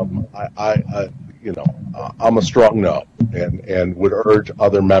a strong no and would urge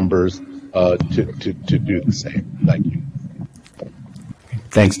other members to do the same. Thank you.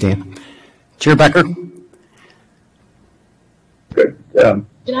 Thanks, Dan. Chair Becker? Good. Can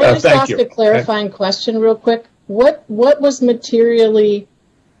I just ask a clarifying question real quick? What was materially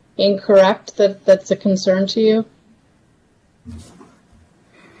incorrect that's a concern to you?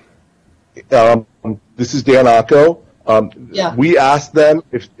 This is Dan Acco. Yeah. We asked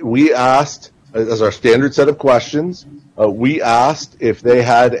as our standard set of questions, we asked if they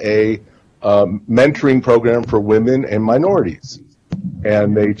had a mentoring program for women and minorities.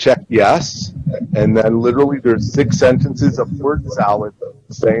 And they checked yes, and then literally there's 6 sentences of word salad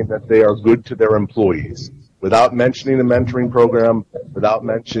saying that they are good to their employees, without mentioning a mentoring program, without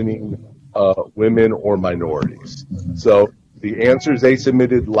mentioning women or minorities. So the answers they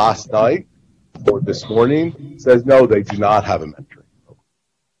submitted last night or this morning says no, they do not have a mentoring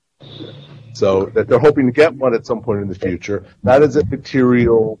program. So that they're hoping to get one at some point in the future. That is a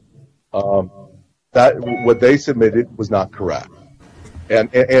material, that what they submitted was not correct.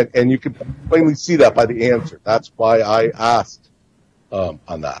 And you can plainly see that by the answer. That's why I asked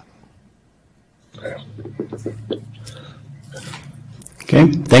on that.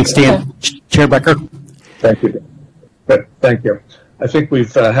 Okay. Thanks, Dan. Chair Becker. Thank you. Thank you. I think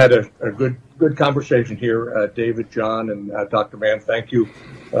we've had a good conversation here, David, John, and Dr. Mann. Thank you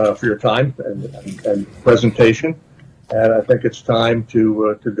for your time and presentation. and I think it's time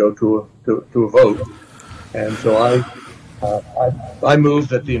to go to a vote. And so I move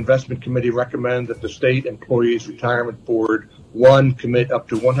that the investment committee recommend that the State Employees Retirement Board, 1, commit up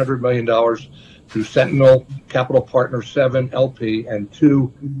to $100 million to Sentinel Capital Partners 7 LP, and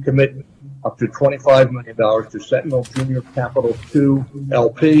 2, commit up to $25 million to Sentinel Junior Capital 2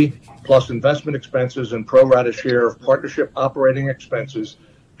 LP, plus investment expenses and pro rata share of partnership operating expenses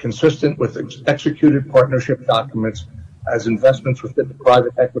consistent with executed partnership documents as investments within the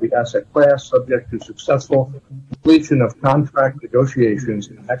private equity asset class, subject to successful completion of contract negotiations,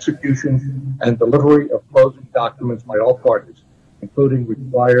 execution, and delivery of closing documents by all parties, including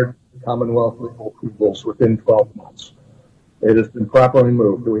required Commonwealth legal approvals within 12 months. It has been properly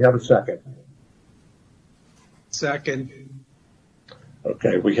moved. Do we have a second? Second.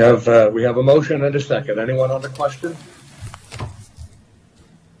 Okay, we have a motion and a second. Anyone on the question?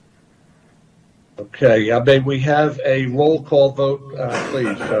 Okay, may we have a roll call vote,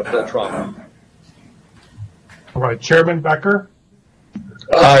 please, Bill Trump? All right, Chairman Becker.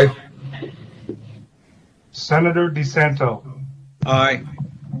 Aye. Senator DeSanto. Aye.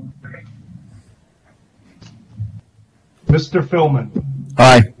 Mr. Philman.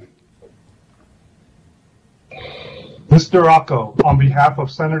 Aye. Mr. Rocco, on behalf of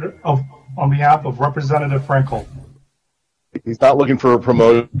Representative Frankel. He's not looking for a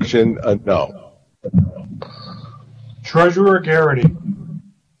promotion. No. Treasurer Garrity.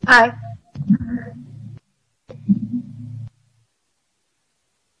 Aye.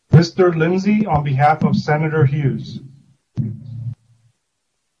 Mr. Lindsay, on behalf of Senator Hughes.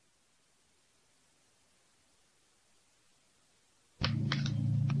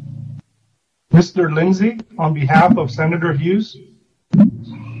 Mr. Lindsay, on behalf of Senator Hughes.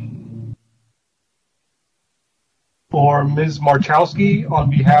 Or Ms. Marchowski, on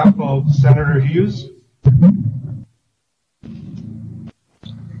behalf of Senator Hughes.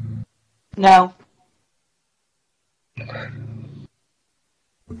 No.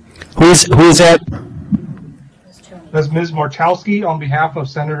 Who is that? That's Ms. Marchowski on behalf of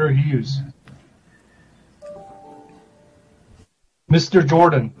Senator Hughes. Mr.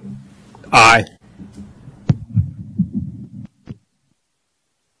 Jordan. Aye.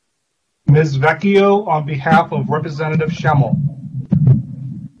 Ms. Vecchio on behalf of Representative Schemmel.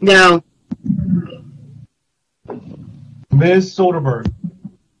 No. Ms. Soderberg.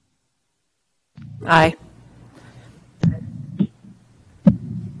 Aye.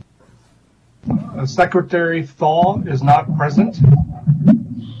 Secretary Thaw is not present.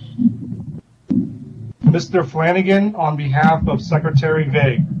 Mr. Flanagan on behalf of Secretary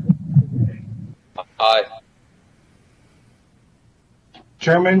Vague. Aye.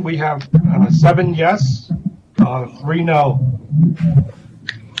 Chairman, we have 7 yes, 3 no.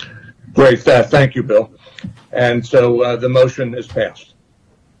 Great. Thank you, Bill. And so the motion is passed.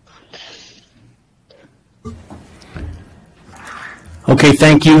 Okay,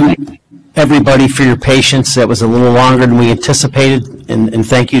 thank you, everybody, for your patience. That was a little longer than we anticipated, and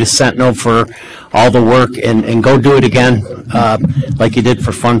thank you to Sentinel for all the work, and go do it again like you did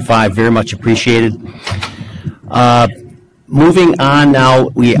for Fund 5. Very much appreciated. Moving on now,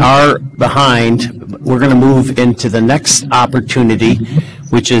 we are behind. We're going to move into the next opportunity,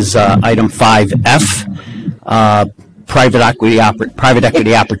 which is item 5F, private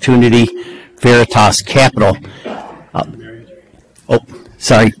equity opportunity, Veritas Capital.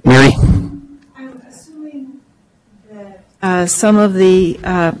 Sorry, Mary. I'm assuming that some of the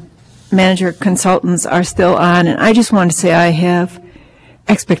manager consultants are still on, and I just want to say I have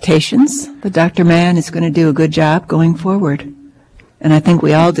expectations that Dr. Mann is going to do a good job going forward, and I think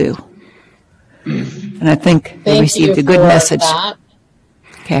we all do. And I think we received a good message.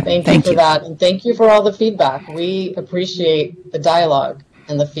 Okay, thank you for that, and thank you for all the feedback. We appreciate the dialogue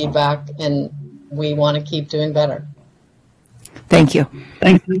and the feedback, and we want to keep doing better. Thank you.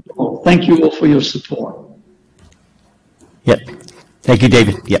 Thank you all for your support. Yep. Thank you,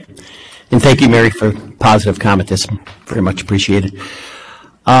 David. Yep. And thank you, Mary, for positive comment. That's very much appreciated.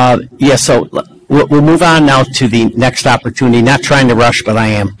 So we'll move on now to the next opportunity. Not trying to rush, but I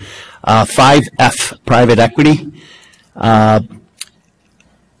am. 5F, private equity.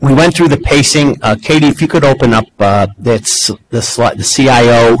 We went through the pacing. Katie, if you could open up that's the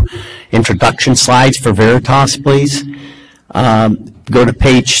CIO introduction slides for Veritas, please. Go to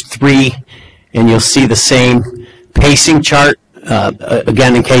page 3, and you'll see the same pacing chart.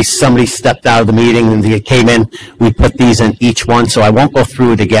 Again, in case somebody stepped out of the meeting and they came in, we put these in each one, so I won't go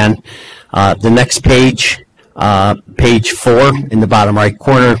through it again. The next page, page 4 in the bottom right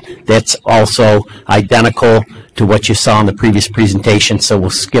corner, that's also identical to what you saw in the previous presentation, so we'll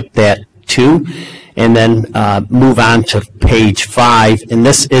skip that too. and then move on to page 5. And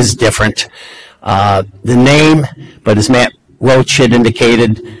this is different. The name, but as Matt Roach had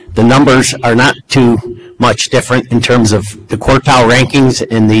indicated, the numbers are not too much different in terms of the quartile rankings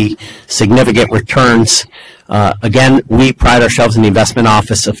and the significant returns. Again, we pride ourselves in the investment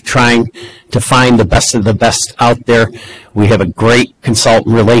office of trying to find the best of the best out there. We have a great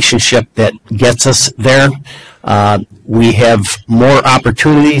consultant relationship that gets us there. We have more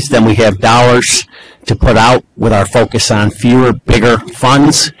opportunities than we have dollars to put out with our focus on fewer, bigger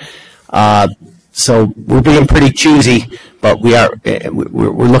funds. So we're being pretty choosy, but we're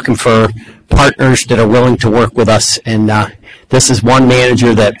looking for partners that are willing to work with us. And this is one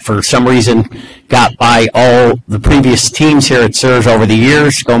manager that for some reason got by all the previous teams here at SERS over the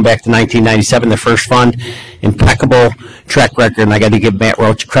years, going back to 1997, the first fund. Impeccable track record, and I got to give Matt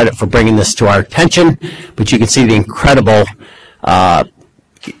Roach credit for bringing this to our attention. But you can see the incredible high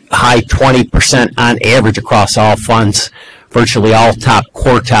 20% on average across all funds, virtually all top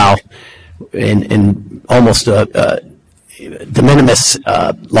quartile, in almost a de minimis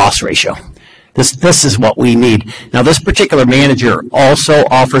loss ratio. This is what we need. Now, this particular manager also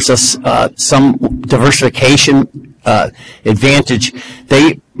offers us some diversification advantage.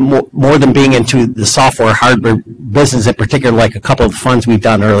 They, more than being into the software hardware business in particular, like a couple of funds we've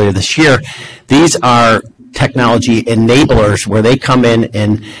done earlier this year, these are technology enablers where they come in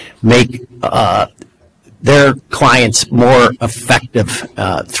and make their clients more effective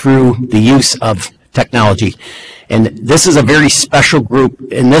through the use of technology. And this is a very special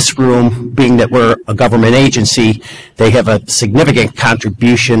group in this room, being that we're a government agency. They have a significant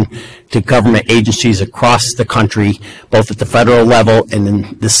contribution to government agencies across the country, both at the federal level and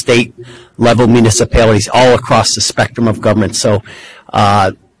in the state level municipalities, all across the spectrum of government. So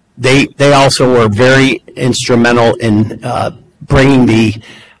they also were very instrumental in bringing the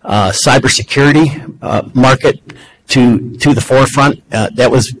cybersecurity market to the forefront. That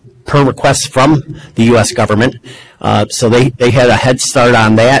was per request from the U.S. government. So they had a head start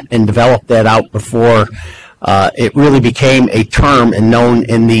on that and developed that out before it really became a term and known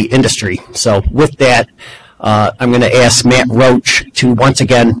in the industry. So with that, I'm going to ask Matt Roach to once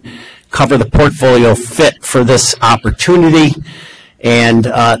again cover the portfolio fit for this opportunity, and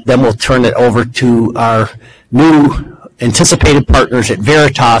then we'll turn it over to our new anticipated partners at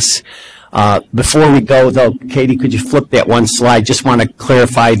Veritas. Before we go, though, Katie, could you flip that one slide? Just want to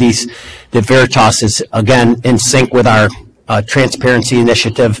clarify that Veritas is, again, in sync with our transparency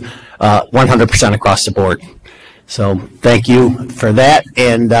initiative 100% across the board. So thank you for that.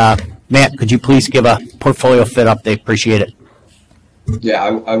 And Matt, could you please give a portfolio fit update? Appreciate it. Yeah,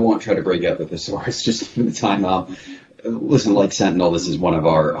 I won't try to break out the thesaurus just for the time. Listen, like Sentinel, this is one of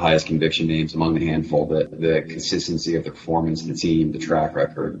our highest conviction names among the handful. The consistency of the performance of the team, the track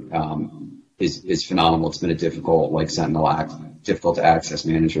record is phenomenal. It's been a difficult, like Sentinel, difficult to access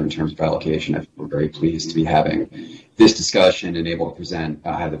manager in terms of allocation. We're very pleased to be having this discussion and able to present,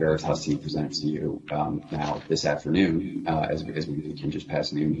 have the Veritas team present to you now this afternoon, as we begin just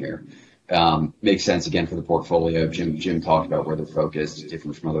past noon here. Makes sense again for the portfolio. Jim talked about where they're focused,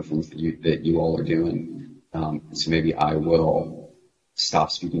 different from other things that you all are doing. So maybe I will stop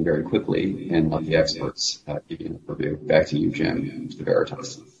speaking very quickly and let the experts give you an overview. Back to you, Jim, to the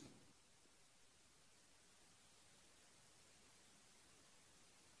Veritas.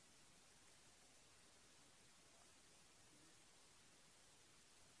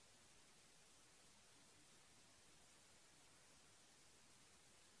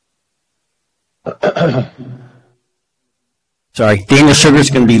 Sorry, Daniel Sugar is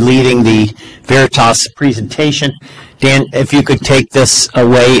going to be leading the Veritas presentation. Dan, if you could take this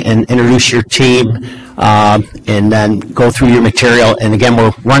away and introduce your team, and then go through your material. And again,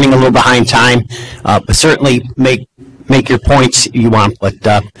 we're running a little behind time, but certainly make your points you want. But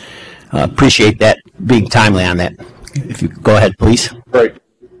appreciate that being timely on that. If you could go ahead, please.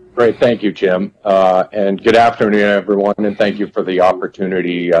 Great. Thank you, Jim. And good afternoon, everyone, and thank you for the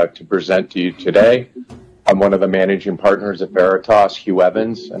opportunity to present to you today. I'm one of the managing partners at Veritas, Hugh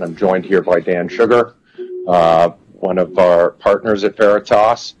Evans, and I'm joined here by Dan Sugar, one of our partners at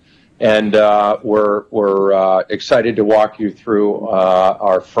Veritas. And we're excited to walk you through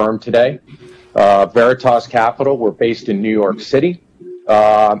our firm today. Veritas Capital, we're based in New York City,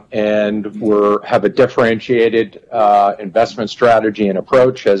 and have a differentiated investment strategy and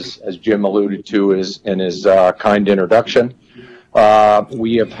approach, as Jim alluded to in his kind introduction.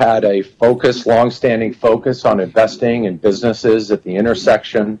 We have had a long-standing focus on investing in businesses at the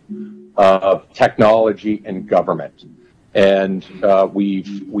intersection of technology and government. And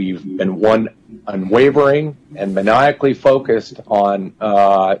we've been unwavering and maniacally focused on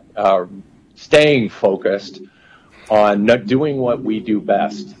staying focused on doing what we do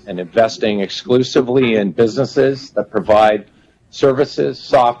best and investing exclusively in businesses that provide services,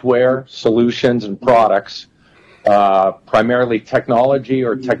 software, solutions, and products, primarily technology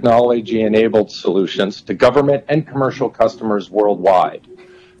or technology-enabled solutions to government and commercial customers worldwide.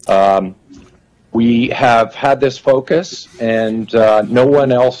 We have had this focus, and no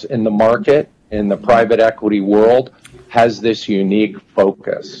one else in the market, in the private equity world, has this unique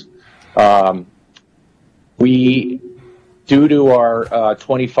focus. We, due to our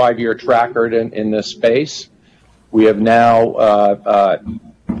 25-year track record in this space, we have now,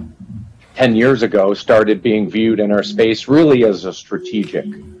 10 years ago, started being viewed in our space really as a strategic.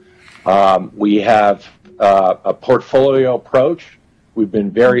 We have a portfolio approach. We've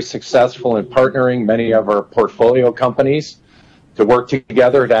been very successful in partnering many of our portfolio companies to work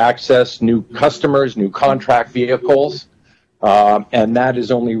together to access new customers, new contract vehicles, and that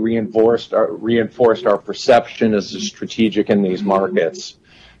has only reinforced our perception as a strategic in these markets.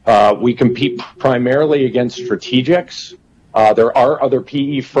 We compete primarily against strategics. There are other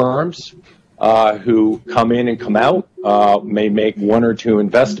PE firms who come in and come out, may make one or two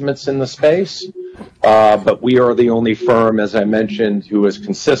investments in the space, but we are the only firm, as I mentioned, who has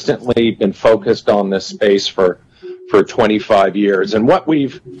consistently been focused on this space for 25 years. And what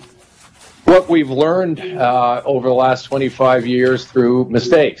we've learned over the last 25 years through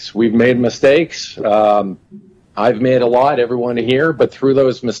mistakes. We've made mistakes. I've made a lot, everyone here, but through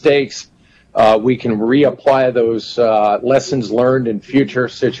those mistakes, we can reapply those lessons learned in future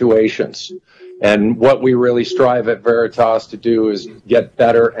situations. And what we really strive at Veritas to do is get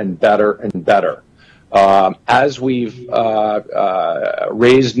better and better and better. As we've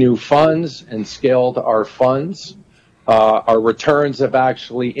raised new funds and scaled our funds, our returns have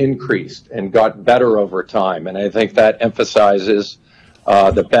actually increased and got better over time. And I think that emphasizes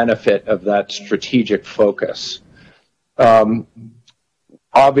the benefit of that strategic focus.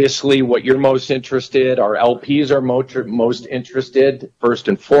 Obviously, what you're most interested, our LPs are most interested, first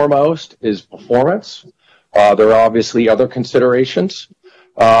and foremost, is performance. There are obviously other considerations,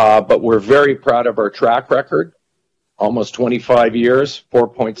 but we're very proud of our track record. Almost 25 years,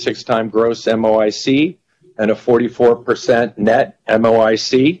 4.6 times gross MOIC, and a 44% net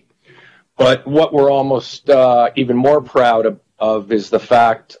MOIC. But what we're almost even more proud of is the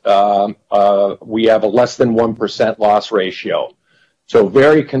fact we have a less than 1% loss ratio. So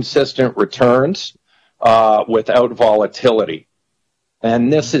very consistent returns without volatility.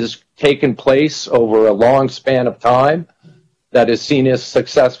 And this has taken place over a long span of time that has seen us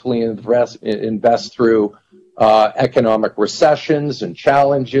successfully invest through economic recessions and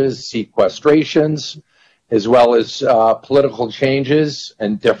challenges, sequestrations, as well as political changes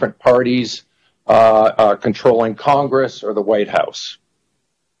and different parties controlling Congress or the White House.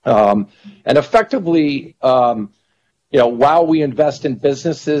 And effectively, while we invest in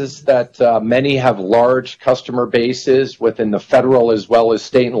businesses that many have large customer bases within the federal as well as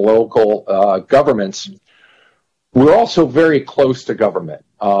state and local governments, we're also very close to government,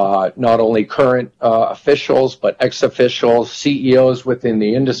 not only current officials, but ex-officials, CEOs within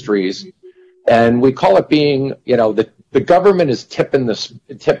the industries. And we call it being, the government is tip of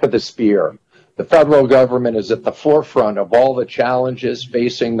the spear. The federal government is at the forefront of all the challenges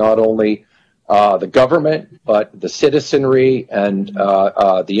facing not only the government, but the citizenry and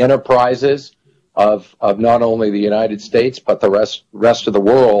the enterprises of not only the United States, but the rest of the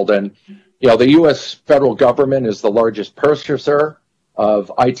world. And, the U.S. federal government is the largest purchaser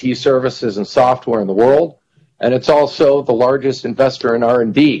of IT services and software in the world. And it's also the largest investor in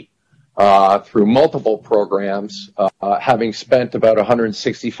R&D through multiple programs, having spent about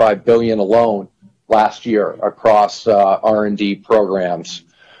 $165 billion alone last year across R&D programs.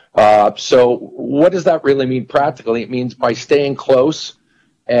 So what does that really mean practically? It means by staying close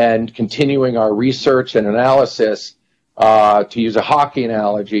and continuing our research and analysis, to use a hockey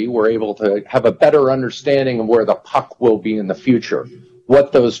analogy, we're able to have a better understanding of where the puck will be in the future,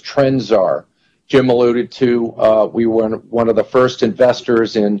 what those trends are. Jim alluded to, we were one of the first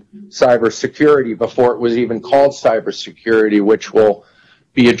investors in cybersecurity before it was even called cybersecurity, which will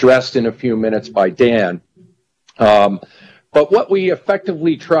be addressed in a few minutes by Dan. But what we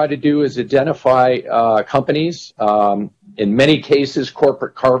effectively try to do is identify companies, in many cases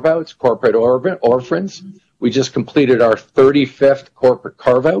corporate carve-outs, corporate orphans. We just completed our 35th corporate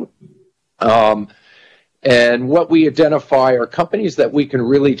carve-out. And what we identify are companies that we can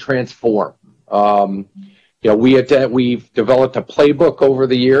really transform. We've developed a playbook over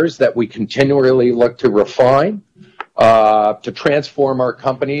the years that we continually look to refine, to transform our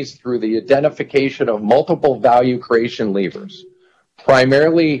companies through the identification of multiple value creation levers.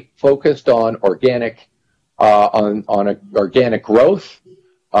 primarily focused on organic organic growth,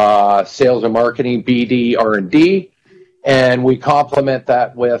 sales and marketing, BD, R&D, and we complement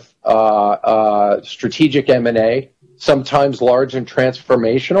that with strategic M&A, sometimes large and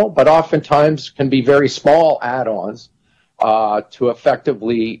transformational, but oftentimes can be very small add-ons to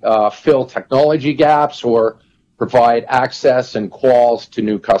effectively fill technology gaps or provide access and quals to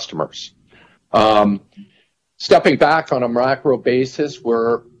new customers. Stepping back on a macro basis,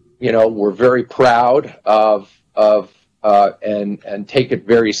 we're very proud of and take it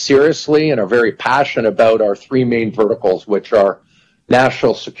very seriously and are very passionate about our three main verticals, which are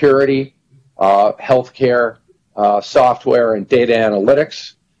national security, healthcare, software and data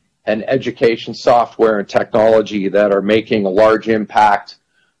analytics, and education software and technology that are making a large impact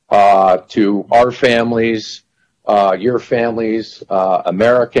to our families, your families,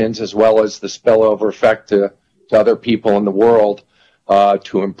 Americans, as well as the spillover effect to other people in the world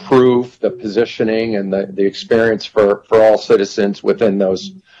to improve the positioning and the experience for all citizens within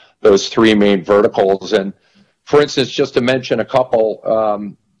those three main verticals. And for instance, just to mention a couple,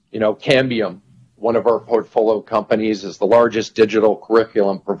 Cambium, one of our portfolio companies, is the largest digital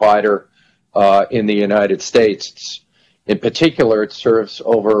curriculum provider in the United States. In particular, it serves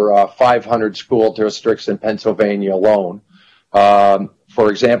over 500 school districts in Pennsylvania alone. For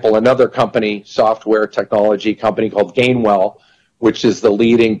example, another company, software technology company called Gainwell, which is the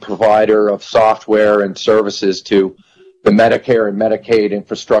leading provider of software and services to the Medicare and Medicaid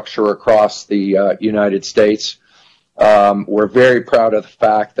infrastructure across the United States. We're very proud of the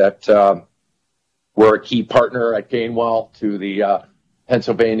fact that we're a key partner at Gainwell to the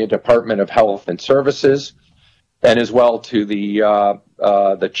Pennsylvania Department of Health and Services, and as well to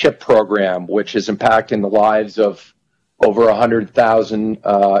the CHIP program, which is impacting the lives of over 100,000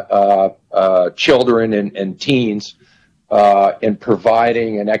 children and teens in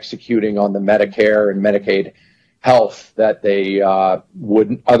providing and executing on the Medicare and Medicaid health that they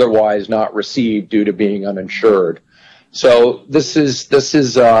would otherwise not receive due to being uninsured. So this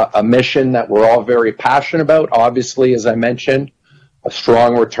is a mission that we're all very passionate about. Obviously, as I mentioned,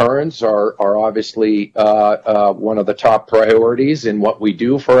 strong returns are obviously one of the top priorities in what we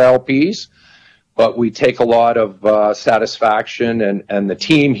do for LPs, but we take a lot of satisfaction, and the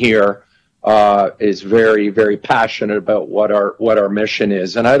team here is very, very passionate about what our mission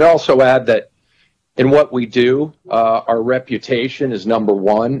is. And I'd also add that in what we do, our reputation is number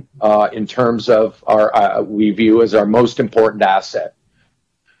one in terms of we view as our most important asset.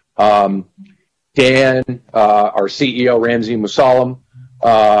 Dan, our CEO, Ramzi Musallam,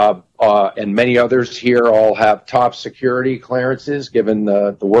 and many others here all have top security clearances, given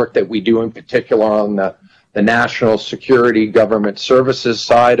the work that we do, in particular on the national security government services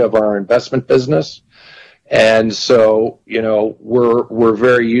side of our investment business. And so, we're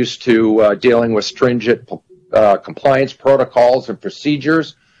very used to dealing with stringent compliance protocols and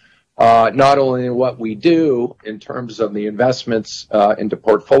procedures, not only in what we do in terms of the investments into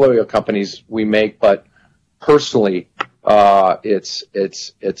portfolio companies we make, but personally, it's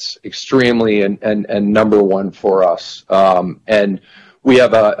extremely and number one for us. And we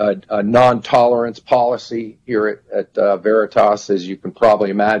have a non-tolerance policy here at Veritas, as you can probably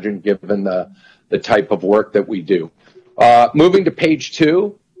imagine, given the type of work that we do. Moving to page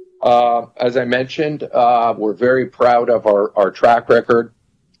 2, as I mentioned, we're very proud of our track record.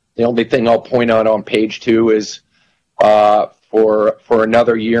 The only thing I'll point out on page 2 is for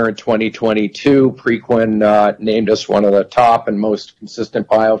another year in 2022, Preqin named us one of the top and most consistent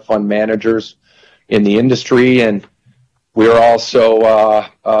buyout fund managers in the industry, and we are also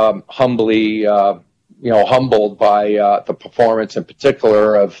humbly humbled by the performance in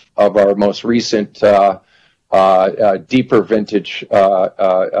particular of our most recent deeper vintage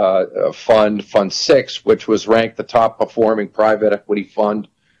Fund 6, which was ranked the top performing private equity fund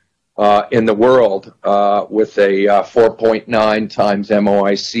in the world with a 4.9 times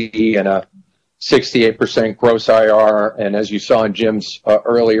MOIC and a 68% gross IRR, and as you saw in Jim's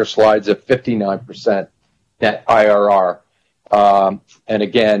earlier slides, a 59% net IRR. And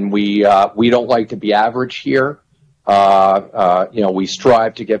again, we don't like to be average here. We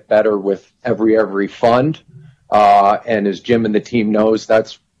strive to get better with every fund. And as Jim and the team knows,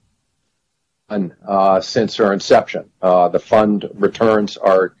 that's since our inception. The fund returns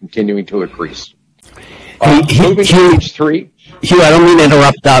are continuing to increase. Moving to page 3. Hugh, I don't mean to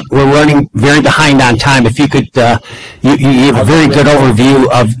interrupt. We're running very behind on time. If you could, you have a very good overview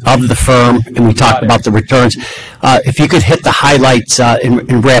of the firm, and we talked about the returns. If you could hit the highlights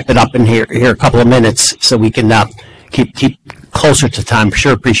and wrap it up in here a couple of minutes, so we can keep closer to time.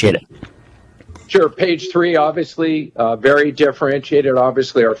 Sure, appreciate it. Sure. Page 3, obviously, very differentiated.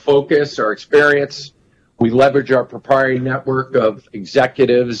 Obviously, our focus, our experience. We leverage our proprietary network of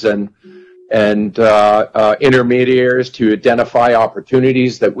executives and intermediaries to identify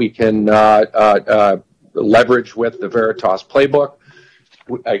opportunities that we can leverage with the Veritas playbook.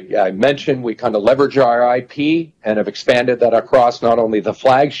 I mentioned we kind of leverage our IP and have expanded that across not only the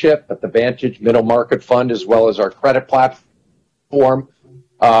flagship, but the Vantage Middle Market Fund, as well as our credit platform.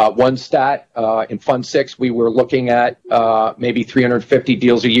 One stat, in Fund 6, we were looking at maybe 350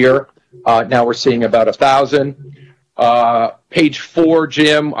 deals a year. Now we're seeing about 1,000. Page 4,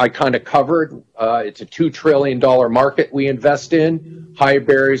 Jim, I kind of covered. It's a $2 trillion market we invest in, high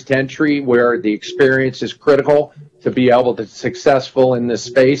barriers to entry where the experience is critical to be able to be successful in this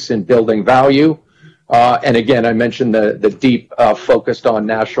space and building value. And again, I mentioned the deep focused on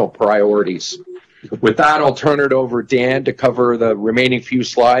national priorities. With that, I'll turn it over Dan to cover the remaining few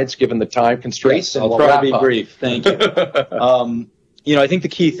slides, given the time constraints. Yes, I'll try to be brief. Thank you. I think the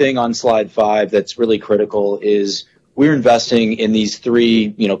key thing on slide 5 that's really critical is we're investing in these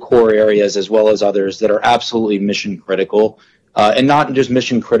 3, core areas as well as others that are absolutely mission critical, and not just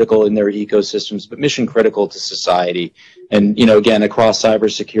mission critical in their ecosystems, but mission critical to society. And, again, across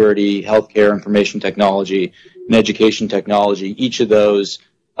cybersecurity, healthcare, information technology, and education technology, each of those,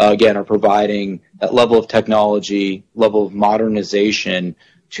 again, are providing that level of technology, level of modernization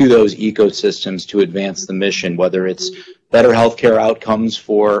to those ecosystems to advance the mission, whether it's better healthcare outcomes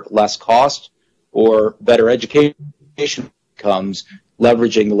for less cost or better education outcomes,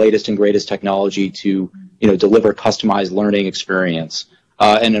 leveraging the latest and greatest technology to, deliver customized learning experience.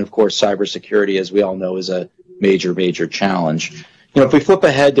 And then, of course, cybersecurity, as we all know, is a major, major challenge. If we flip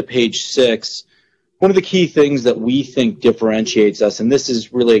ahead to page 6, one of the key things that we think differentiates us, and this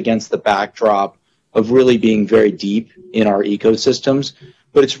is really against the backdrop of really being very deep in our ecosystems,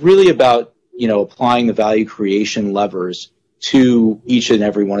 but it's really about, applying the value creation levers to each and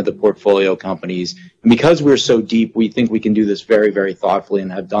every one of the portfolio companies. And because we're so deep, we think we can do this very, very thoughtfully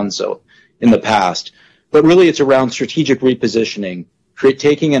and have done so in the past. But really, it's around strategic repositioning,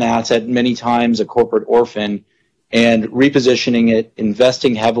 taking an asset, many times a corporate orphan, and repositioning it,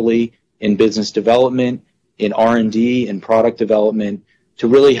 investing heavily in business development, in R&D, in product development, to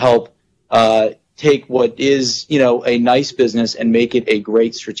really help take what is, a nice business and make it a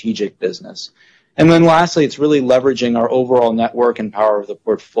great strategic business. And then lastly, it's really leveraging our overall network and power of the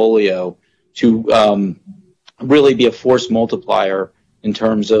portfolio to really be a force multiplier in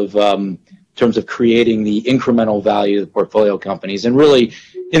terms of creating the incremental value of the portfolio companies. And really,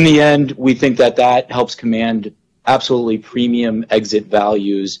 in the end, we think that helps command absolutely premium exit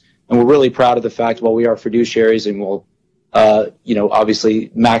values. And we're really proud of the fact, while we are fiduciaries and will, obviously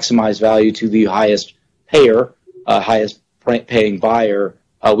maximize value to the highest payer, highest paying buyer,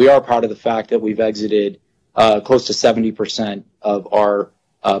 we are proud of the fact that we've exited close to 70% of our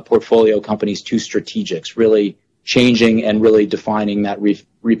portfolio companies to strategics, really changing and really defining that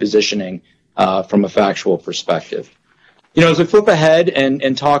repositioning from a factual perspective. As we flip ahead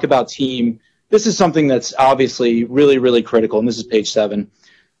and talk about team, this is something that's obviously really, really critical, and this is page 7.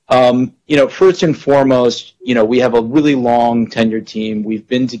 First and foremost, we have a really long tenured team. We've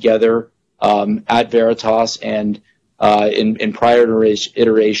been together at Veritas and in prior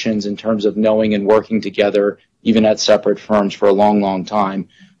iterations in terms of knowing and working together, even at separate firms for a long, long time.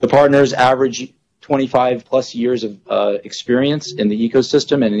 The partners average 25 plus years of experience in the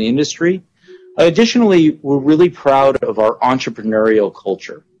ecosystem and in the industry. Additionally, we're really proud of our entrepreneurial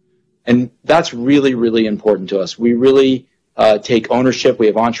culture. And that's really, really important to us. We really take ownership. We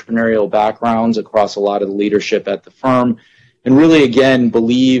have entrepreneurial backgrounds across a lot of the leadership at the firm. And really, again,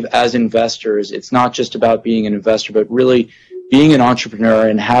 believe as investors, it's not just about being an investor, but really being an entrepreneur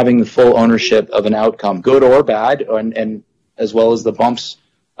and having the full ownership of an outcome, good or bad, and as well as the bumps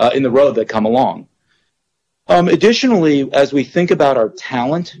in the road that come along. Additionally, as we think about our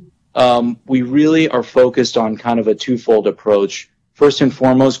talent, we really are focused on kind of a twofold approach. First and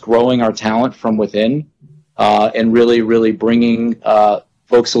foremost, growing our talent from within, and really, really bringing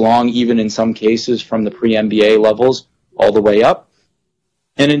folks along, even in some cases from the pre-MBA levels all the way up.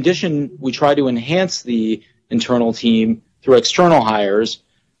 In addition, we try to enhance the internal team through external hires.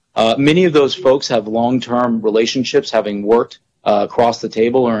 Many of those folks have long-term relationships, having worked across the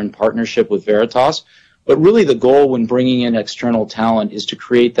table or in partnership with Veritas. But really the goal when bringing in external talent is to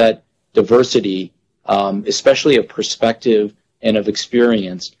create that diversity, especially of perspective and of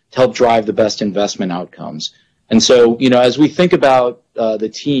experience, to help drive the best investment outcomes. And so, as we think about the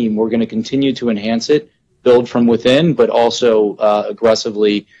team, we're going to continue to enhance it, build from within, but also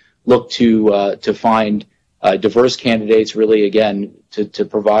aggressively look to find diverse candidates, really, again, to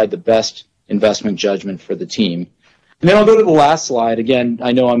provide the best investment judgment for the team. And then I'll go to the last slide. Again,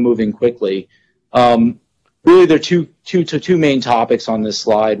 I know I'm moving quickly. Really, there are two main topics on this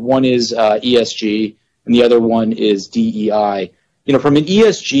slide. One is ESG, and the other one is DEI. You know, from an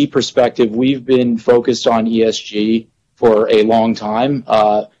ESG perspective, we've been focused on ESG for a long time.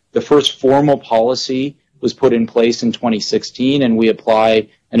 The first formal policy was put in place in 2016, and we apply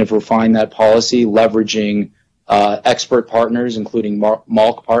and have refined that policy, leveraging expert partners, including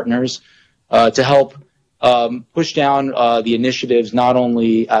MALC partners, to help push down the initiatives not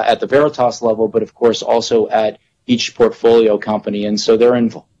only at the Veritas level, but of course also at each portfolio company. And so they're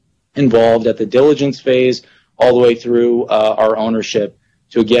involved at the diligence phase all the way through our ownership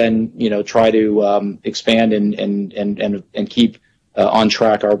to, again, you know, try to expand and keep on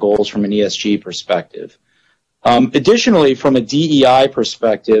track our goals from an ESG perspective. Additionally, from a DEI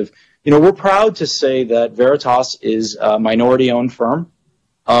perspective, you know, we're proud to say that Veritas is a minority-owned firm.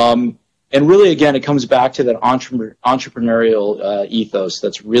 And really, again, it comes back to that entrepreneurial ethos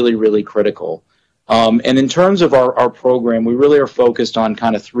that's really, really critical. And in terms of our program, we really are focused on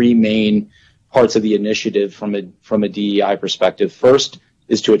kind of three main parts of the initiative from a DEI perspective. First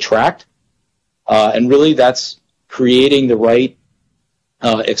is to attract, and really that's creating the right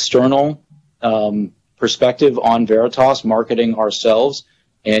external perspective on Veritas, marketing ourselves,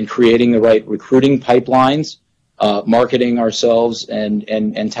 and creating the right recruiting pipelines, marketing ourselves,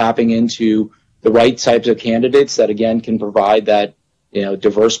 and tapping into the right types of candidates that, again, can provide that, you know,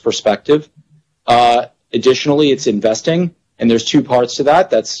 diverse perspective. Additionally, it's investing, and there's two parts to that.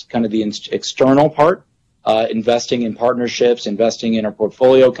 That's kind of the external part, investing in partnerships, investing in our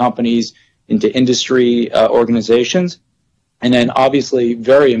portfolio companies, into industry organizations, and then obviously,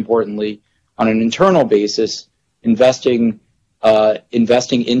 very importantly, on an internal basis, investing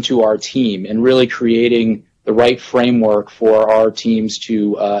into our team and really creating the right framework for our teams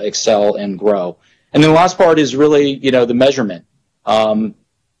to excel and grow. And then the last part is really, you know, the measurement,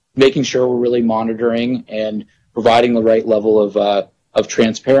 making sure we're really monitoring and providing the right level of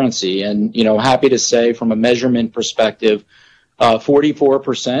transparency. And, you know, happy to say from a measurement perspective,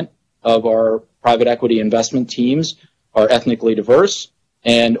 44% of our private equity investment teams are ethnically diverse,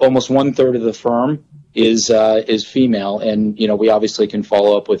 and almost 1/3 of the firm is female. And, you know, we obviously can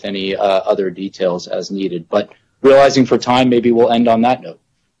follow up with any other details as needed. But realizing for time, maybe we'll end on that note.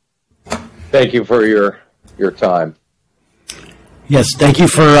 Thank you for your time. Yes, thank you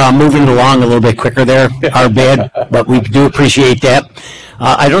for moving along a little bit quicker there, our bad, but we do appreciate that.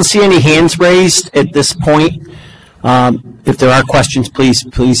 I don't see any hands raised at this point. If there are questions, please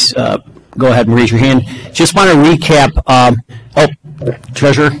go ahead and raise your hand. Just want to recap.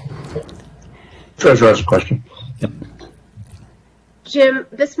 Treasurer? Treasurer has a question. Yep. Jim,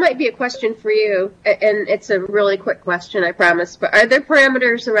 this might be a question for you, and it's a really quick question, I promise, but are there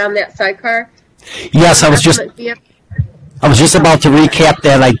parameters around that sidecar? Yes, I was just about to recap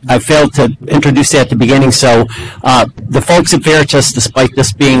that. I failed to introduce that at the beginning. So the folks at Veritas, despite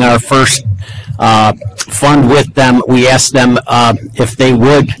this being our first fund with them, we asked them if they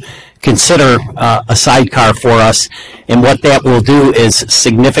would consider a sidecar for us. And what that will do is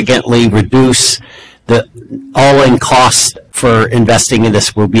significantly reduce the all-in cost for investing in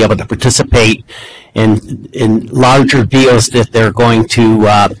this. We'll be able to participate in larger deals that they're going to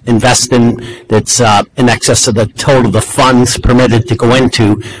invest in that's in excess of the total the funds permitted to go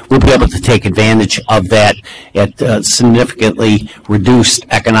into. We'll be able to take advantage of that at significantly reduced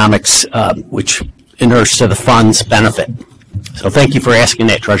economics, which inures to the fund's benefit. So thank you for asking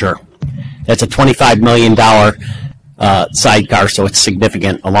that, Treasurer. That's a $25 million sidecar, so it's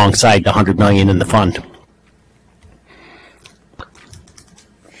significant alongside the $100 million in the fund.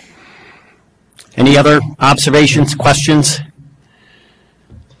 Any other observations, questions?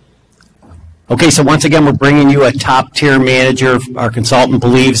 Okay, so once again, we're bringing you a top-tier manager. Our consultant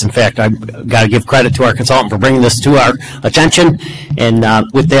believes, in fact, I've got to give credit to our consultant for bringing this to our attention. And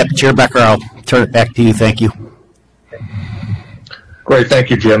with that, Chair Becker, I'll turn it back to you. Thank you. Great. Thank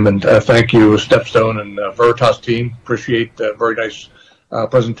you, Jim. And thank you, Stepstone and Veritas team. Appreciate the very nice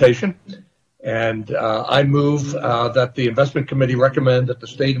presentation. And I move that the investment committee recommend that the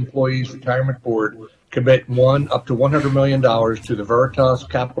State Employees Retirement Board commit up to $100 million to the Veritas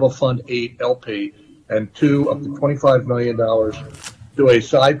Capital Fund 8 LP, and up to $25 million to a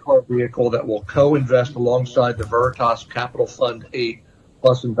sidecar vehicle that will co-invest alongside the Veritas Capital Fund 8,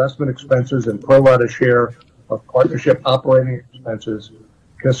 plus investment expenses and pro rata share of partnership operating expenses,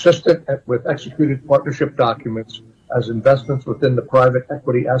 consistent with executed partnership documents as investments within the private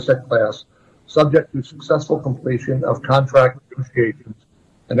equity asset class, subject to successful completion of contract negotiations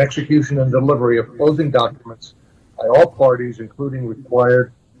and execution and delivery of closing documents by all parties, including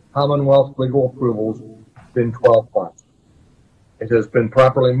required Commonwealth legal approvals been 12 months. It has been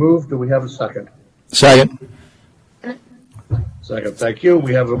properly moved. Do we have a second? Second. Second, thank you.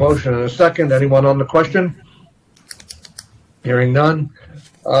 We have a motion and a second. Anyone on the question? Hearing none.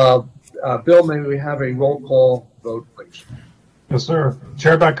 Bill, may we have a roll call vote, please? Yes, sir.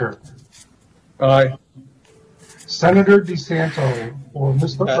 Chair Becker. Aye. Senator DeSanto, or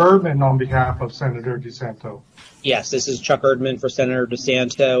Mr. Erdman on behalf of Senator DeSanto. Yes, this is Chuck Erdman for Senator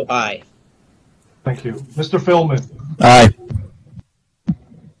DeSanto. Aye. Thank you. Mr. Philman. Aye.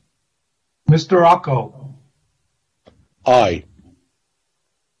 Mr. Acco. Aye.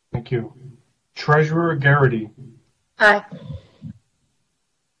 Thank you. Treasurer Garrity. Aye.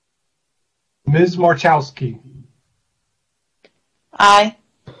 Ms. Marchowski. Aye.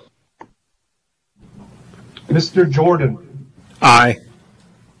 Mr. Jordan. Aye.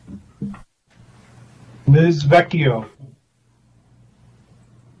 Ms. Vecchio.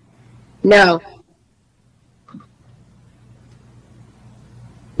 No.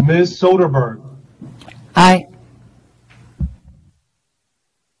 Ms. Soderberg. Aye.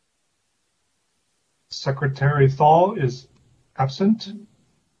 Secretary Thal is absent.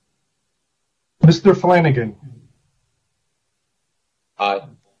 Mr. Flanagan. Aye.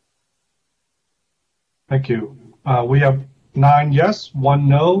 Thank you. We have 9 yes, 1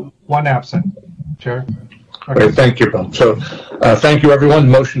 no, 1 absent. Chair. Great, thank you, Bill. So, thank you, everyone.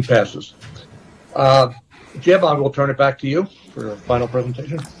 Motion passes. Jim, I will turn it back to you for the final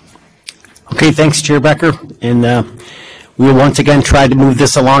presentation. Okay, thanks, Chair Becker. And we will once again try to move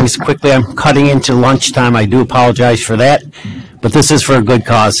this along as quickly. I'm cutting into lunchtime. I do apologize for that. But this is for a good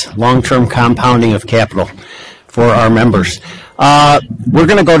cause, long-term compounding of capital for our members. We're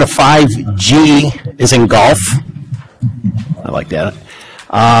going to go to 5G, is in golf. I like that.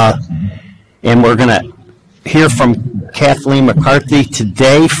 And we're going to hear from Kathleen McCarthy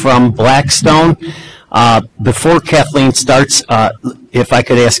today from Blackstone. Before Kathleen starts, if I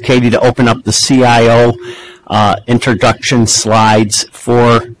could ask Katie to open up the CIO introduction slides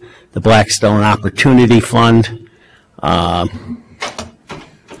for the Blackstone Opportunity Fund.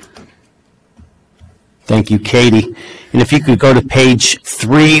 Thank you, Katie. And if you could go to page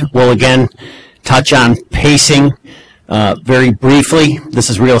 3, we'll again touch on pacing very briefly. This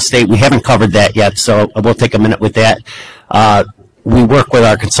is real estate. We haven't covered that yet, so we'll take a minute with that. We work with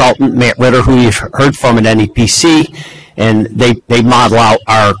our consultant, Matt Ritter, who you've heard from at NEPC, and they model out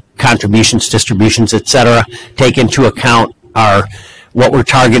our contributions, distributions, et cetera, take into account our what we're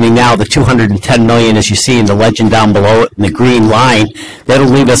targeting now, the $210 million, as you see in the legend down below it in the green line. That'll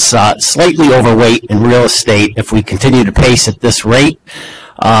leave us slightly overweight in real estate if we continue to pace at this rate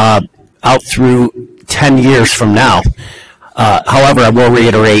out through 10 years from now. However, I will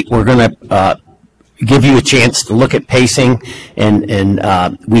reiterate, we're going to give you a chance to look at pacing, and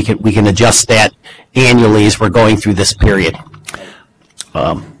we can adjust that annually as we're going through this period.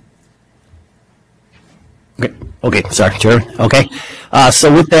 Okay, sorry, Chair. Okay,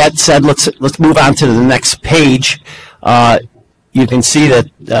 so with that said, let's move on to the next page. You can see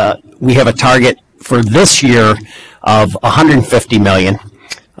that we have a target for this year of $150 million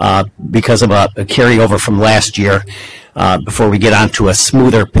because of a carryover from last year. Before we get on to a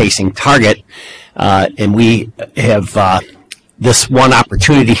smoother pacing target, and we have this one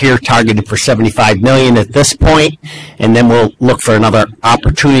opportunity here targeted for $75 million at this point, and then we'll look for another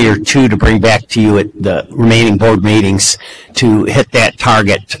opportunity or two to bring back to you at the remaining board meetings to hit that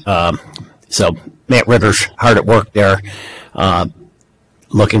target. So Matt Ritter's hard at work there,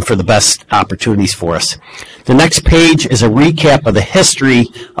 looking for the best opportunities for us. The next page is a recap of the history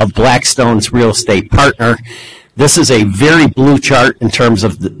of Blackstone's real estate partner. This is a very blue chart in terms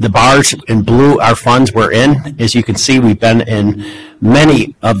of the bars in blue our funds were in. As you can see, we've been in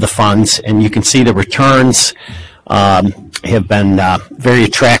many of the funds, and you can see the returns have been very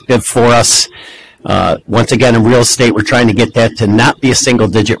attractive for us. Once again, in real estate, we're trying to get that to not be a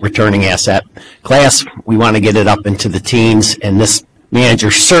single-digit returning asset class. We want to get it up into the teens, and this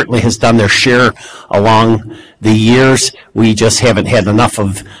manager certainly has done their share along the years. We just haven't had enough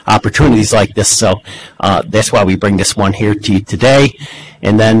of opportunities like this, so that's why we bring this one here to you today.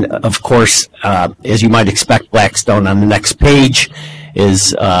 And then, of course, as you might expect, Blackstone on the next page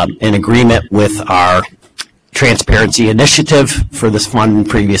is in agreement with our transparency initiative for this fund and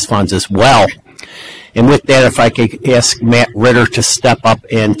previous funds as well. And with that, if I could ask Matt Ritter to step up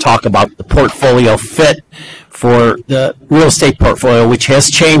and talk about the portfolio fit for the real estate portfolio, which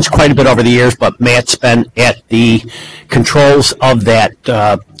has changed quite a bit over the years, but Matt's been at the controls of that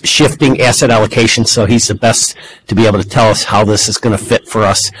shifting asset allocation, so he's the best to be able to tell us how this is going to fit for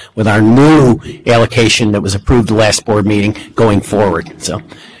us with our new allocation that was approved the last board meeting going forward. So,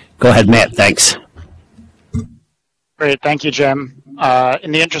 Go ahead, Matt. Thanks. Great. Thank you, Jim.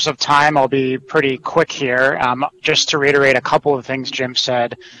 In the interest of time, I'll be pretty quick here. Just to reiterate a couple of things Jim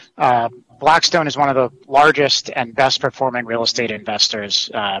said. Blackstone is one of the largest and best performing real estate investors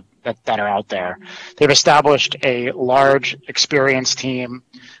that are out there. They've established a large, experienced team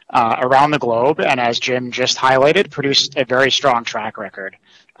around the globe, and as Jim just highlighted, produced a very strong track record,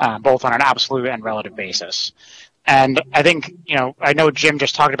 both on an absolute and relative basis. And I think, I know Jim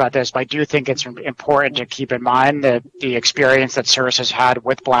just talked about this, but I do think it's important to keep in mind that the experience that CERS has had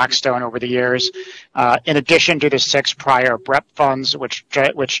with Blackstone over the years, in addition to the 6 prior BREP funds, which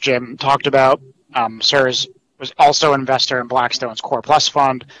Jim talked about, CERS was also an investor in Blackstone's Core Plus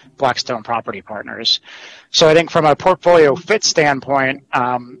fund, Blackstone Property Partners. So I think from a portfolio fit standpoint,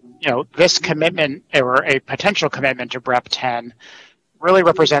 this commitment or a potential commitment to BREP 10 really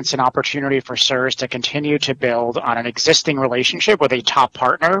represents an opportunity for CERS to continue to build on an existing relationship with a top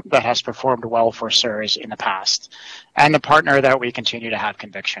partner that has performed well for CERS in the past, and the partner that we continue to have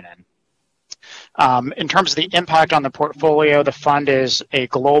conviction in. In terms of the impact on the portfolio, the fund is a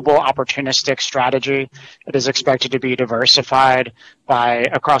global opportunistic strategy. It is expected to be diversified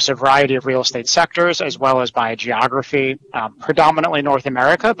across a variety of real estate sectors as well as by geography, predominantly North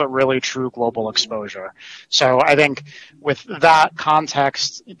America, but really true global exposure. So I think with that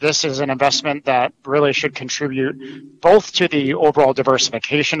context, this is an investment that really should contribute both to the overall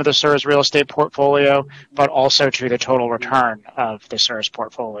diversification of the CERS real estate portfolio, but also to the total return of the CERS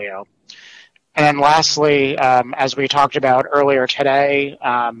portfolio. And then lastly, as we talked about earlier today,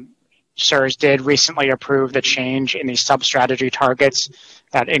 CERS did recently approve the change in the sub-strategy targets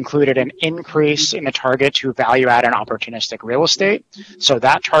that included an increase in the target to value add and opportunistic real estate. So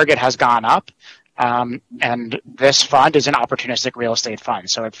that target has gone up, and this fund is an opportunistic real estate fund.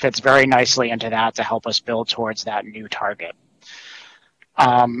 So it fits very nicely into that to help us build towards that new target.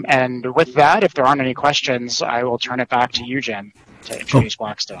 And with that, if there aren't any questions, I will turn it back to you, Jim, to introduce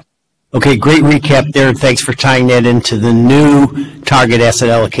Blackstone. Okay, great recap there, and thanks for tying that into the new target asset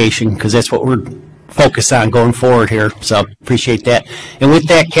allocation, because that's what we're focused on going forward here, so appreciate that. And with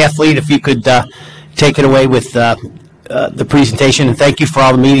that, Kathleen, if you could take it away with the presentation, and thank you for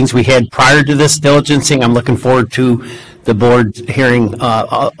all the meetings we had prior to this diligencing. I'm looking forward to the board hearing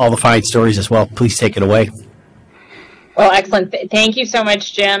all the fine stories as well. Please take it away. Well, excellent. Thank you so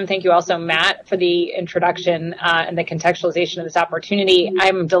much, Jim. Thank you also, Matt, for the introduction and the contextualization of this opportunity.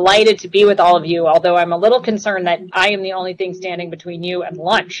 I'm delighted to be with all of you, although I'm a little concerned that I am the only thing standing between you and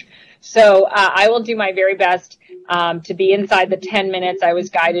lunch. So I will do my very best to be inside the 10 minutes I was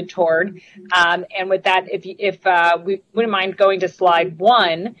guided toward. And with that, if we wouldn't mind going to slide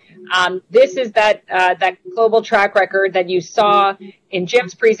 1, this is that global track record that you saw in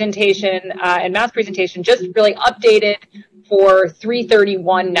Jim's presentation and Matt's presentation, just really updated for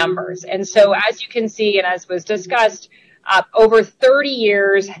 331 numbers. And so as you can see, and as was discussed, over 30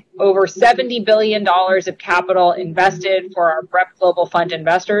 years, over $70 billion of capital invested for our BREP Global Fund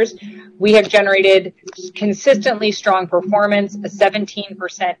investors. We have generated consistently strong performance, a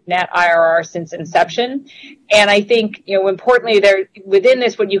 17% net IRR since inception. And I think, importantly, there within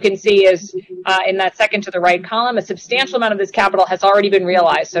this, what you can see is in that second to the right column, a substantial amount of this capital has already been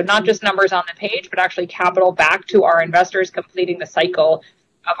realized. So not just numbers on the page, but actually capital back to our investors completing the cycle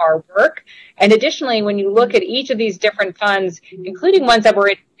of our work. And additionally, when you look at each of these different funds, including ones that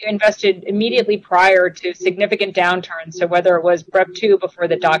were invested immediately prior to significant downturns, so whether it was BREP 2 before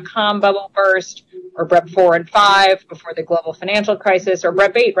the dot-com bubble burst, or BREP 4 and 5 before the global financial crisis, or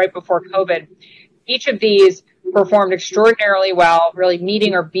BREP 8 right before COVID, each of these performed extraordinarily well, really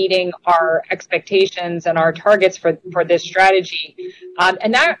meeting or beating our expectations and our targets for this strategy.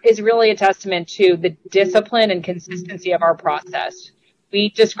 And that is really a testament to the discipline and consistency of our process. We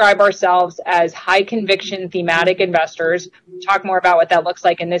describe ourselves as high conviction thematic investors. We'll talk more about what that looks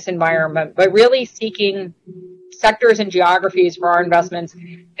like in this environment, but really seeking sectors and geographies for our investments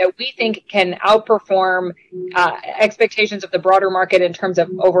that we think can outperform expectations of the broader market in terms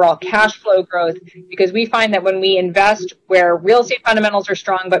of overall cash flow growth, because we find that when we invest where real estate fundamentals are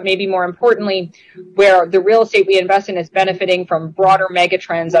strong, but maybe more importantly, where the real estate we invest in is benefiting from broader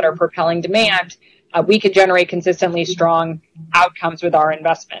megatrends that are propelling demand, we can generate consistently strong outcomes with our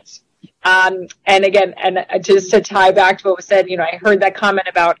investments. And again, and just to tie back to what was said, I heard that comment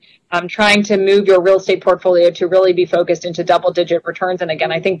about trying to move your real estate portfolio to really be focused into double-digit returns. And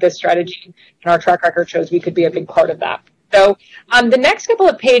again, I think this strategy and our track record shows we could be a big part of that. So the next couple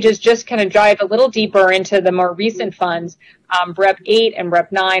of pages just kind of dive a little deeper into the more recent funds, BREP 8 and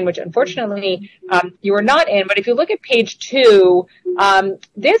BREP 9, which unfortunately you are not in. But if you look at page 2,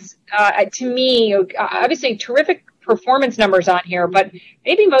 this, to me, obviously terrific performance numbers on here, but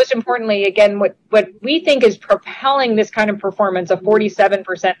maybe most importantly, again, what we think is propelling this kind of performance, a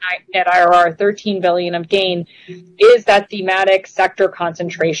 47% net IRR, 13 billion of gain, is that thematic sector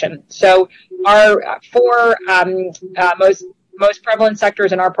concentration. So our four most prevalent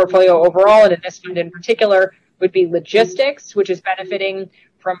sectors in our portfolio overall, and in this fund in particular, would be logistics, which is benefiting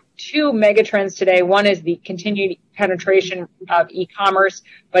from two megatrends today. One is the continued penetration of e-commerce,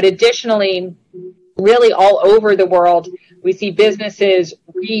 but additionally, really all over the world, we see businesses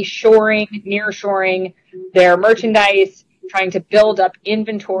reshoring, nearshoring their merchandise, trying to build up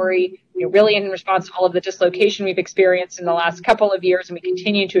inventory, really in response to all of the dislocation we've experienced in the last couple of years, and we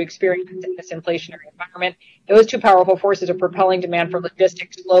continue to experience in this inflationary environment. Those two powerful forces are propelling demand for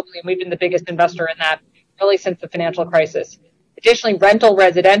logistics globally, and we've been the biggest investor in that really since the financial crisis. Additionally, rental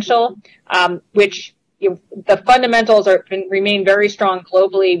residential, which the fundamentals remain very strong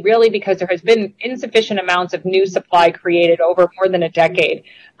globally, really because there has been insufficient amounts of new supply created over more than a decade.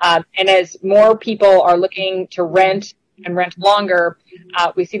 And as more people are looking to rent and rent longer,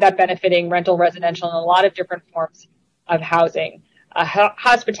 we see that benefiting rental residential in a lot of different forms of housing.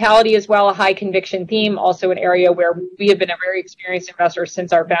 Hospitality as well, a high conviction theme, also an area where we have been a very experienced investor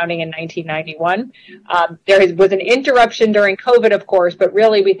since our founding in 1991. There was an interruption during COVID, of course, but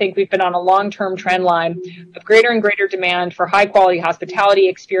really we think we've been on a long-term trend line of greater and greater demand for high quality hospitality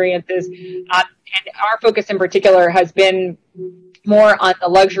experiences. And our focus in particular has been more on the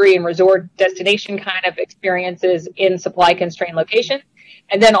luxury and resort destination kind of experiences in supply constrained locations.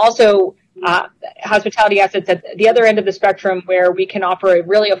 And then also hospitality assets at the other end of the spectrum, where we can offer a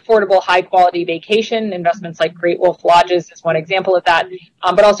really affordable, high-quality vacation. Investments like Great Wolf Lodges is one example of that,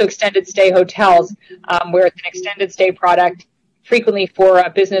 but also extended stay hotels, where it's an extended stay product, frequently for a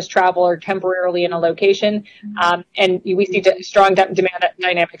business travel or temporarily in a location. And we see strong demand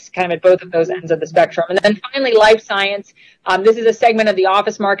dynamics kind of at both of those ends of the spectrum. And then finally, life science. This is a segment of the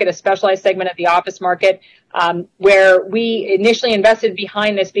office market, a specialized segment of the office market, where we initially invested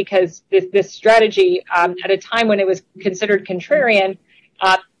behind this because this strategy, at a time when it was considered contrarian,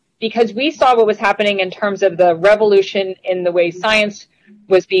 because we saw what was happening in terms of the revolution in the way science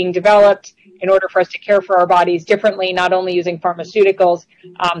was being developed in order for us to care for our bodies differently, not only using pharmaceuticals,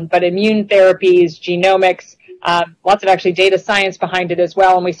 but immune therapies, genomics, lots of actually data science behind it as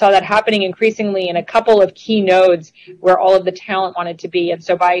well. And we saw that happening increasingly in a couple of key nodes where all of the talent wanted to be. And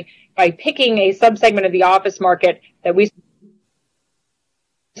so by picking a subsegment of the office market that we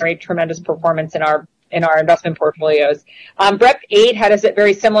generate tremendous performance in our investment portfolios. BREP 8 had a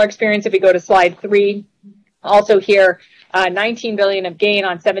very similar experience. If we go to slide 3, also here, 19 billion of gain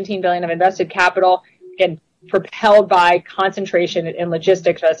on 17 billion of invested capital, again, propelled by concentration in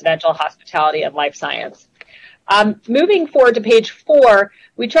logistics, residential, hospitality, and life science. Moving forward to page 4,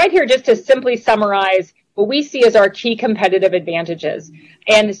 we tried here just to simply summarize what we see as our key competitive advantages.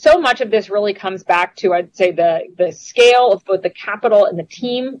 And so much of this really comes back to, I'd say, the scale of both the capital and the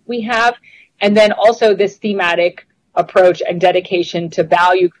team we have, and then also this thematic approach and dedication to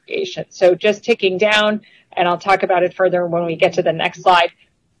value creation. So just ticking down, and I'll talk about it further when we get to the next slide.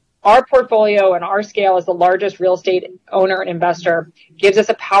 Our portfolio and our scale as the largest real estate owner and investor gives us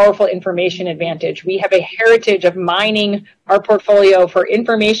a powerful information advantage. We have a heritage of mining our portfolio for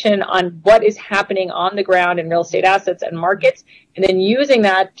information on what is happening on the ground in real estate assets and markets, and then using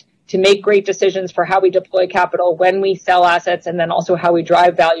that to make great decisions for how we deploy capital when we sell assets, and then also how we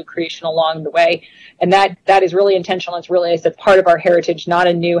drive value creation along the way. And that is really intentional. It's really, as a part of our heritage, not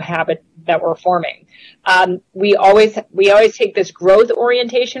a new habit that we're forming. We always take this growth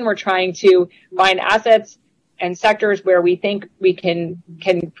orientation. We're trying to find assets and sectors where we think we can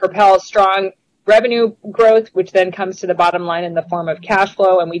propel strong revenue growth, which then comes to the bottom line in the form of cash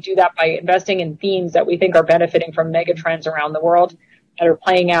flow. And we do that by investing in themes that we think are benefiting from mega trends around the world that are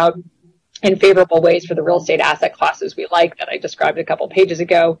playing out in favorable ways for the real estate asset classes we like, that I described a couple pages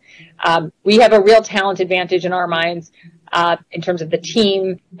ago. We have a real talent advantage in our minds in terms of the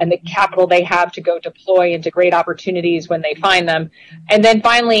team and the capital they have to go deploy into great opportunities when they find them. And then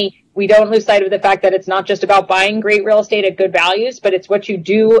finally, we don't lose sight of the fact that it's not just about buying great real estate at good values, but it's what you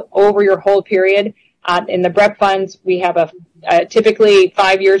do over your whole period. In the BREP funds, we have typically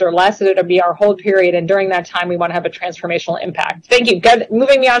 5 years or less, so it'll be our hold period, and during that time we want to have a transformational impact. Thank you. Good.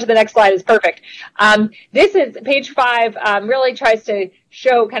 Moving me on to the next slide is perfect. This is page 5, really tries to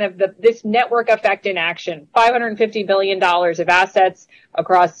show kind of this network effect in action. $550 billion of assets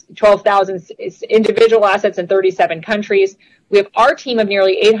across 12,000 individual assets in 37 countries. We have our team of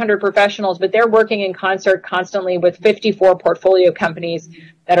nearly 800 professionals, but they're working in concert constantly with 54 portfolio companies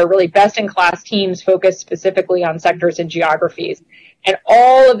that are really best-in-class teams focused specifically on sectors and geographies. And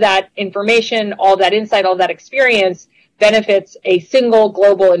all of that information, all that insight, all that experience benefits a single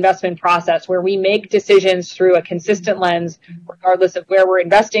global investment process where we make decisions through a consistent lens, regardless of where we're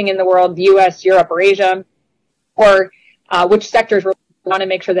investing in the world, the U.S., Europe, or Asia, or which sectors we want to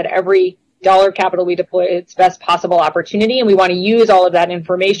make sure that every dollar of capital we deploy its best possible opportunity, and we want to use all of that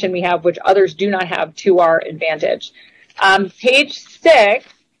information we have, which others do not have, to our advantage. Page 6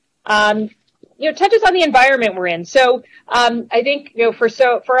 touches on the environment we're in. So I think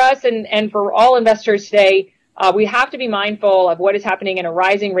for us and for all investors today, we have to be mindful of what is happening in a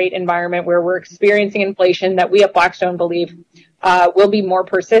rising rate environment where we're experiencing inflation that we at Blackstone believe will be more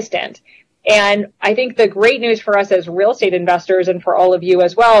persistent. And I think the great news for us as real estate investors, and for all of you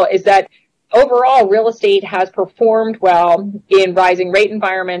as well, is that overall real estate has performed well in rising rate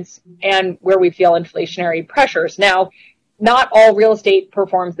environments and where we feel inflationary pressures. Now, not all real estate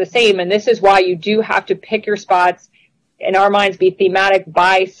performs the same, and this is why you do have to pick your spots, in our minds, be thematic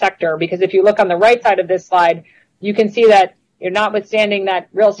by sector, because if you look on the right side of this slide, you can see that notwithstanding that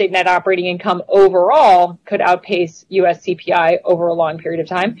real estate net operating income overall could outpace U.S. CPI over a long period of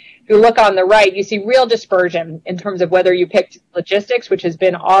time. If you look on the right, you see real dispersion in terms of whether you picked logistics, which has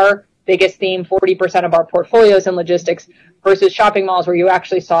been our biggest theme, 40% of our portfolios in logistics, versus shopping malls where you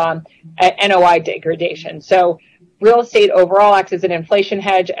actually saw NOI degradation. So real estate overall acts as an inflation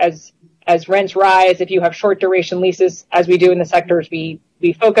hedge as rents rise. If you have short duration leases, as we do in the sectors we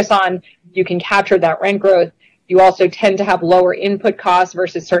focus on, you can capture that rent growth. You also tend to have lower input costs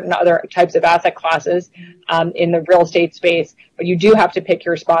versus certain other types of asset classes in the real estate space. But you do have to pick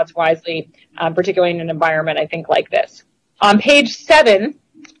your spots wisely, particularly in an environment, I think, like this. On page 7,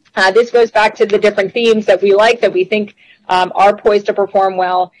 this goes back to the different themes that we like, that we think are poised to perform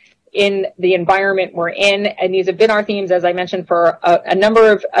well in the environment we're in. And these have been our themes, as I mentioned, for a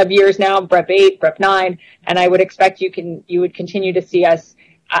number of years now, BREP 8, BREP 9, and I would expect you would continue to see us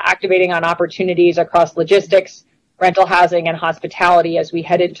activating on opportunities across logistics, rental housing, and hospitality as we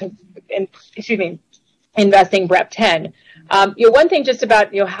head into, investing BREP 10. One thing just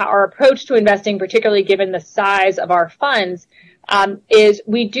about how our approach to investing, particularly given the size of our funds, is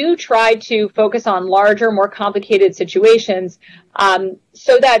we do try to focus on larger, more complicated situations,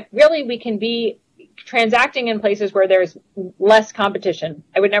 so that really we can be transacting in places where there's less competition.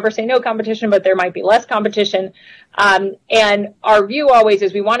 I would never say no competition, but there might be less competition. And our view always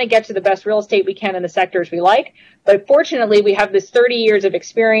is we want to get to the best real estate we can in the sectors we like. But fortunately, we have this 30 years of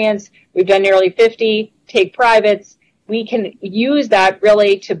experience. We've done nearly 50 take privates. We can use that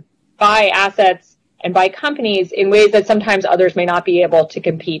really to buy assets and buy companies in ways that sometimes others may not be able to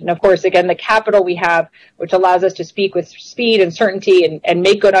compete. And of course, again, the capital we have, which allows us to speak with speed and certainty and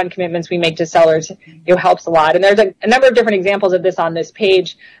make good on commitments we make to sellers, helps a lot. And there's a number of different examples of this on this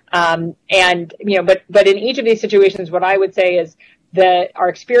page. But in each of these situations, what I would say is that our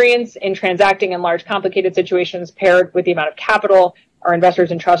experience in transacting in large, complicated situations, paired with the amount of capital our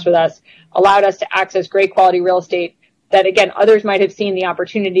investors entrust with us, allowed us to access great quality real estate that, again, others might have seen the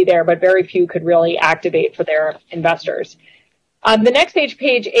opportunity there, but very few could really activate for their investors. The next page,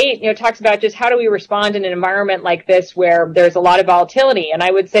 page 8, talks about just how do we respond in an environment like this where there's a lot of volatility. And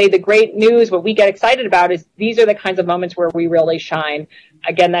I would say the great news, what we get excited about, is these are the kinds of moments where we really shine.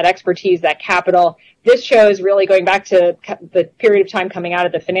 Again, that expertise, that capital. This shows, really going back to the period of time coming out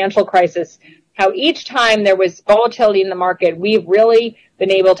of the financial crisis, how each time there was volatility in the market, we've really been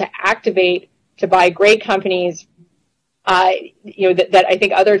able to activate to buy great companies that I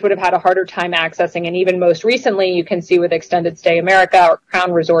think others would have had a harder time accessing. And even most recently, you can see with Extended Stay America or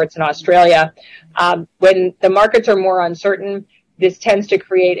Crown Resorts in Australia, when the markets are more uncertain, this tends to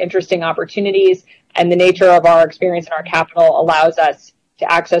create interesting opportunities, and the nature of our experience and our capital allows us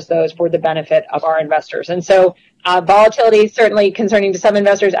to access those for the benefit of our investors. And so volatility is certainly concerning to some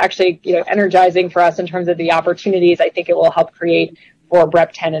investors, actually energizing for us in terms of the opportunities I think it will help create for BREP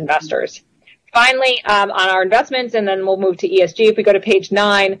 10 investors. Finally, on our investments, and then we'll move to ESG. If we go to page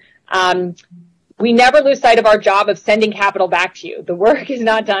 9, we never lose sight of our job of sending capital back to you. The work is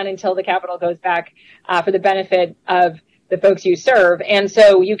not done until the capital goes back for the benefit of the folks you serve. And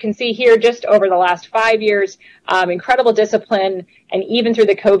so you can see here, just over the last 5 years, incredible discipline, and even through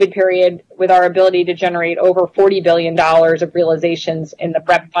the COVID period, with our ability to generate over $40 billion of realizations in the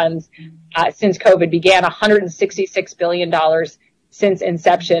BREP funds since COVID began, $166 billion since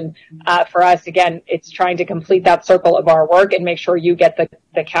inception. For us, again, it's trying to complete that circle of our work and make sure you get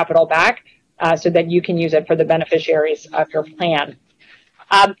the capital back so that you can use it for the beneficiaries of your plan.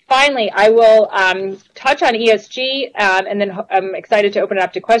 Finally, I will touch on ESG, and then I'm excited to open it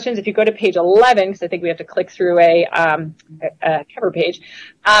up to questions. If you go to page 11, because I think we have to click through a cover page,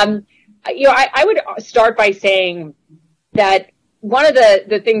 I would start by saying that one of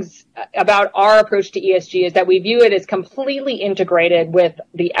the things about our approach to ESG is that we view it as completely integrated with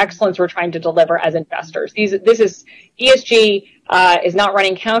the excellence we're trying to deliver as investors. ESG is not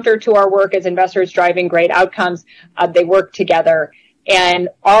running counter to our work as investors driving great outcomes. They work together. And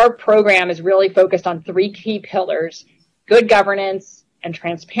our program is really focused on three key pillars: good governance and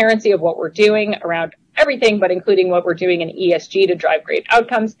transparency of what we're doing around everything, but including what we're doing in ESG to drive great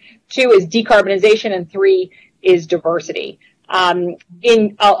outcomes. 2 is decarbonization, and 3 is diversity.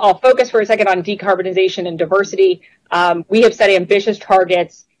 I'll focus for a second on decarbonization and diversity. We have set ambitious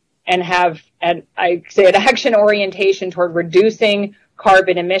targets and have, and I say, an action orientation toward reducing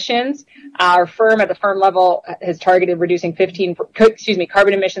carbon emissions. Our firm at the firm level has targeted reducing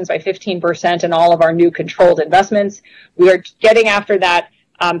carbon emissions by 15% in all of our new controlled investments. We are getting after that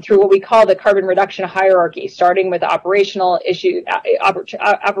through what we call the carbon reduction hierarchy, starting with operational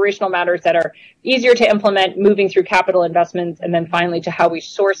matters that are easier to implement, moving through capital investments, and then finally to how we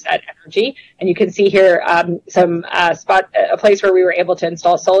source that energy. And you can see here a place where we were able to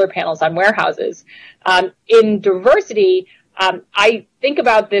install solar panels on warehouses. In diversity, I think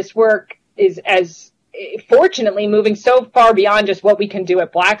about this work as fortunately moving so far beyond just what we can do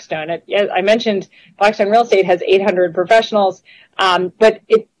at Blackstone. I mentioned Blackstone Real Estate has 800 professionals, but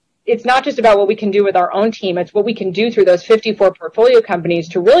it's not just about what we can do with our own team. It's what we can do through those 54 portfolio companies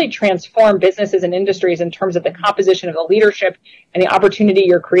to really transform businesses and industries in terms of the composition of the leadership and the opportunity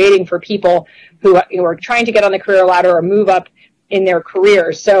you're creating for people who are trying to get on the career ladder or move up in their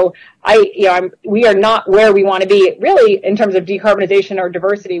careers. So we are not where we want to be really in terms of decarbonization or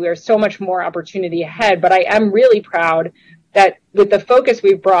diversity. We have so much more opportunity ahead, but I am really proud that with the focus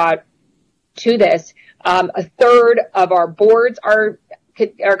we've brought to this, a third of our boards are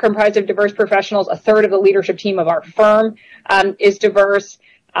comprised of diverse professionals. A third of the leadership team of our firm is diverse,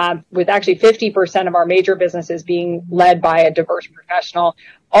 with actually 50% of our major businesses being led by a diverse professional.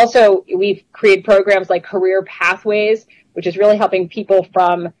 Also, we've created programs like Career Pathways, which is really helping people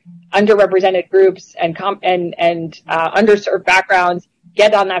from underrepresented groups and underserved backgrounds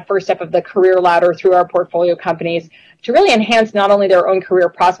get on that first step of the career ladder through our portfolio companies to really enhance not only their own career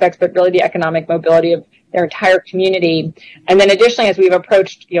prospects, but really the economic mobility of their entire community. And then additionally, as we've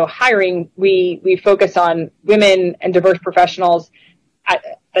approached, hiring, we focus on women and diverse professionals at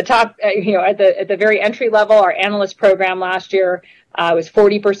the top, at the very entry level. Our analyst program last year was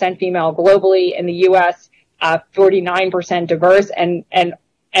 40% female globally. In the U.S., 49% diverse, and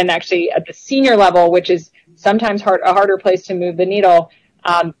actually at the senior level, which is sometimes a harder place to move the needle,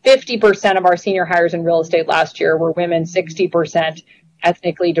 50% of our senior hires in real estate last year were women, 60%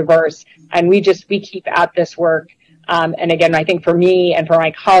 ethnically diverse, and we keep at this work. And again, I think for me and for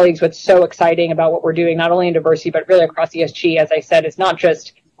my colleagues, what's so exciting about what we're doing, not only in diversity, but really across ESG, as I said, is not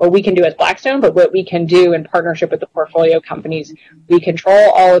just what we can do as Blackstone, but what we can do in partnership with the portfolio companies we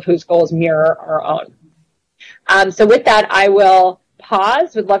control, all of whose goals mirror our own. So with that, I will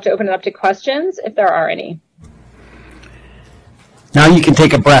pause. Would love to open it up to questions if there are any. Now you can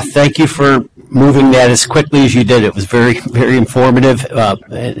take a breath. Thank you for moving that as quickly as you did. It was very, very informative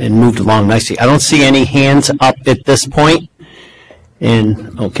and moved along nicely. I don't see any hands up at this point.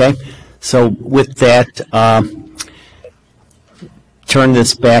 Okay. So with that, turn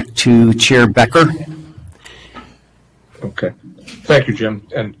this back to Chair Becker. Okay. Thank you, Jim.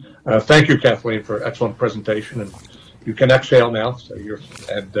 And thank you, Kathleen, for excellent presentation. And you can exhale now. So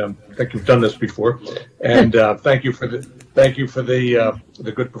I think you've done this before. And thank you for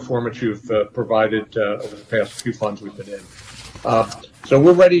the good performance you've provided over the past few funds we've been in. So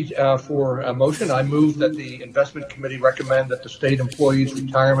we're ready for a motion. I move that the investment committee recommend that the State Employees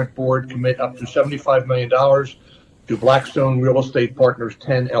Retirement Board commit up to $75 million to Blackstone Real Estate Partners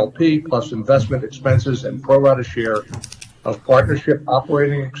 10 LP plus investment expenses and pro rata share of partnership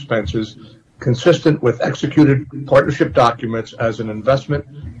operating expenses consistent with executed partnership documents as an investment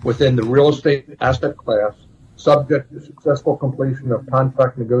within the real estate asset class, subject to successful completion of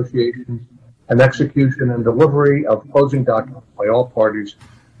contract negotiations and execution and delivery of closing documents by all parties,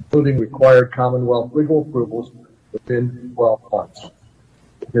 including required Commonwealth legal approvals within 12 months.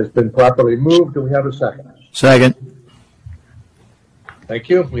 It has been properly moved. Do we have a second? Second. Thank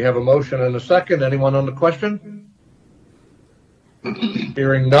you. We have a motion and a second. Anyone on the question?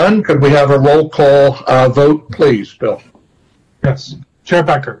 Hearing none, could we have a roll call vote, please, Bill? Yes. Chair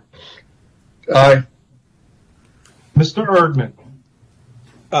Becker. Aye. Mr. Erdman.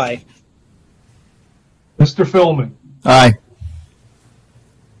 Aye. Mr. Philman. Aye.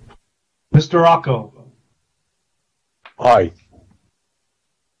 Mr. Acco. Aye.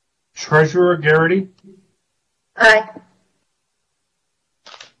 Treasurer Garrity. Aye.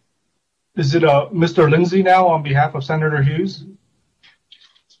 Is it Mr. Lindsay now on behalf of Senator Hughes?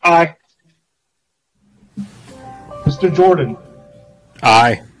 Aye. Mr. Jordan.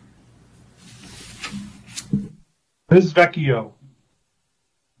 Aye. Ms. Vecchio.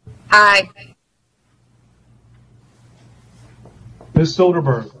 Aye. Ms.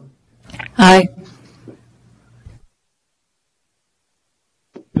 Soderberg. Aye.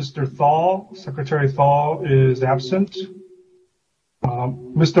 Mr. Thal, Secretary Thal is absent.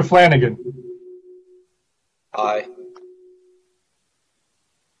 Mr. Flanagan. Aye.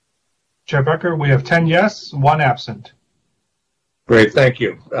 Chair Becker, we have 10 yes, 1 absent. Great, thank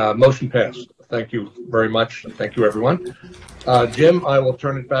you. Motion passed. Thank you very much. Thank you, everyone. Jim, I will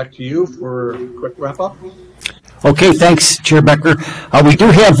turn it back to you for a quick wrap-up. Okay, thanks, Chair Becker. We do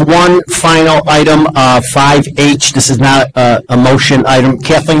have one final item, 5H. This is not a motion item.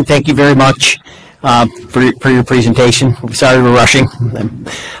 Kathleen, thank you very much for your presentation. I'm sorry we're rushing.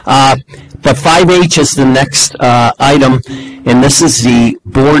 But 5H is the next item, and this is the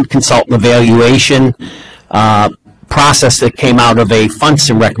board consultant evaluation process that came out of a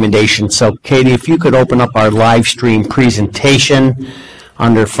Funston recommendation. So, Katie, if you could open up our live stream presentation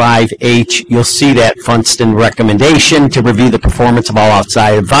under 5H, you'll see that Funston recommendation to review the performance of all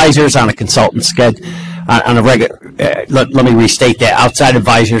outside advisors on a consultant schedule. On a regular, let me restate that, outside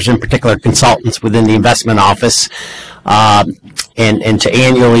advisors, in particular consultants within the investment office, and to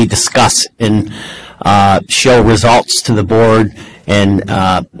annually discuss and show results to the board and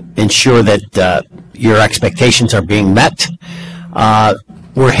ensure that your expectations are being met.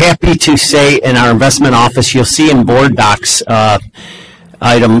 We're happy to say in our investment office, you'll see in board docs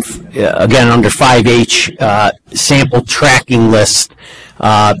item, again, under 5H, sample tracking list.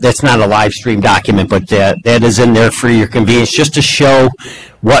 That's not a live stream document, but that is in there for your convenience, just to show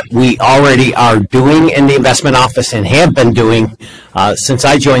what we already are doing in the investment office and have been doing since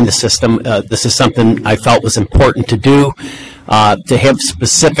I joined the system. This is something I felt was important to do, to have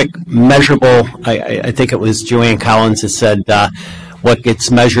specific, measurable, I think it was Joanne Collins that said, what gets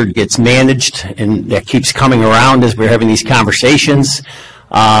measured gets managed, and that keeps coming around as we're having these conversations.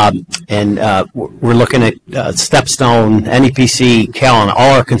 And we're looking at Stepstone, NEPC, Callan,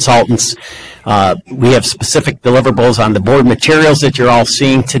 all our consultants. We have specific deliverables on the board materials that you're all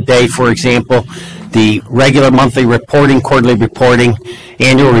seeing today, for example, the regular monthly reporting, quarterly reporting,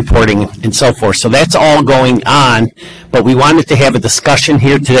 annual reporting, and so forth. So that's all going on, but we wanted to have a discussion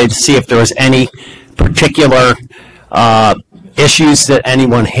here today to see if there was any particular issues that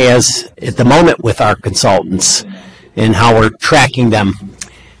anyone has at the moment with our consultants and how we're tracking them.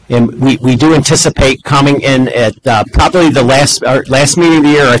 And we do anticipate coming in at probably the last meeting of the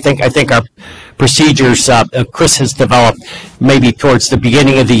year. I think our procedures Chris has developed maybe towards the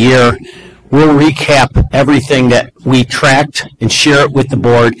beginning of the year. We'll recap everything that we tracked and share it with the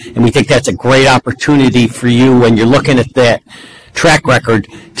board, and we think that's a great opportunity for you when you're looking at that track record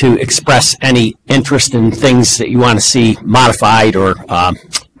to express any interest in things that you want to see modified, or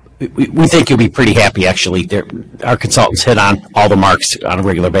we think you'll be pretty happy, actually. Our consultants hit on all the marks on a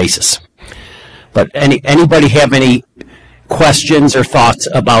regular basis. But anybody have any questions or thoughts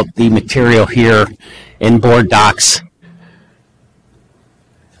about the material here in board docs?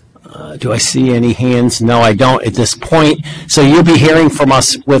 Do I see any hands? No, I don't at this point. So you'll be hearing from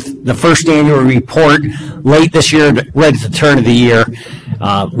us with the first annual report late this year, right at the turn of the year.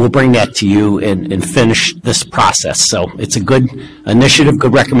 We'll bring that to you and finish this process. So it's a good initiative,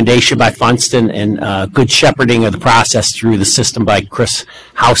 good recommendation by Funston, and good shepherding of the process through the system by Chris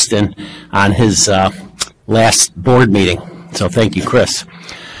Houston on his last board meeting. So thank you, Chris.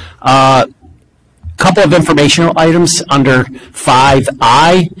 Couple of informational items under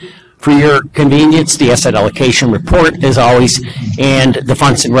 5I. For your convenience, the asset allocation report, as always, and the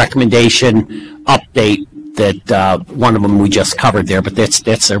Funston recommendation update that one of them we just covered there, but that's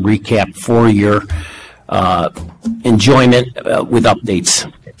a recap for your enjoyment with updates.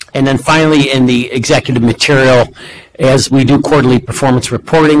 And then finally, in the executive material, as we do quarterly performance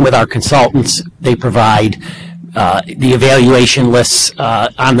reporting with our consultants, they provide the evaluation lists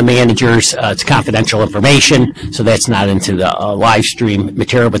on the managers. It's confidential information, so that's not into the live stream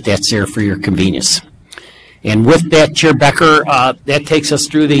material, but that's there for your convenience. And with that, Chair Becker, that takes us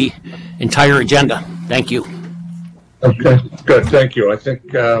through the entire agenda. Thank you. Okay, good. Thank you. I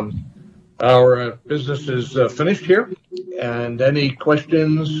think our business is finished here. And any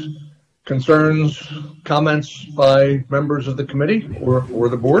questions, concerns, comments by members of the committee or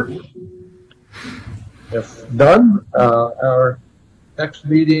the board? If none, our next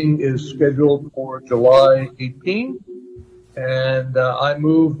meeting is scheduled for July 18, and I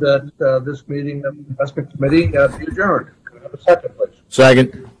move that this meeting of the Investment Committee be adjourned. Can I have a second, please?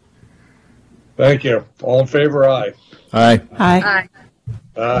 Second. Thank you. All in favor, aye. Aye. Aye.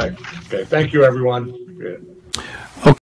 Aye. Okay, thank you, everyone. Good.